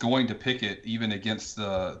 and was going to pick it even against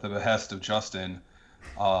the behest of Justin.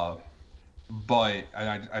 But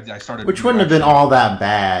I started. Which wouldn't have been all that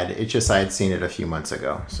bad. It's just I had seen it a few months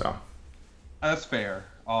ago, so. That's fair.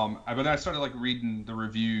 But I started like reading the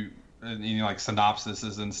review, and, you know, like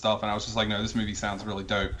synopsises and stuff, and I was just like, no, this movie sounds really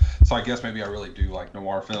dope. So I guess maybe I really do like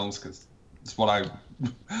noir films because it's what I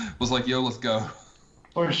was like, yo, let's go.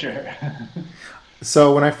 For sure.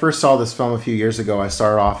 So when I first saw this film a few years ago, I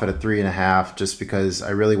started off at a 3.5 just because I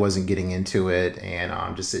really wasn't getting into it,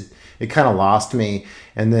 and it kind of lost me.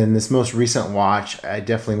 And then this most recent watch, I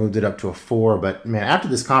definitely moved it up to a 4. But man, after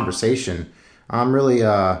this conversation, I'm really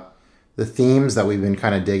the themes that we've been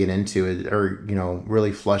kind of digging into are, you know,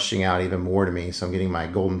 really flushing out even more to me. So I'm getting my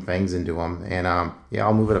golden fangs into them, and yeah,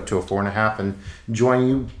 I'll move it up to a 4.5 and join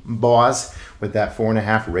you, boss, with that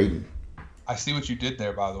 4.5 rating. I see what you did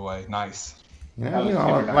there, by the way. Nice. You know,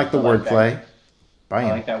 I like the wordplay. I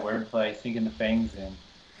like that wordplay, sinking the fangs in.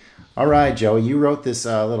 All right, Joey, you wrote this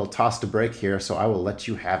little toss to break here, so I will let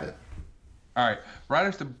you have it. All right. Right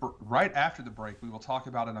after the break, we will talk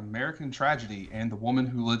about an American tragedy and the woman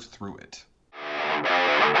who lived through it.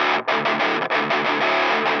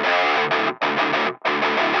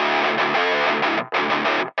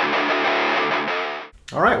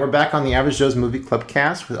 All right, we're back on the Average Joe's Movie Club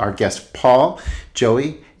cast with our guests Paul,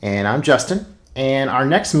 Joey, and I'm Justin. And our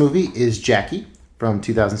next movie is Jackie from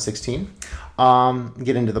 2016.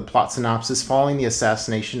 Get into the plot synopsis. Following the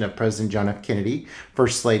assassination of President John F. Kennedy,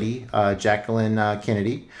 First Lady Jacqueline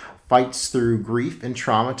Kennedy fights through grief and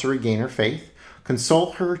trauma to regain her faith,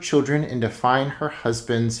 console her children, and define her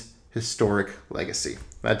husband's historic legacy.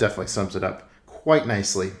 That definitely sums it up quite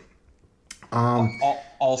nicely.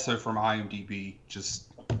 Also from IMDb, just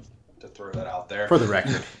to throw that out there for the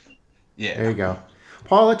record. Yeah. There you go.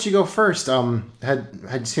 Paul, I'll let you go first. Had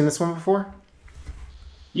you seen this one before?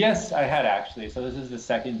 Yes, I had actually. So this is the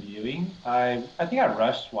second viewing. I think I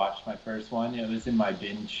watched my first one. It was in my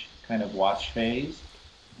binge kind of watch phase.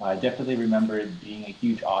 I definitely remember it being a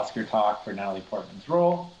huge Oscar talk for Natalie Portman's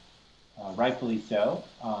role, rightfully so.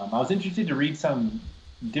 I was interested to read some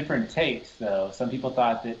different takes, though. Some people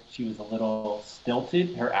thought that she was a little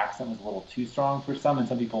stilted. Her accent was a little too strong for some, and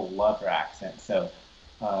some people love her accent. So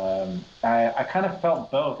I kind of felt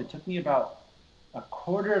both. It took me about a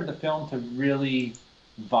quarter of the film to really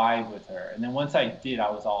vibe with her. And then once I did, I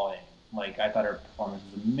was all in. Like, I thought her performance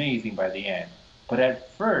was amazing by the end. But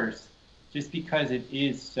at first, just because it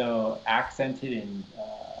is so accented and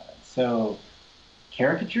so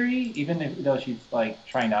caricature-y, though she's like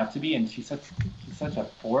trying not to be, and she's such a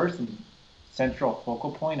force and central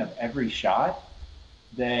focal point of every shot,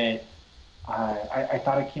 that I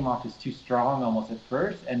thought it came off as too strong almost at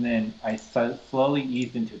first, and then I slowly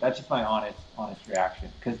eased into it. That's just my honest reaction,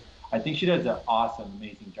 because I think she does an awesome,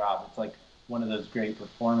 amazing job. It's like one of those great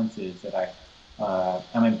performances that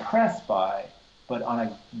I'm impressed by, but on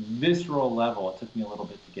a visceral level, it took me a little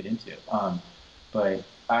bit to get into. But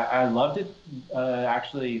I loved it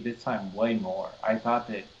actually this time way more. I thought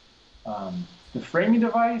that the framing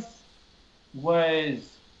device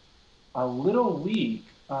was a little weak.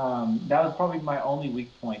 That was probably my only weak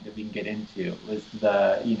point that we can get into, was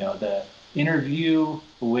the interview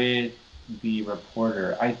with the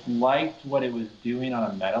reporter. I liked what it was doing on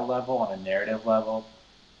a meta level, on a narrative level,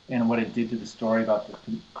 and what it did to the story about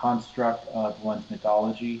the construct of one's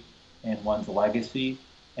mythology and one's legacy,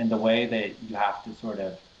 and the way that you have to sort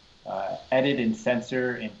of edit and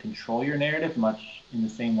censor and control your narrative, much in the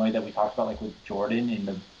same way that we talked about, like with Jordan in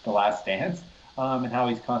the Last Dance, and how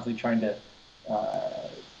he's constantly trying to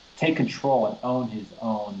take control and own his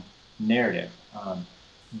own narrative.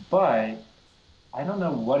 But I don't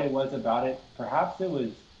know what it was about it. Perhaps it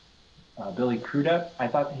was Billy Crudup. I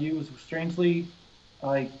thought he was strangely,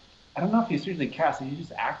 I don't know if he was strangely cast. He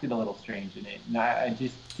just acted a little strange in it. And I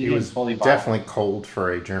just didn't fully buy it. Definitely cold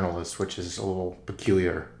for a journalist, which is a little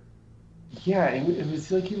peculiar. Yeah, it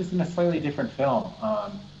was like he was in a slightly different film.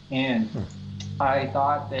 And I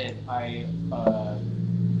thought that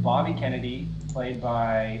Bobby Kennedy, played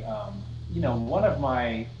by, one of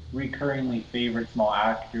my recurringly favorite small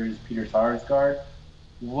actors, Peter Sarsgaard,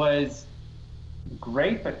 was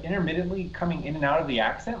great, but intermittently coming in and out of the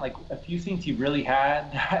accent. Like, a few scenes he really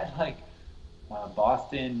had that, like,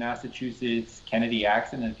 Boston, Massachusetts, Kennedy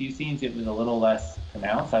accent. And a few scenes it was a little less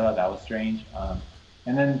pronounced. I thought that was strange.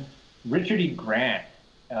 And then Richard E. Grant,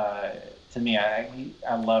 to me, I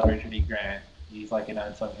love Richard E. Grant. He's like an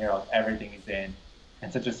unsung hero of everything he's in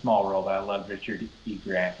such a small role, but I love Richard E.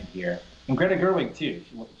 Grant in here. And Greta Gerwig, too.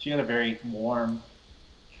 She had a very warm,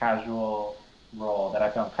 casual role that I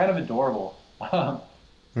found kind of adorable.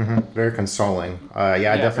 Very consoling. I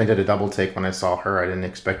definitely did a double take when I saw her. I didn't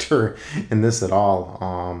expect her in this at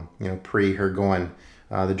all. Pre her going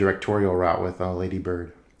the directorial route with Lady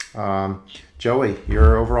Bird. Joey,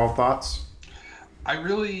 your overall thoughts? I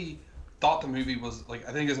really thought the movie was, I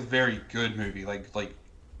think it's a very good movie.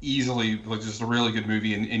 Easily, just a really good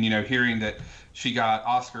movie. And hearing that she got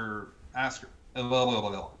Oscar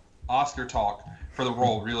talk for the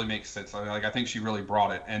role really makes sense. I think she really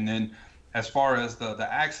brought it. And then as far as the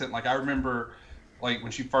accent, I remember when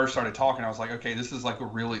she first started talking, I was like, okay, this is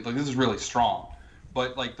this is really strong.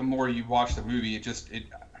 But the more you watch the movie, it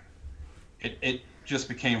just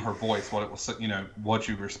became her voice, what it was, what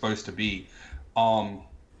you were supposed to be. I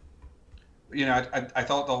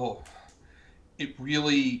thought it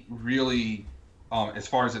really, really, as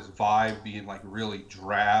far as its vibe being really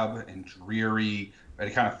drab and dreary, but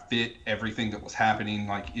it kind of fit everything that was happening.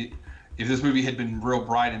 If this movie had been real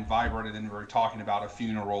bright and vibrant, and then we were talking about a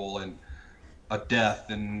funeral and a death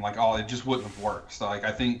and it just wouldn't have worked. So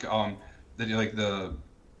I think that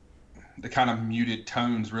the kind of muted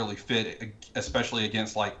tones really fit, especially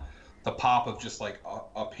against the pop of just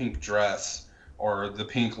a pink dress or the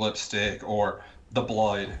pink lipstick or the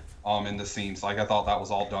blood in the scenes. I thought that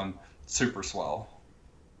was all done super swell.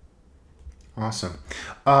 Awesome.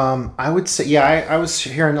 I would say, I was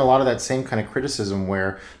hearing a lot of that same kind of criticism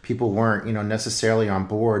where people weren't, necessarily on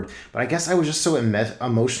board. But I guess I was just so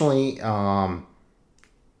emotionally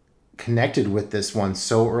connected with this one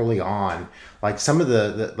so early on. Some of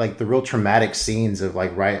the real traumatic scenes of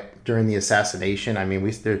right during the assassination. I mean,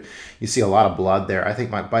 you see a lot of blood there. I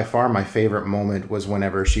think by far my favorite moment was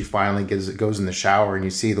whenever she finally goes in the shower and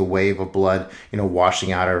you see the wave of blood,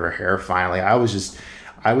 washing out of her hair finally.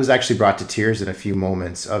 I was actually brought to tears in a few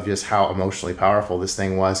moments of just how emotionally powerful this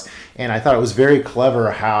thing was. And I thought it was very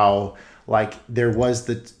clever how, like, there was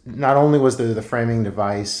not only was there the framing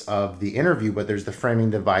device of the interview, but there's the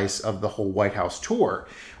framing device of the whole White House tour,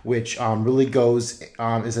 which really goes, is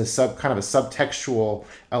kind of a subtextual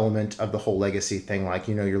element of the whole legacy thing. Like,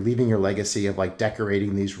 you're leaving your legacy of like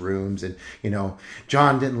decorating these rooms, and,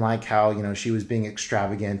 John didn't like how, she was being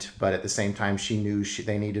extravagant, but at the same time, she knew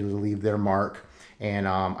they needed to leave their mark. And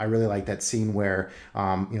I really like that scene where,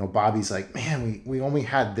 Bobby's like, man, we only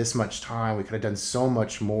had this much time. We could have done so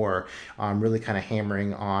much more, really kind of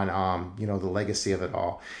hammering on, the legacy of it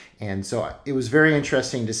all. And so it was very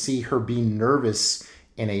interesting to see her be nervous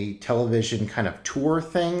in a television kind of tour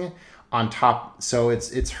thing on top. So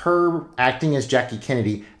it's her acting as Jackie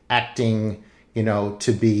Kennedy, acting,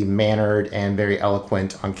 to be mannered and very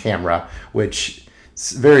eloquent on camera, which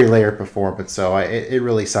is very layered performance. So it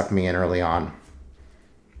really sucked me in early on.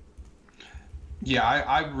 Yeah,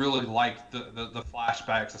 I really liked the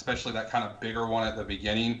flashbacks, especially that kind of bigger one at the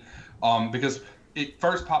beginning, because it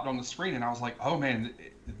first popped on the screen and I was like, oh man,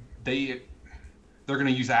 they're going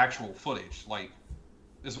to use actual footage. Like,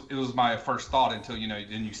 it was my first thought until,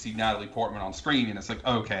 then you see Natalie Portman on screen and it's like,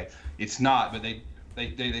 okay, it's not, but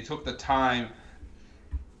they took the time.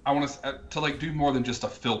 I want to like do more than just a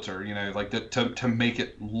filter, like to make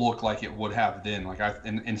it look like it would have then, like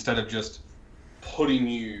instead of just putting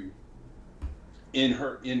you in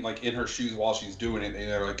her shoes while she's doing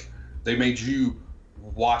it. Like they made you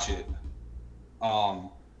watch it,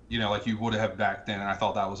 like you would have back then, and I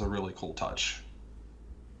thought that was a really cool touch.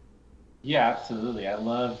 Yeah, absolutely. I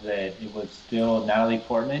love that it was still Natalie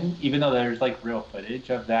Portman, even though there's like real footage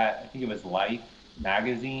of that. I think it was Life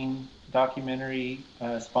magazine documentary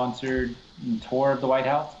sponsored tour of the White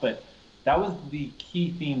House, but that was the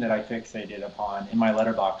key theme that I fixated upon in my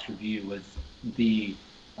Letterboxd review, was the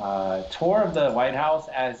tour of the White House,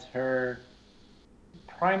 as her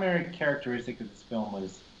primary characteristic of this film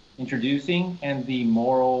was introducing, and the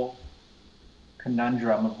moral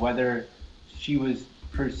conundrum of whether she was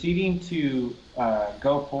proceeding to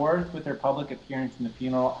go forth with her public appearance in the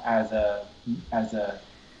funeral as a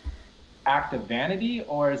act of vanity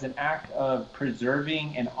or as an act of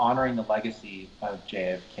preserving and honoring the legacy of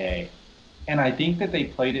JFK. And I think that they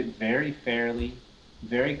played it very fairly,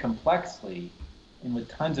 very complexly, and with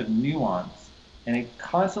tons of nuance, and it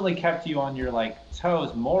constantly kept you on your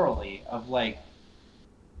toes morally of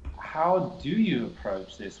how do you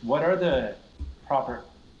approach this? What are the proper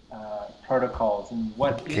protocols, and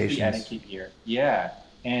what is the etiquette here? Yeah,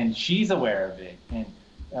 and she's aware of it, and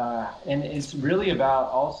it's really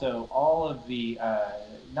about also all of the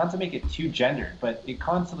not to make it too gendered, but it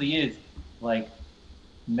constantly is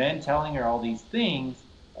men telling her all these things.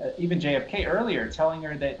 Even JFK earlier telling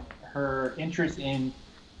her that her interest in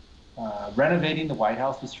renovating the White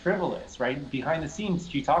House was frivolous, right? Behind the scenes,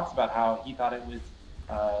 she talks about how he thought it was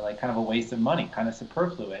kind of a waste of money, kind of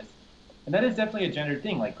superfluous. And that is definitely a gendered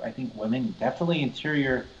thing. I think women definitely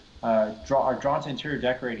are drawn to interior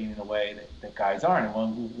decorating in a way that guys aren't.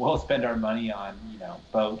 And we'll spend our money on,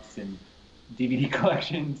 boats and DVD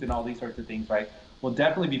collections and all these sorts of things, right? We'll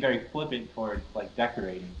definitely be very flippant towards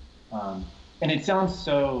decorating. And it sounds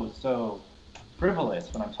so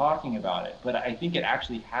frivolous when I'm talking about it, but I think it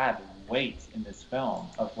actually had weight in this film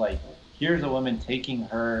of here's a woman taking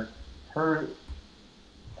her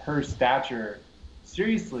stature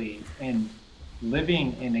seriously and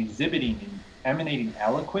living and exhibiting and emanating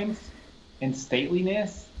eloquence and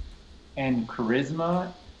stateliness and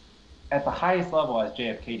charisma at the highest level as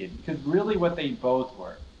JFK did, because really what they both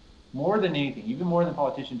were, more than anything, even more than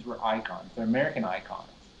politicians, were icons. They're American icons.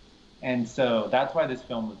 And so that's why this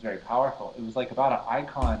film was very powerful. It was about an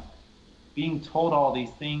icon being told all these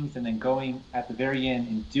things and then going at the very end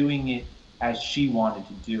and doing it as she wanted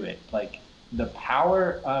to do it. The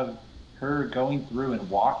power of her going through and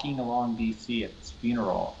walking along DC at this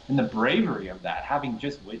funeral, and the bravery of that, having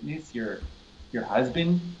just witnessed your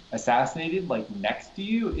husband assassinated next to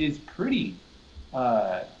you, is pretty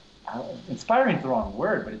inspiring is the wrong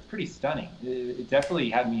word, but it's pretty stunning. It definitely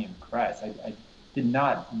had me impressed. I did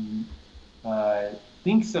not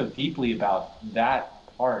think so deeply about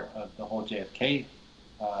that part of the whole JFK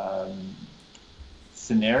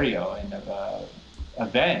scenario and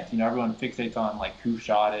event. Everyone fixates on who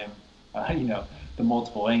shot him, the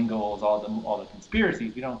multiple angles, all the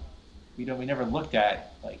conspiracies. We never looked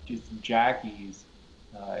at just Jackie's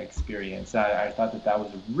experience. I thought that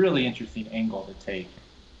was a really interesting angle to take,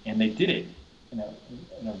 and they did it in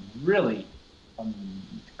a really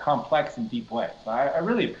complex and deep way. So I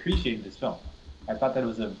really appreciated this film. I thought that it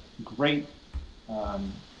was a great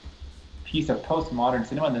piece of postmodern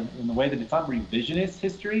cinema in the way that it's not revisionist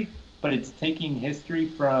history, but it's taking history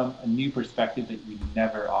from a new perspective that we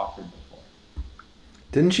never offered before.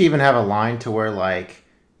 Didn't she even have a line to where like,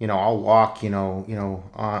 I'll walk,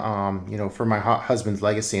 for my husband's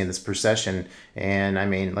legacy in this procession, and I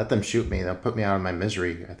mean, let them shoot me, they'll put me out of my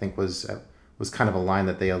misery. I think was kind of a line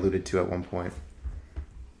that they alluded to at one point.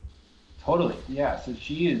 Totally, yeah. So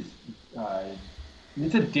she is.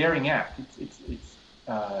 It's a daring act. It's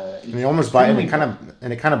and it almost bites, and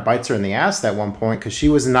it kind of bites her in the ass at one point, because she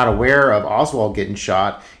was not aware of Oswald getting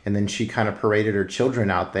shot, and then she kind of paraded her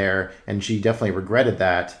children out there, and she definitely regretted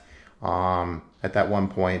that at that one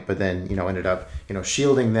point. But then ended up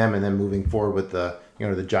shielding them, and then moving forward with the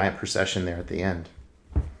the giant procession there at the end.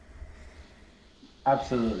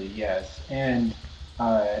 Absolutely, yes. And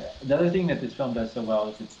the other thing that this film does so well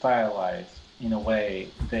is it's stylized in a way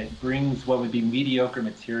that brings what would be mediocre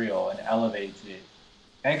material and elevates it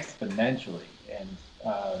exponentially. And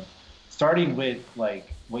starting with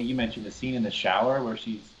like what you mentioned, the scene in the shower where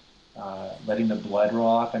she's letting the blood roll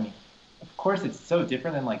off. I mean, of course it's so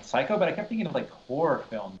different than like Psycho, but I kept thinking of like horror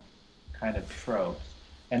film kind of tropes.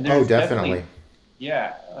 And there's definitely,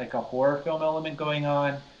 yeah, like a horror film element going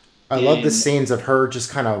on. I love the scenes of her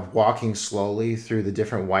just kind of walking slowly through the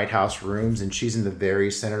different White House rooms, and she's in the very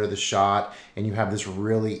center of the shot, and you have this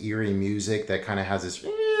really eerie music that kind of has this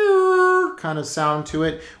kind of sound to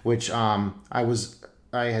it, which I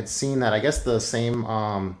had seen that, I guess the same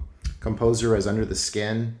composer as Under the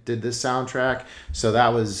Skin did this soundtrack, so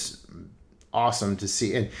that was awesome to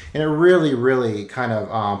see, and it really, really kind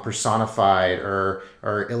of personified or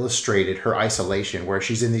illustrated her isolation, where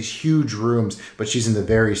she's in these huge rooms, but she's in the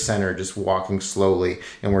very center, just walking slowly,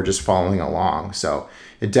 and we're just following along. So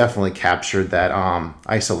it definitely captured that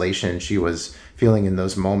isolation she was feeling in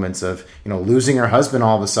those moments of losing her husband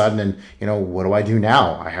all of a sudden, and what do I do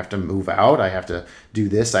now? I have to move out, I have to do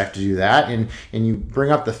this, I have to do that, and you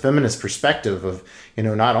bring up the feminist perspective of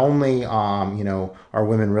not only are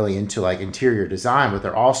women really into like interior design, but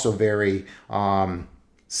they're also very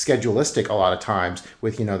schedulistic a lot of times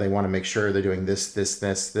with they want to make sure they're doing this,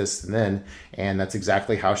 and then, and that's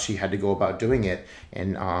exactly how she had to go about doing it,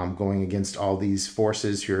 and going against all these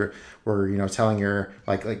forces who were telling her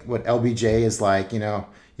like what LBJ is like,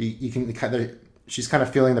 you can kind of, she's kind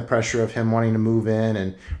of feeling the pressure of him wanting to move in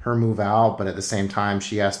and her move out, but at the same time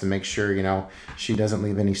she has to make sure she doesn't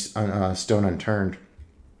leave any stone unturned.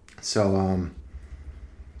 So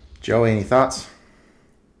Joey, any thoughts?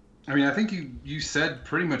 I mean, I think you said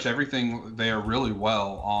pretty much everything there really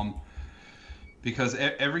well, because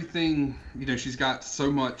everything, she's got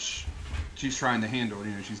so much she's trying to handle.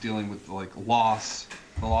 She's dealing with like the loss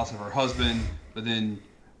of her husband, but then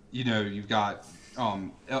you've got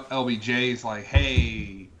LBJ's like,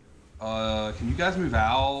 hey, can you guys move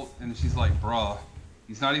out? And she's like, bruh,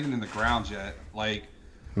 he's not even in the ground yet, like.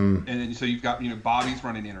 And then so you've got Bobby's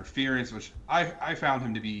running interference, which I found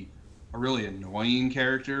him to be a really annoying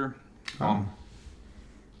character. I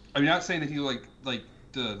mean, not saying that he like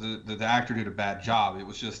the actor did a bad job. It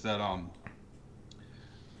was just that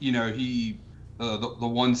he the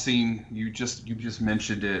one scene you just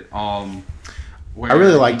mentioned it. I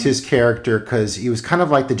really liked his character because he was kind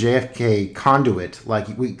of like the JFK conduit. Like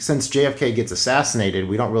since JFK gets assassinated,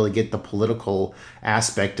 we don't really get the political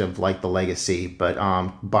aspect of like the legacy, but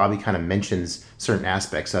Bobby kind of mentions certain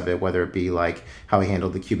aspects of it, whether it be like how he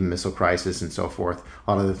handled the Cuban Missile Crisis and so forth.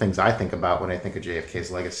 A lot of the things I think about when I think of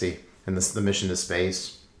JFK's legacy and the mission to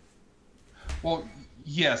space. Well,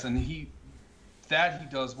 yes, and he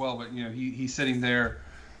does well, but he's sitting there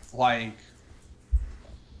like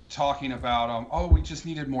talking about oh, we just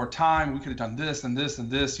needed more time, we could have done this and this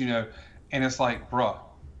and this, and it's like, bruh,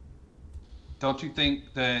 don't you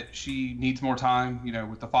think that she needs more time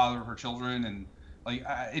with the father of her children? And like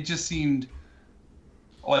it just seemed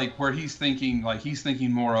like where he's thinking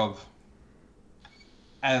more of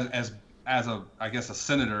as a, I guess, a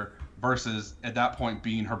senator versus at that point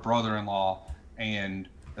being her brother-in-law. And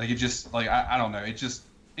like it just like I don't know, it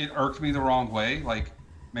irked me the wrong way. Like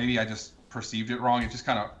maybe I just perceived it wrong. It just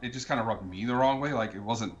kind of rubbed me the wrong way. Like it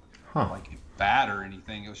wasn't like bad or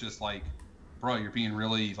anything. It was just like, bro, you're being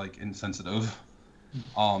really like insensitive.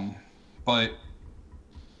 But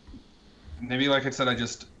maybe, like I said, I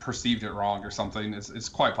just perceived it wrong or something. It's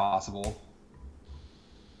quite possible.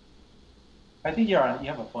 I think you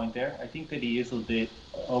have a point there. I think that he is a bit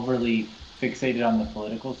overly fixated on the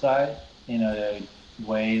political side in a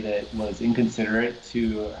way that was inconsiderate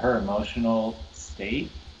to her emotional state.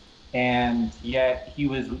 And yet he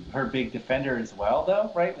was her big defender as well, though,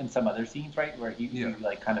 right? In some other scenes, right, where he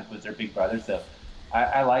like kind of was her big brother. So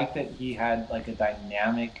I like that he had like a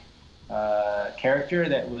dynamic character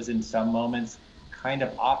that was in some moments kind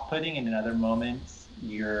of off-putting, and in other moments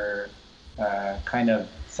you're kind of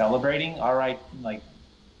celebrating. All right, like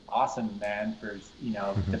awesome man for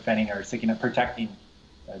defending or sticking up, protecting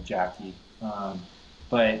Jackie.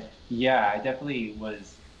 But yeah, I definitely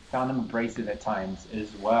found him abrasive at times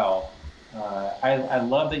as well. I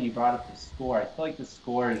love that you brought up the score. I feel like the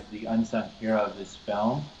score is the unsung hero of this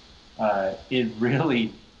film. It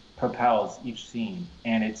really propels each scene,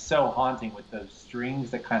 and it's so haunting with those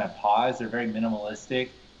strings that kind of pause. They're very minimalistic.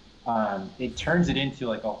 It turns it into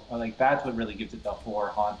like that's what really gives it the horror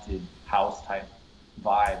haunted house type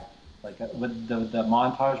vibe. Like with the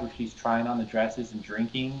montage where she's trying on the dresses and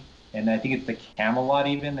drinking, and I think it's the Camelot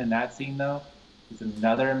even in that scene though. It's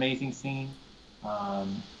another amazing scene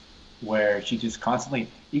where she just constantly.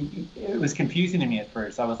 It was confusing to me at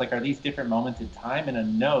first. I was like, are these different moments in time?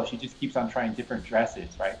 And no, she just keeps on trying different dresses,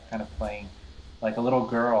 right? Kind of playing like a little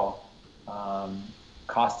girl,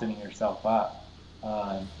 costuming herself up.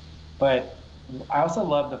 But I also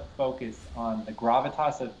love the focus on the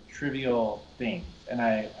gravitas of trivial things. And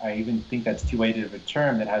I even think that's too weighted of a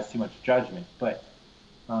term that has too much judgment. But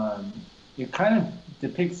it kind of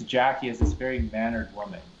depicts Jackie as this very mannered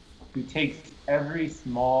woman who takes every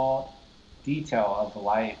small detail of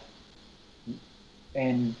life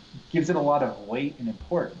and gives it a lot of weight and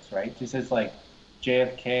importance, right? Just as like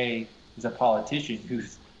JFK is a politician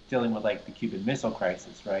who's dealing with like the Cuban Missile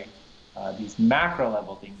Crisis, right? These macro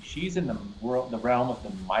level things. She's in the realm of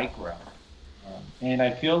the micro. And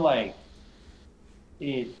I feel like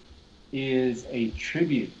it is a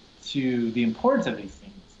tribute to the importance of these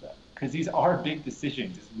things, because these are big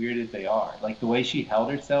decisions, as weird as they are. Like the way she held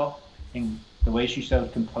herself and the way she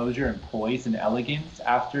showed composure and poise and elegance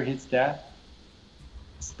after his death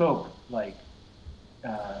spoke like,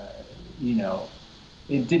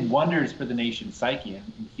 it did wonders for the nation's psyche in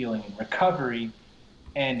healing and recovery,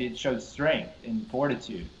 and it showed strength and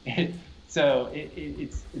fortitude. So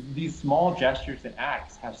it's these small gestures and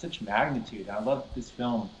acts have such magnitude. And I love that this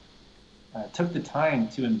film took the time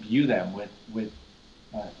to imbue them with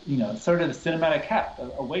sort of the cinematic heft,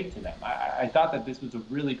 a weight to them. I thought that this was a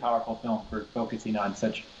really powerful film for focusing on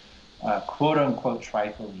such quote-unquote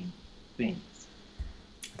trifling things.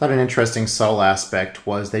 I thought an interesting subtle aspect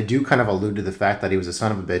was they do kind of allude to the fact that he was a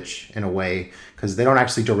son of a bitch in a way, because they don't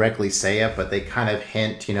actually directly say it, but they kind of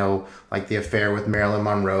hint, like the affair with Marilyn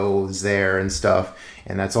Monroe is there and stuff,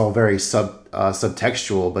 and that's all very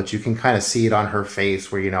subtextual, but you can kind of see it on her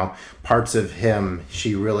face where, parts of him,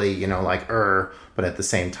 she really, but at the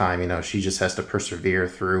same time, she just has to persevere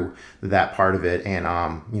through that part of it and,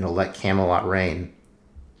 let Camelot reign.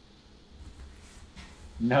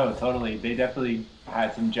 No, totally. They definitely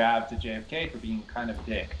had some jabs at JFK for being kind of a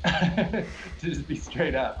dick. To just be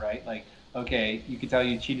straight up, right? Like, okay, you could tell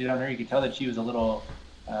you cheated on her. You could tell that she was a little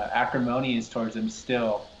acrimonious towards him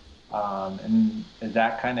still. And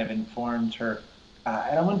that kind of informed her.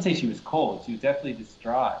 I don't want to say she was cold. She was definitely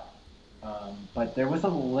distraught. But there was a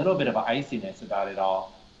little bit of iciness about it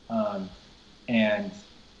all.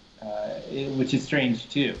 Which is strange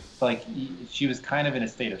too. It's like she was kind of in a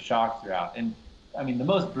state of shock throughout. And I mean, the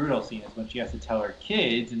most brutal scene is when she has to tell her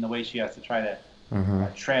kids, and the way she has to try to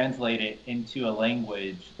translate it into a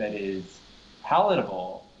language that is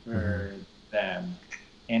palatable for them,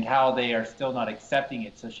 and how they are still not accepting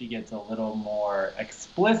it. So she gets a little more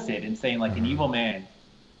explicit in saying, like, an evil man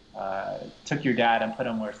took your dad and put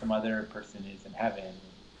him where some other person is in heaven.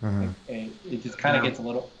 It just kind of gets a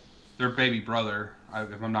little. Their baby brother,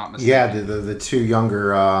 if I'm not mistaken. Yeah, the two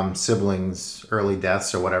younger siblings' early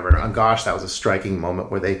deaths or whatever. And gosh, that was a striking moment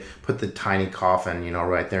where they put the tiny coffin,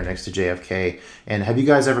 right there next to JFK. And have you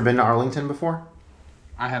guys ever been to Arlington before?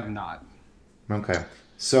 I have not. Okay.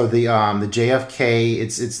 So the JFK,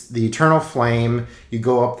 it's the eternal flame. You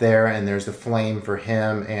go up there and there's the flame for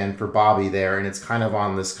him and for Bobby there, and it's kind of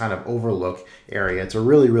on this kind of overlook area. It's a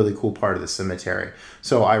really, really cool part of the cemetery.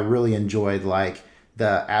 So I really enjoyed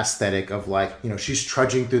the aesthetic of she's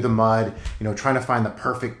trudging through the mud, trying to find the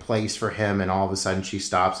perfect place for him, and all of a sudden she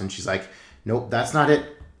stops and she's like, nope, that's not it.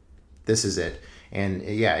 This is it. And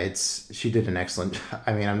yeah, she did an excellent.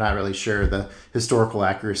 I mean, I'm not really sure the historical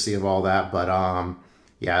accuracy of all that, but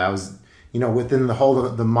that was within the whole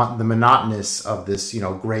the monotonous of this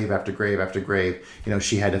grave after grave after grave.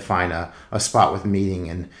 She had to find a spot with meaning,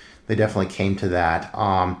 and they definitely came to that.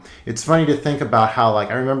 It's funny to think about how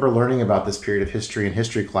I remember learning about this period of history in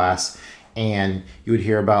history class, and you would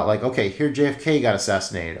hear about okay, here JFK got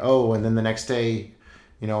assassinated. Oh, and then the next day,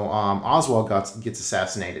 Oswald gets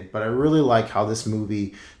assassinated. But I really like how this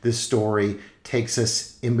movie, this story, takes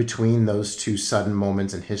us in between those two sudden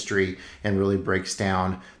moments in history and really breaks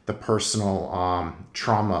down the personal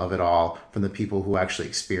trauma of it all from the people who actually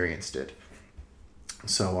experienced it.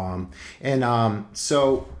 So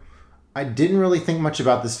so I didn't really think much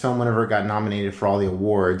about this film whenever it got nominated for all the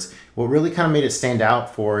awards. What really kind of made it stand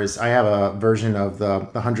out for is I have a version of the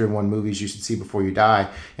 101 movies you should see before you die,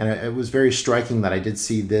 and it was very striking that I did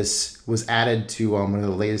see this was added to one of the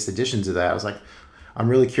latest editions of that. I was like, I'm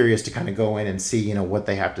really curious to kind of go in and see, what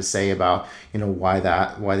they have to say about, why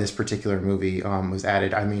this particular movie was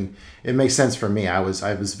added. I mean, it makes sense for me. I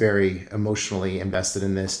was very emotionally invested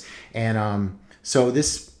in this, and so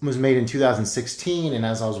this was made in 2016, and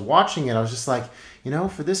as I was watching it, I was just like,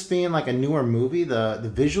 for this being like a newer movie,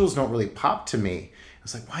 the visuals don't really pop to me. I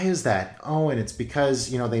was like, why is that? Oh, and it's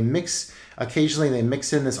because, occasionally they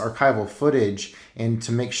mix in this archival footage and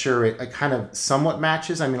to make sure it kind of somewhat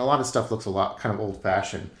matches. I mean, a lot of stuff looks a lot kind of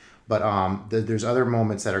old-fashioned, but there's other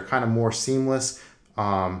moments that are kind of more seamless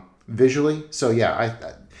visually. So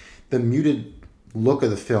yeah, the muted look of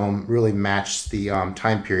the film really matched the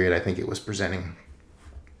time period I think it was presenting.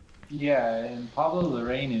 Yeah, and Pablo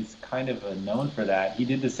Larraín is kind of known for that. He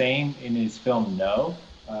did the same in his film No,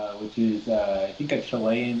 which is, I think, a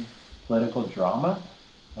Chilean political drama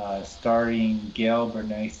starring Gail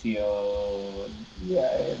Bernasio,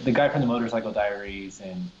 the guy from the Motorcycle Diaries,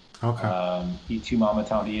 and Y Tu Mama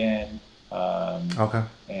Tambien,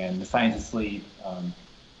 and The Science of Sleep.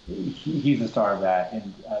 He's the star of that,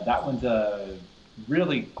 and that one's a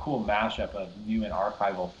really cool mashup of new and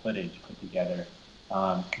archival footage put together.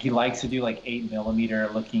 He likes to do like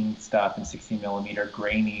 8mm looking stuff and 16mm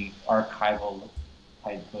grainy archival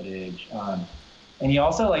type footage. And he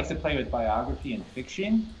also likes to play with biography and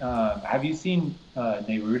fiction. Have you seen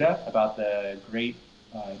Neruda, about the great,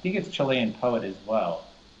 I think it's Chilean poet as well,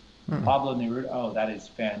 Pablo Neruda? Oh, that is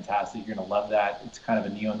fantastic. You're going to love that. It's kind of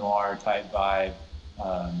a neo-noir type vibe.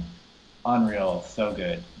 Unreal, so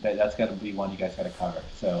good. That's got to be one you guys got to cover.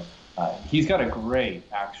 So he's got a great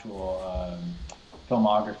actual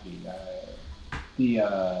filmography.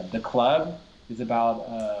 The Club is about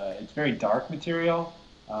it's very dark material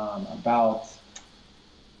about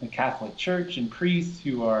the Catholic Church and priests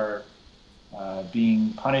who are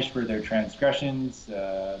being punished for their transgressions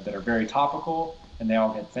that are very topical, and they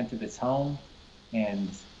all get sent to this home, and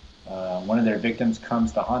one of their victims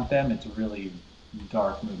comes to haunt them. It's a really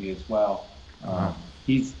dark movie as well.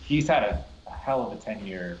 He's had a hell of a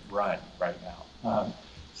 10-year run right now.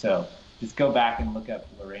 So just go back and look up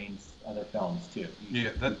Larraín's other films too. Yeah,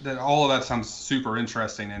 that all of that sounds super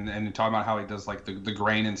interesting, and talking about how he does like the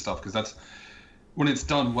grain and stuff, because that's when it's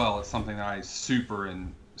done well, it's something that I super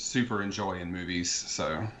enjoy in movies.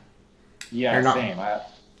 So yeah, same.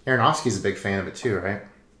 Aronofsky's a big fan of it too, right?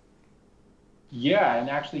 Yeah, and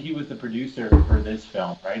actually he was the producer for this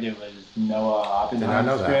film, right? It was Noah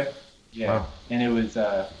Oppenheimer's script. Yeah, wow. And it was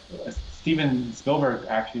Steven Spielberg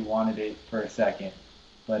actually wanted it for a second,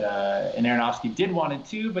 but and Aronofsky did want it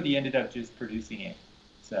too, but he ended up just producing it.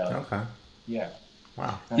 So yeah,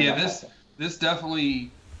 wow. Yeah, this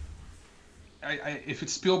definitely. If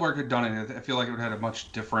it's Spielberg had done it, I feel like it would have had a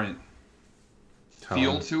much different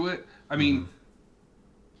feel to it. I mean,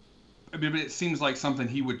 but it seems like something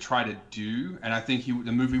he would try to do, and I think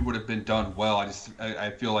the movie would have been done well.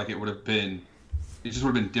 I feel like it just would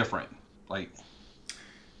have been different. Like,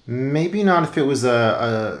 maybe not if it was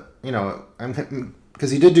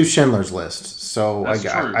because he did do Schindler's List, so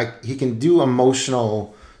he can do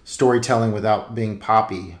emotional storytelling without being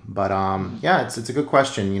poppy. But yeah, it's a good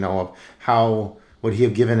question. Of how would he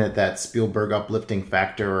have given it that Spielberg uplifting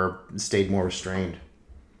factor, or stayed more restrained?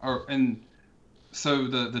 So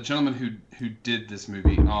the gentleman who did this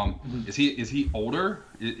movie, is he older?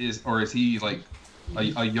 Or is he like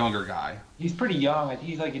a younger guy? He's pretty young. I think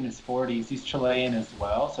he's like in his 40s. He's Chilean as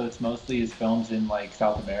well, so it's mostly his films in like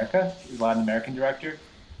South America. He's a Latin American director.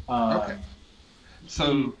 Okay.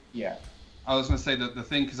 So yeah, I was gonna say the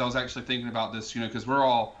thing, because I was actually thinking about this, because we're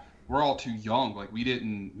all too young. Like we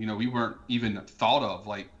didn't, we weren't even thought of.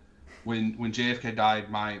 Like when JFK died,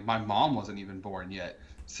 my mom wasn't even born yet.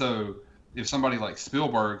 So if somebody like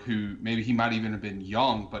Spielberg, who maybe he might even have been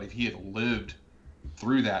young, but if he had lived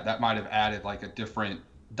through that might have added like a different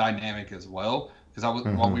dynamic as well. Because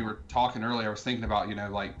while we were talking earlier, I was thinking about,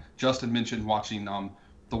 like Justin mentioned watching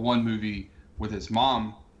the one movie with his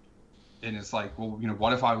mom, and it's like, well,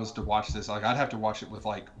 what if I was to watch this? Like I'd have to watch it with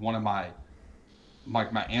like one of my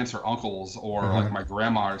aunts or uncles, or like my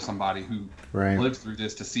grandma or somebody who lived through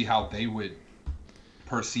this, to see how they would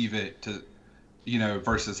perceive it, to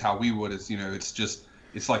versus how we would. It's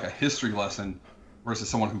like a history lesson versus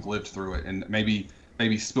someone who lived through it. And maybe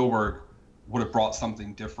Spielberg would have brought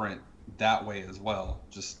something different that way as well.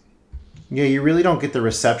 Just Yeah, you really don't get the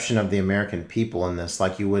reception of the American people in this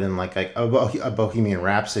like you would in like a Bohemian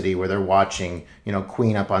Rhapsody, where they're watching,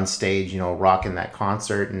 Queen up on stage, rocking that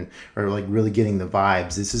concert and or like really getting the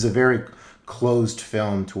vibes. This is a very closed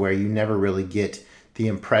film to where you never really get the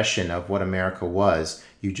impression of what America was.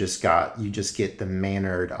 You just get the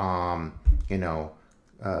mannered,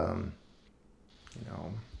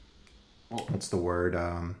 what's the word?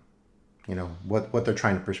 What they're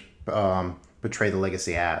trying to portray the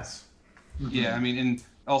legacy as. Yeah, I mean, and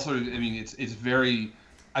also, I mean, it's very.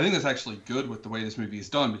 I think that's actually good with the way this movie is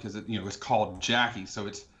done, because it's called Jackie, so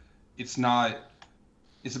it's not.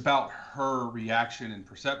 It's about her reaction and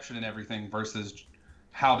perception and everything versus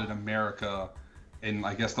how did America and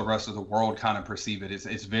I guess the rest of the world kind of perceive it. It's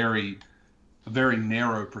a very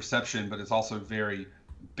narrow perception, but it's also very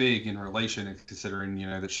big in relation, and considering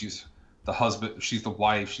that she's the husband, she's the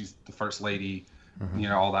wife, she's the first lady,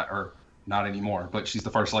 all that, or not anymore, but she's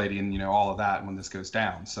the first lady, and all of that when this goes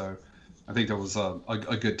down. So I think that was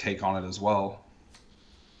a good take on it as well.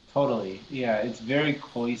 Totally. Yeah, it's very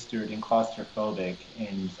cloistered and claustrophobic,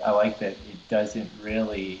 and I like that it doesn't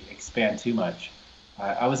really expand too much.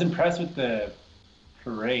 I was impressed with the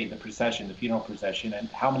parade, the procession, the funeral procession, and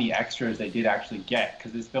how many extras they did actually get,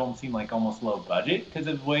 because this film seemed like almost low budget because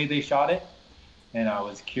of the way they shot it. And I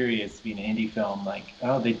was curious, being an indie film, like,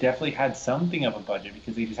 oh, they definitely had something of a budget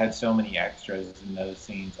because they just had so many extras in those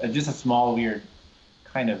scenes. Just a small, weird,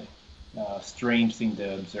 kind of strange thing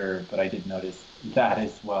to observe, but I did notice that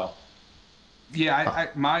as well. Yeah,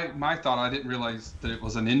 my thought, I didn't realize that it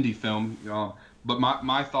was an indie film, but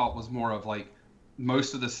my thought was more of like,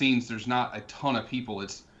 most of the scenes, there's not a ton of people.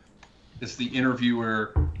 It's the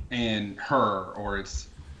interviewer and her, or it's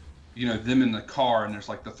them in the car, and there's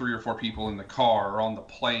like the 3 or 4 people in the car or on the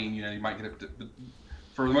plane. You might get it, but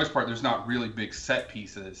for the most part, there's not really big set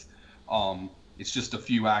pieces. It's just a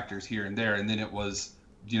few actors here and there, and then it was,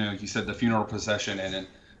 you said the funeral procession, and then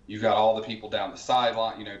you got all the people down the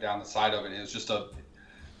sideline, down the side of it. And it was just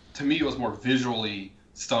to me, it was more visually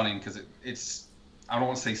stunning because it's. I don't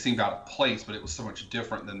want to say seemed out of place, but it was so much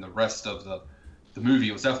different than the rest of the movie.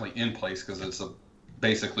 It was definitely in place because it's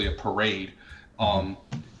basically a parade.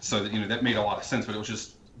 So that, that made a lot of sense, but it was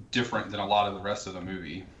just different than a lot of the rest of the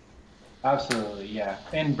movie. Absolutely, yeah.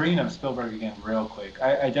 And bringing up Spielberg again real quick,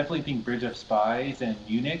 I definitely think Bridge of Spies and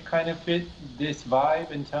Munich kind of fit this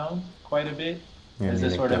vibe and tone quite a bit as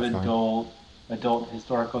a sort of adult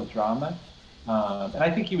historical drama. And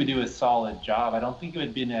I think he would do a solid job. I don't think it would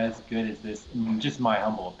have been as good as this, just my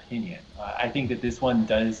humble opinion. I think that this one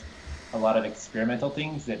does a lot of experimental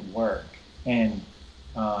things that work. And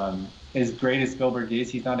as great as Spielberg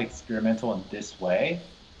is, he's not experimental in this way.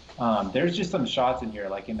 There's just some shots in here,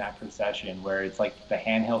 like in that procession, where it's like the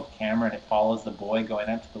handheld camera and it follows the boy going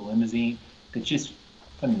up to the limousine. It's just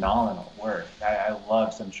phenomenal work. I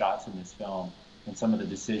love some shots in this film and some of the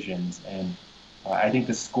decisions. And I think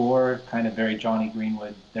the score, kind of very Johnny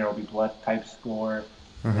Greenwood, There Will Be Blood type score,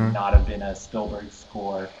 would not have been a Spielberg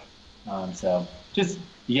score. So just,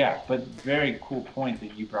 yeah, but very cool point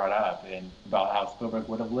that you brought up, and about how Spielberg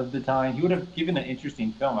would have lived the time. He would have given an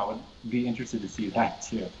interesting film. I would be interested to see that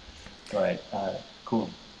too. But cool.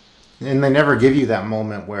 And they never give you that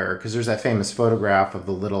moment where, because there's that famous photograph of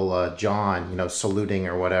the little John, saluting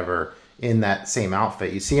or whatever, in that same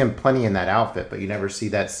outfit. You see him plenty in that outfit, but you never see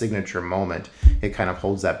that signature moment. It kind of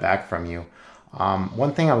holds that back from you.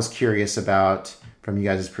 One thing I was curious about from you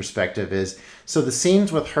guys' perspective is, so the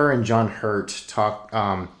scenes with her and John Hurt talk,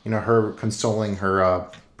 her consoling her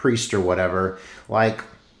priest or whatever, like,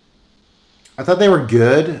 I thought they were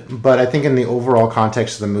good, but I think in the overall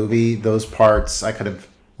context of the movie, those parts I could have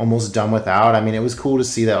almost done without. I mean, it was cool to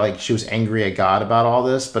see that, like, she was angry at God about all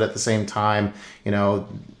this, but at the same time,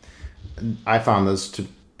 I found those to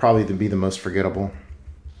probably be the most forgettable.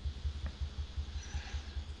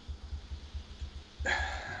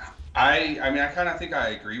 I kind of think I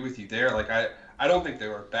agree with you there. Like, I don't think they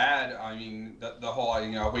were bad. I mean, the whole,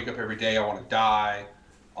 I wake up every day, I want to die.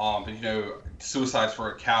 But, suicide's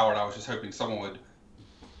for a coward. I was just hoping someone would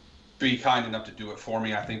be kind enough to do it for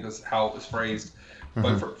me, I think is how it was phrased.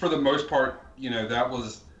 But for the most part, that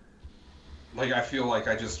was, like, I feel like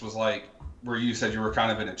I just was like, where you said you were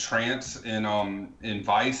kind of in a trance in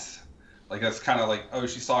Vice. Like, that's kind of like, oh,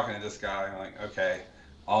 she's talking to this guy. I'm like, okay.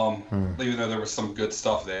 Even though there was some good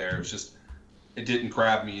stuff there, it was just, it didn't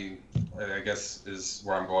grab me, I guess, is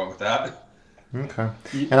where I'm going with that. Okay.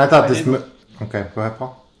 And I thought okay, go ahead,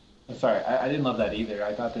 Paul. Sorry, I didn't love that either.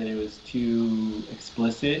 I thought that it was too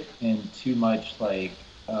explicit and too much, like,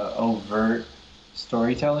 overt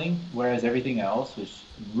storytelling, whereas everything else was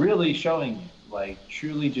really showing you, like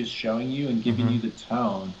truly just showing you and giving you the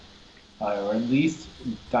tone, or at least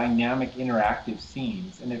dynamic interactive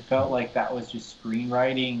scenes. And it felt like that was just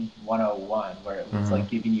screenwriting 101, where it was like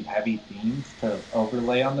giving you heavy themes to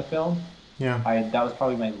overlay on the film. Yeah. That was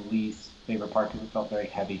probably my least favorite part because it felt very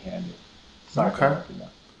heavy-handed. Sorry for interrupting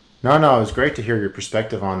that. No, it was great to hear your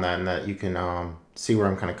perspective on that, and that you can see where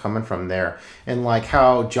I'm kind of coming from there. And like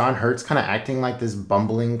how John Hurt's kind of acting like this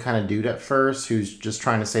bumbling kind of dude at first who's just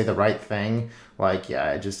trying to say the right thing. Like,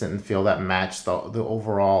 yeah, I just didn't feel that matched the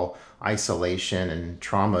overall isolation and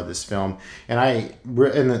trauma of this film. And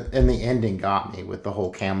the ending got me with the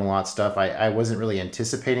whole Camelot stuff. I wasn't really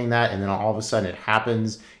anticipating that, and then all of a sudden it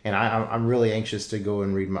happens, and I'm really anxious to go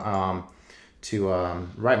and read my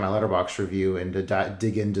write my Letterboxd review and to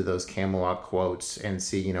dig into those Camelot quotes and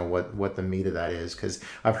see, what the meat of that is. Because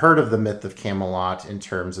I've heard of the myth of Camelot in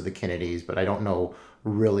terms of the Kennedys, but I don't know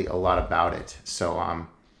really a lot about it. So,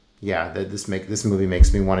 this movie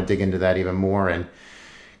makes me want to dig into that even more. And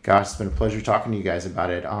gosh, it's been a pleasure talking to you guys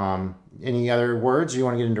about it. Any other words, or you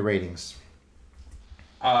want to get into ratings?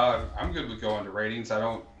 I'm good with going to ratings.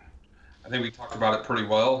 I think we talked about it pretty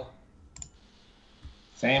well.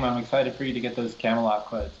 Same. I'm excited for you to get those Camelot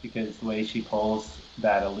quotes because the way she pulls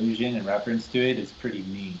that allusion and reference to it is pretty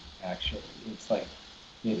neat, actually. It's like,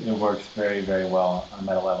 it works very, very well on a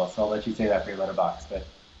meta level. So I'll let you say that for your Letterboxd.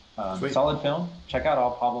 But solid film. Check out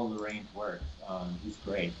all Pablo Larraín's work. He's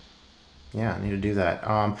great. Yeah, I need to do that.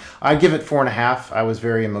 I'd give it 4.5. I was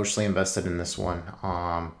very emotionally invested in this one.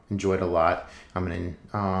 Enjoyed it a lot. I'm going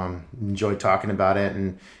to enjoy talking about it,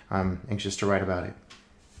 and I'm anxious to write about it.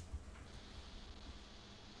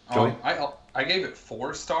 I gave it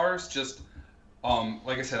 4 stars. Just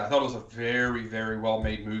like I said, I thought it was a very, very well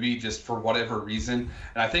made movie, just for whatever reason,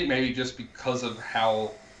 and I think maybe just because of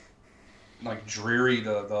how like dreary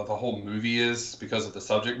the whole movie is because of the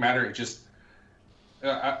subject matter. It just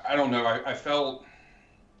I don't know. I felt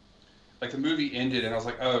like the movie ended, and I was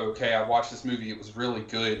like, oh, okay, I watched this movie. It was really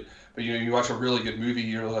good. But you watch a really good movie,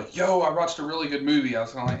 you're like, yo, I watched a really good movie. I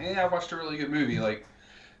was kind of like, I watched a really good movie. Like,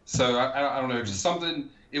 so I don't know, just something.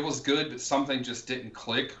 It was good, but something just didn't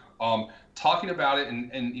click. Talking about it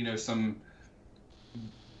and some,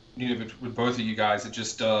 with both of you guys, it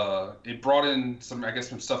just it brought in some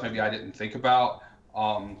stuff maybe I didn't think about,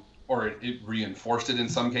 or it reinforced it in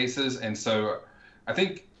some cases, and so I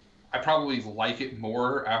think I probably like it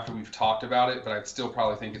more after we've talked about it, but I'd still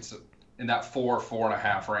probably think it's in that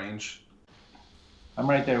 4.5 range. I'm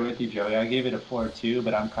right there with you, Joey. I gave it a 4 too,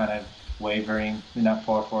 but I'm kind of wavering in that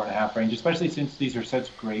 4.5 range, especially since these are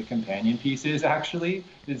such great companion pieces. Actually,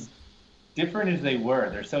 as different as they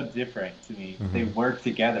were, they're so different to me. They work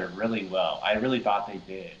together really well. I really thought they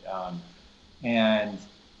did, and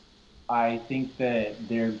I think that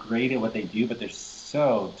they're great at what they do, but they're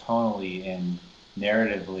so tonally and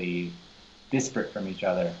narratively disparate from each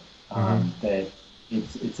other that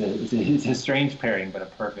it's a strange pairing, but a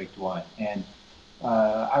perfect one. And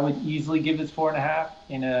I would easily give this 4.5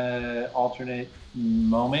 in an alternate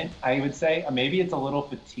moment. I would say maybe it's a little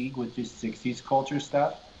fatigue with just 60s culture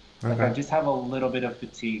stuff. Like I just have a little bit of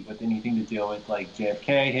fatigue with anything to deal with like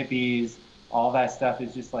JFK, hippies, all that stuff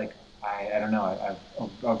is just like I don't know. I've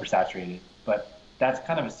oversaturated, but that's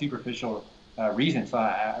kind of a superficial reason. So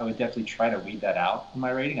I would definitely try to weed that out in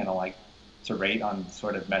my rating. I don't like to rate on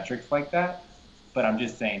sort of metrics like that, but I'm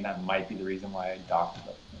just saying that might be the reason why I docked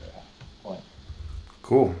the point.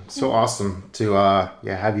 Cool. So awesome to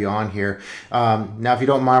have you on here. Now, if you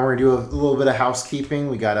don't mind, we're going to do a little bit of housekeeping.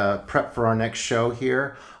 We got to prep for our next show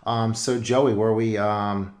here. So Joey, where we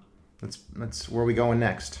where we going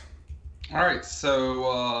next? All right.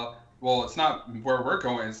 So well, it's not where we're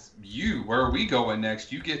going. It's you. Where are we going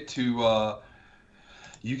next? You get to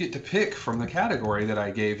pick from the category that I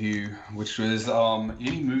gave you, which was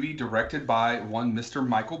any movie directed by one Mr.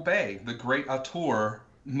 Michael Bay, the great auteur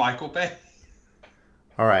Michael Bay.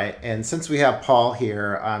 All right, and since we have Paul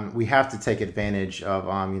here, we have to take advantage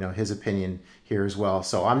of his opinion here as well.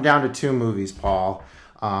 So I'm down to 2 movies, Paul.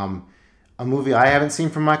 A movie I haven't seen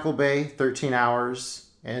from Michael Bay, 13 Hours,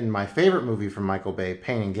 and my favorite movie from Michael Bay,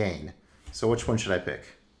 Pain and Gain. So which one should I pick?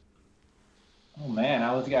 Oh man,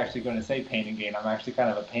 I was actually going to say Pain and Gain. I'm actually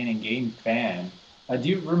kind of a Pain and Gain fan. Do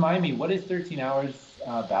you remind me, what is 13 Hours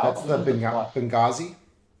about? That's the Benghazi.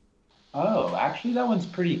 Oh, actually that one's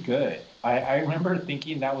pretty good. I remember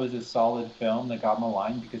thinking that was a solid film that got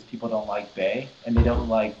maligned because people don't like Bay and they don't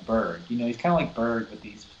like Berg. He's kind of like Berg with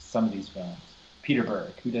some of these films. Peter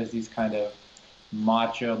Berg, who does these kind of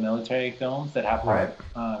macho military films that have heart.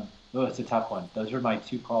 Right. It's a tough one. Those are my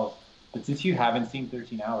 2 calls. But since you haven't seen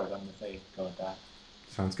 13 Hours, I'm going to say go with that.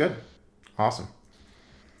 Sounds good. Awesome.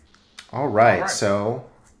 All right. So,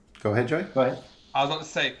 go ahead, Joey. Go ahead. I was about to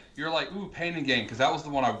say, you're like, ooh, Pain and Gain, because that was the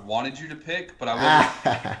one I wanted you to pick, but I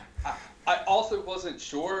wasn't. I also wasn't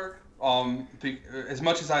sure. As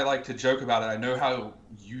much as I like to joke about it, I know how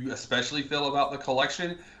you especially feel about the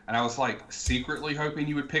collection, and I was like secretly hoping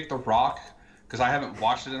you would pick The Rock, because I haven't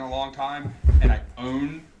watched it in a long time, and I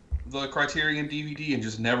own the Criterion DVD and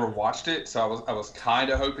just never watched it, so I was kind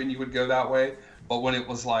of hoping you would go that way. But when it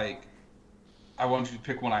was like, I wanted you to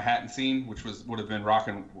pick one I hadn't seen, which would have been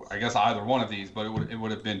Rockin', I guess either one of these, but it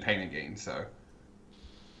would have been Pain and Gain. So,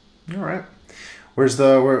 all right, where's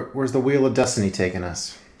the Wheel of Destiny taking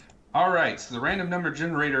us? All right, so the random number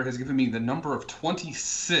generator has given me the number of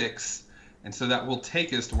 26, and so that will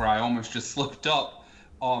take us to where I almost just slipped up,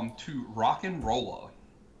 to Rock'n'Rolla.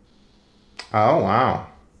 Oh wow,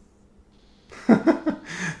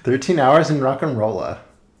 13 Hours in Rock'n'Rolla.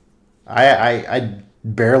 I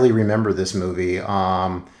barely remember this movie.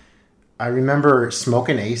 I remember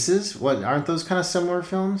Smokin' Aces. What, aren't those kind of similar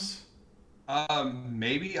films?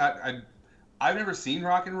 Maybe. I've never seen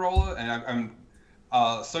Rock'n'Rolla, and I'm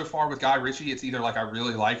so far with Guy Ritchie, it's either like I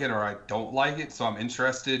really like it or I don't like it. So I'm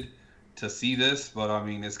interested to see this, but I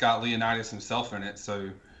mean, it's got Leonidas himself in it. So,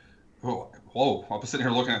 whoa! I was sitting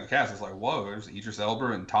here looking at the cast. It's like, whoa! There's Idris Elba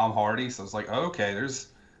and Tom Hardy. So it's like, oh, okay, there's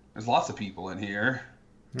lots of people in here.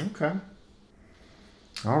 Okay.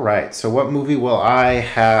 All right. So what movie will I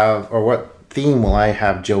have, or what theme will I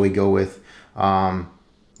have Joey go with, down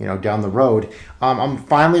the road? I'm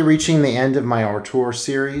finally reaching the end of my auteur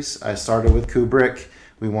series. I started with Kubrick.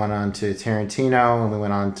 We went on to Tarantino, and we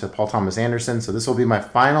went on to Paul Thomas Anderson. So this will be my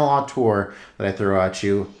final auteur that I throw at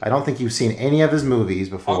you. I don't think you've seen any of his movies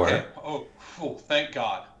before. Okay. Oh, thank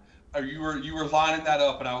God. You were lining that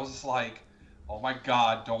up, and I was just like, oh my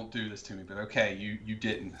God, don't do this to me. But okay, you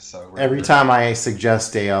didn't. So every time I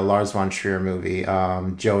suggest a Lars von Trier movie,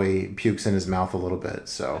 Joey pukes in his mouth a little bit.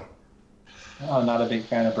 So, oh, not a big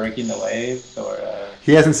fan of Breaking the Waves, or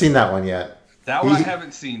he hasn't seen that one yet. That one I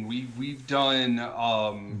haven't seen. We've done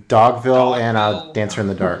Dogville and Dancer in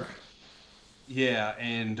the Dark. Yeah,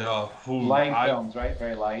 and light films, right?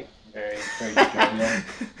 Very light, very very.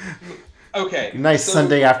 Okay. Nice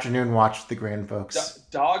Sunday afternoon watch with the grand folks.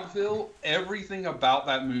 Dogville, everything about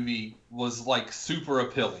that movie was like super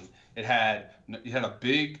appealing. It had a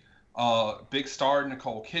big star,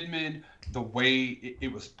 Nicole Kidman. The way it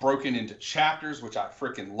was broken into chapters, which I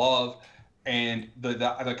freaking love, and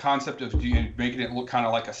the concept of making it look kind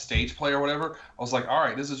of like a stage play or whatever. I was like, all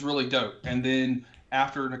right, this is really dope. And then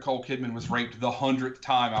after Nicole Kidman was raped the 100th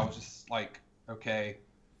time, I was just like, okay.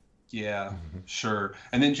 Yeah, sure.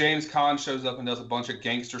 And then James Caan shows up and does a bunch of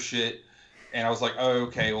gangster shit, and I was like, oh,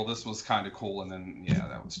 okay, well, this was kind of cool. And then, yeah,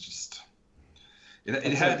 that was just...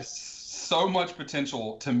 It had so much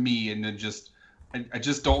potential to me, and then I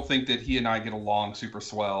just don't think that he and I get along super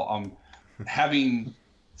swell. Having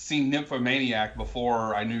seen Nymphomaniac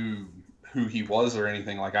before I knew who he was or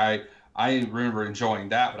anything, like I remember enjoying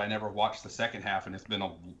that, but I never watched the second half, and it's been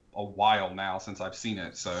a while now since I've seen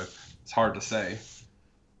it, so it's hard to say.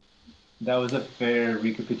 That was a fair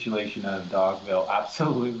recapitulation of Dogville.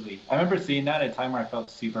 Absolutely. I remember seeing that at a time where I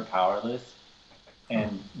felt super powerless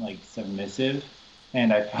and like submissive.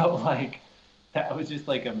 And I felt like that was just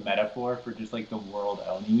like a metaphor for just like the world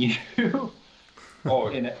owning you.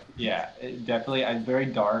 Definitely a very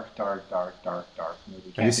dark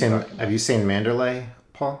movie. Have you seen Manderley,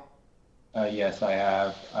 Paul? Yes, I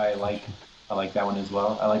have. I like that one as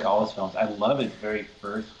well. I like all his films. I love his very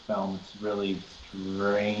first film. It's really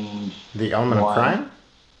strange. The Element of Crime?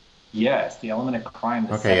 Yes, The Element of Crime.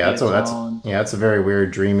 Okay, that's a very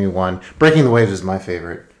weird, dreamy one. Breaking the Waves is my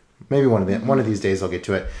favorite. Maybe one of these days I'll get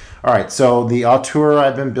to it. All right, so the auteur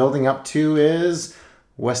I've been building up to is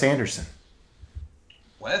Wes Anderson.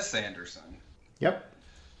 Wes Anderson. Yep.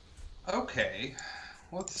 Okay.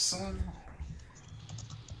 What's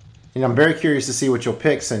I'm very curious to see what you'll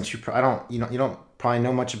pick, since you don't probably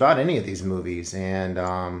know much about any of these movies, and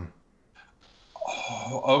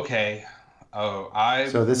okay.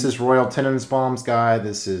 So this is Royal Tenenbaum's guy.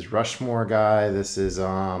 This is Rushmore guy. This is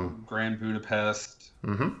Grand Budapest.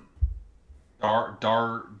 Mm-hmm.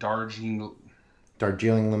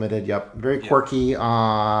 Darjeeling Limited. Yep. Very quirky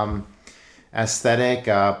aesthetic.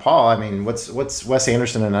 Paul, I mean, what's Wes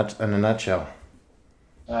Anderson in a nutshell?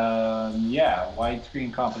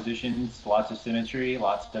 Widescreen compositions, lots of symmetry,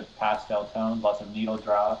 lots of pastel tones, lots of needle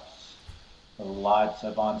drops, lots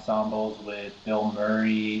of ensembles with Bill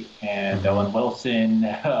Murray and Owen Wilson,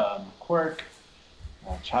 Quirk,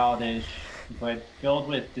 Childish. but filled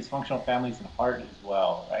with dysfunctional families and heart as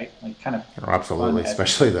well, right? Like kind of. Oh, absolutely,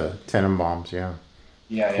 especially the Tenenbaums. Yeah.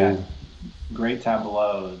 Yeah, Cool. yeah. Great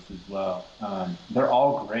tableaus as well. They're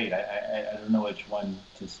all great. I don't know which one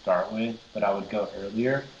to start with, but I would go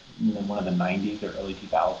earlier, one of the 90s or early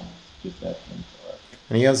 2000s. Just that thing for it.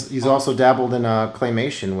 And he's also dabbled in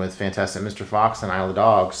claymation with Fantastic Mr. Fox and Isle of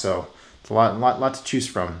Dogs, so it's a lot to choose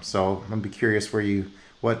from. So I'm be curious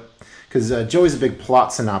because Joey's a big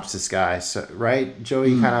plot synopsis guy, so, right?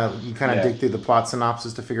 Joey, you kind of dig through the plot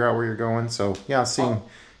synopsis to figure out where you're going. So yeah,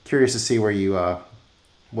 curious to see where you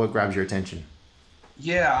what grabs your attention.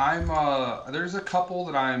 Yeah, I'm. There's a couple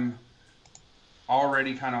that I'm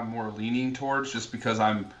already kind of more leaning towards, just because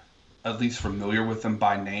I'm at least familiar with them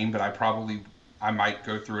by name. But I might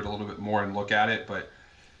go through it a little bit more and look at it. But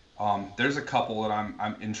there's a couple that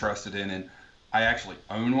I'm interested in, and I actually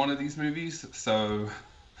own one of these movies, so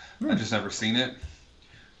I just never seen it.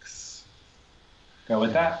 Go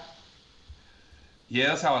with that. Yeah,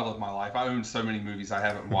 that's how I live my life. I own so many movies I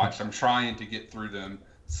haven't watched. I'm trying to get through them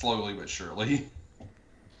slowly but surely.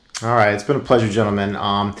 All right, it's been a pleasure, gentlemen.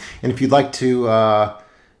 And if you'd like to,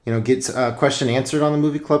 get a question answered on the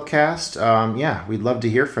Movie Club cast, we'd love to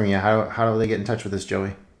hear from you. How do they get in touch with us,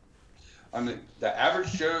 Joey? The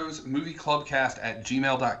Average Joe's Movie Club Cast at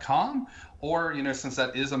gmail.com, or since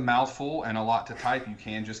that is a mouthful and a lot to type, you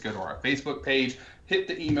can just go to our Facebook page, hit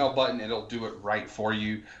the email button, it'll do it right for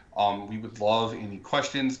you. We would love any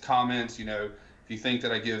questions, comments. If you think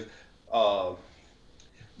that I give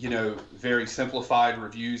very simplified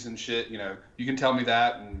reviews and shit, you can tell me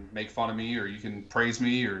that and make fun of me, or you can praise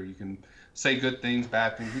me, or you can say good things,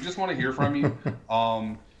 bad things. We just want to hear from you.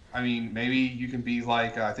 Maybe you can be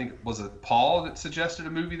like, I think, was it Paul that suggested a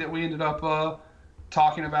movie that we ended up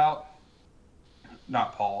talking about?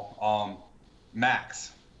 Not Paul.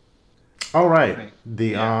 Max. Oh, right.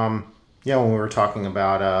 When we were talking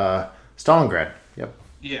about Stalingrad. Yep.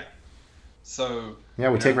 Yeah. So. Yeah,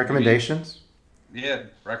 we take recommendations.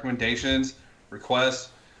 Recommendations,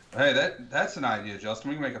 requests. Hey, that's an idea, Justin.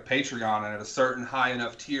 We can make a Patreon, and at a certain high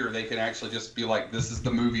enough tier, they can actually just be like, "This is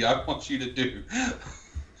the movie I want you to do."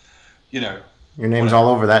 Your name's all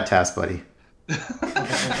over that task, buddy.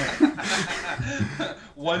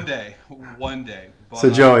 One day. But, so,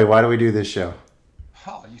 Joey, why do we do this show?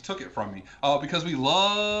 Oh, you took it from me. Because we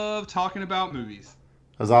love talking about movies.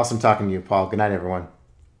 It was awesome talking to you, Paul. Good night, everyone.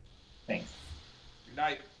 Thanks. Good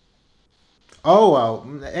night. Oh,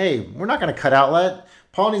 hey, we're not going to cut outlet.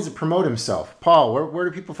 Paul needs to promote himself. Paul, where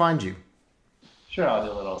do people find you? Sure, I'll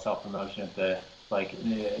do a little self-promotion at this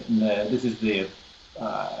is the,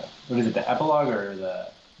 what is it, the epilogue or the,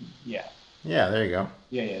 yeah. Yeah, there you go.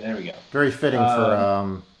 Yeah, there we go. Very fitting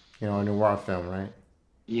for, a noir film, right?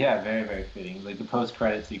 Yeah, very, very fitting. Like the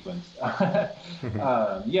post-credit sequence. Find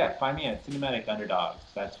me at Cinematic Underdogs.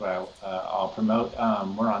 That's where I'll promote.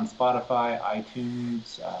 We're on Spotify,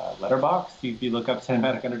 iTunes, Letterboxd. If you look up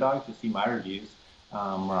Cinematic Underdogs, you'll see my reviews. We're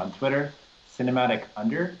on Twitter, Cinematic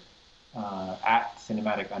Under, at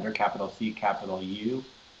Cinematic Under, capital C, capital U.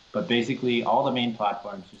 But basically, all the main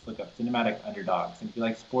platforms, just look up Cinematic Underdogs. And if you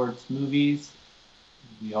like sports movies,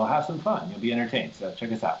 you'll have some fun. You'll be entertained. So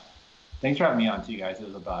check us out. Thanks for having me on, too, guys. It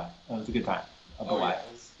was a good time. It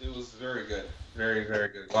was very good. Very, very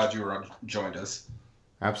good. Glad you joined us.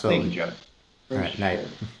 Absolutely. Thank you, Joe. All right, night.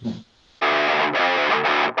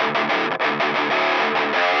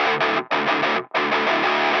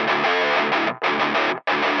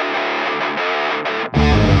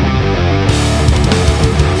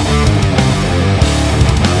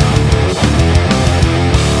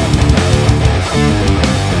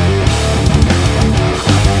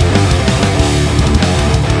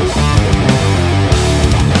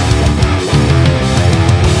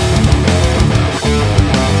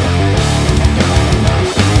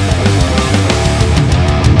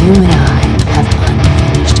 You and I have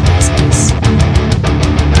unfinished business.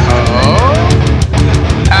 Oh?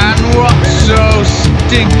 And what's so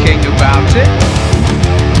stinking about it?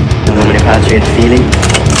 Non me ne faccio il feeling.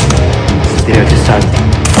 Spirit is something.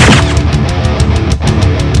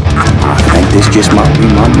 I think this just might be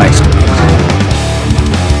my message.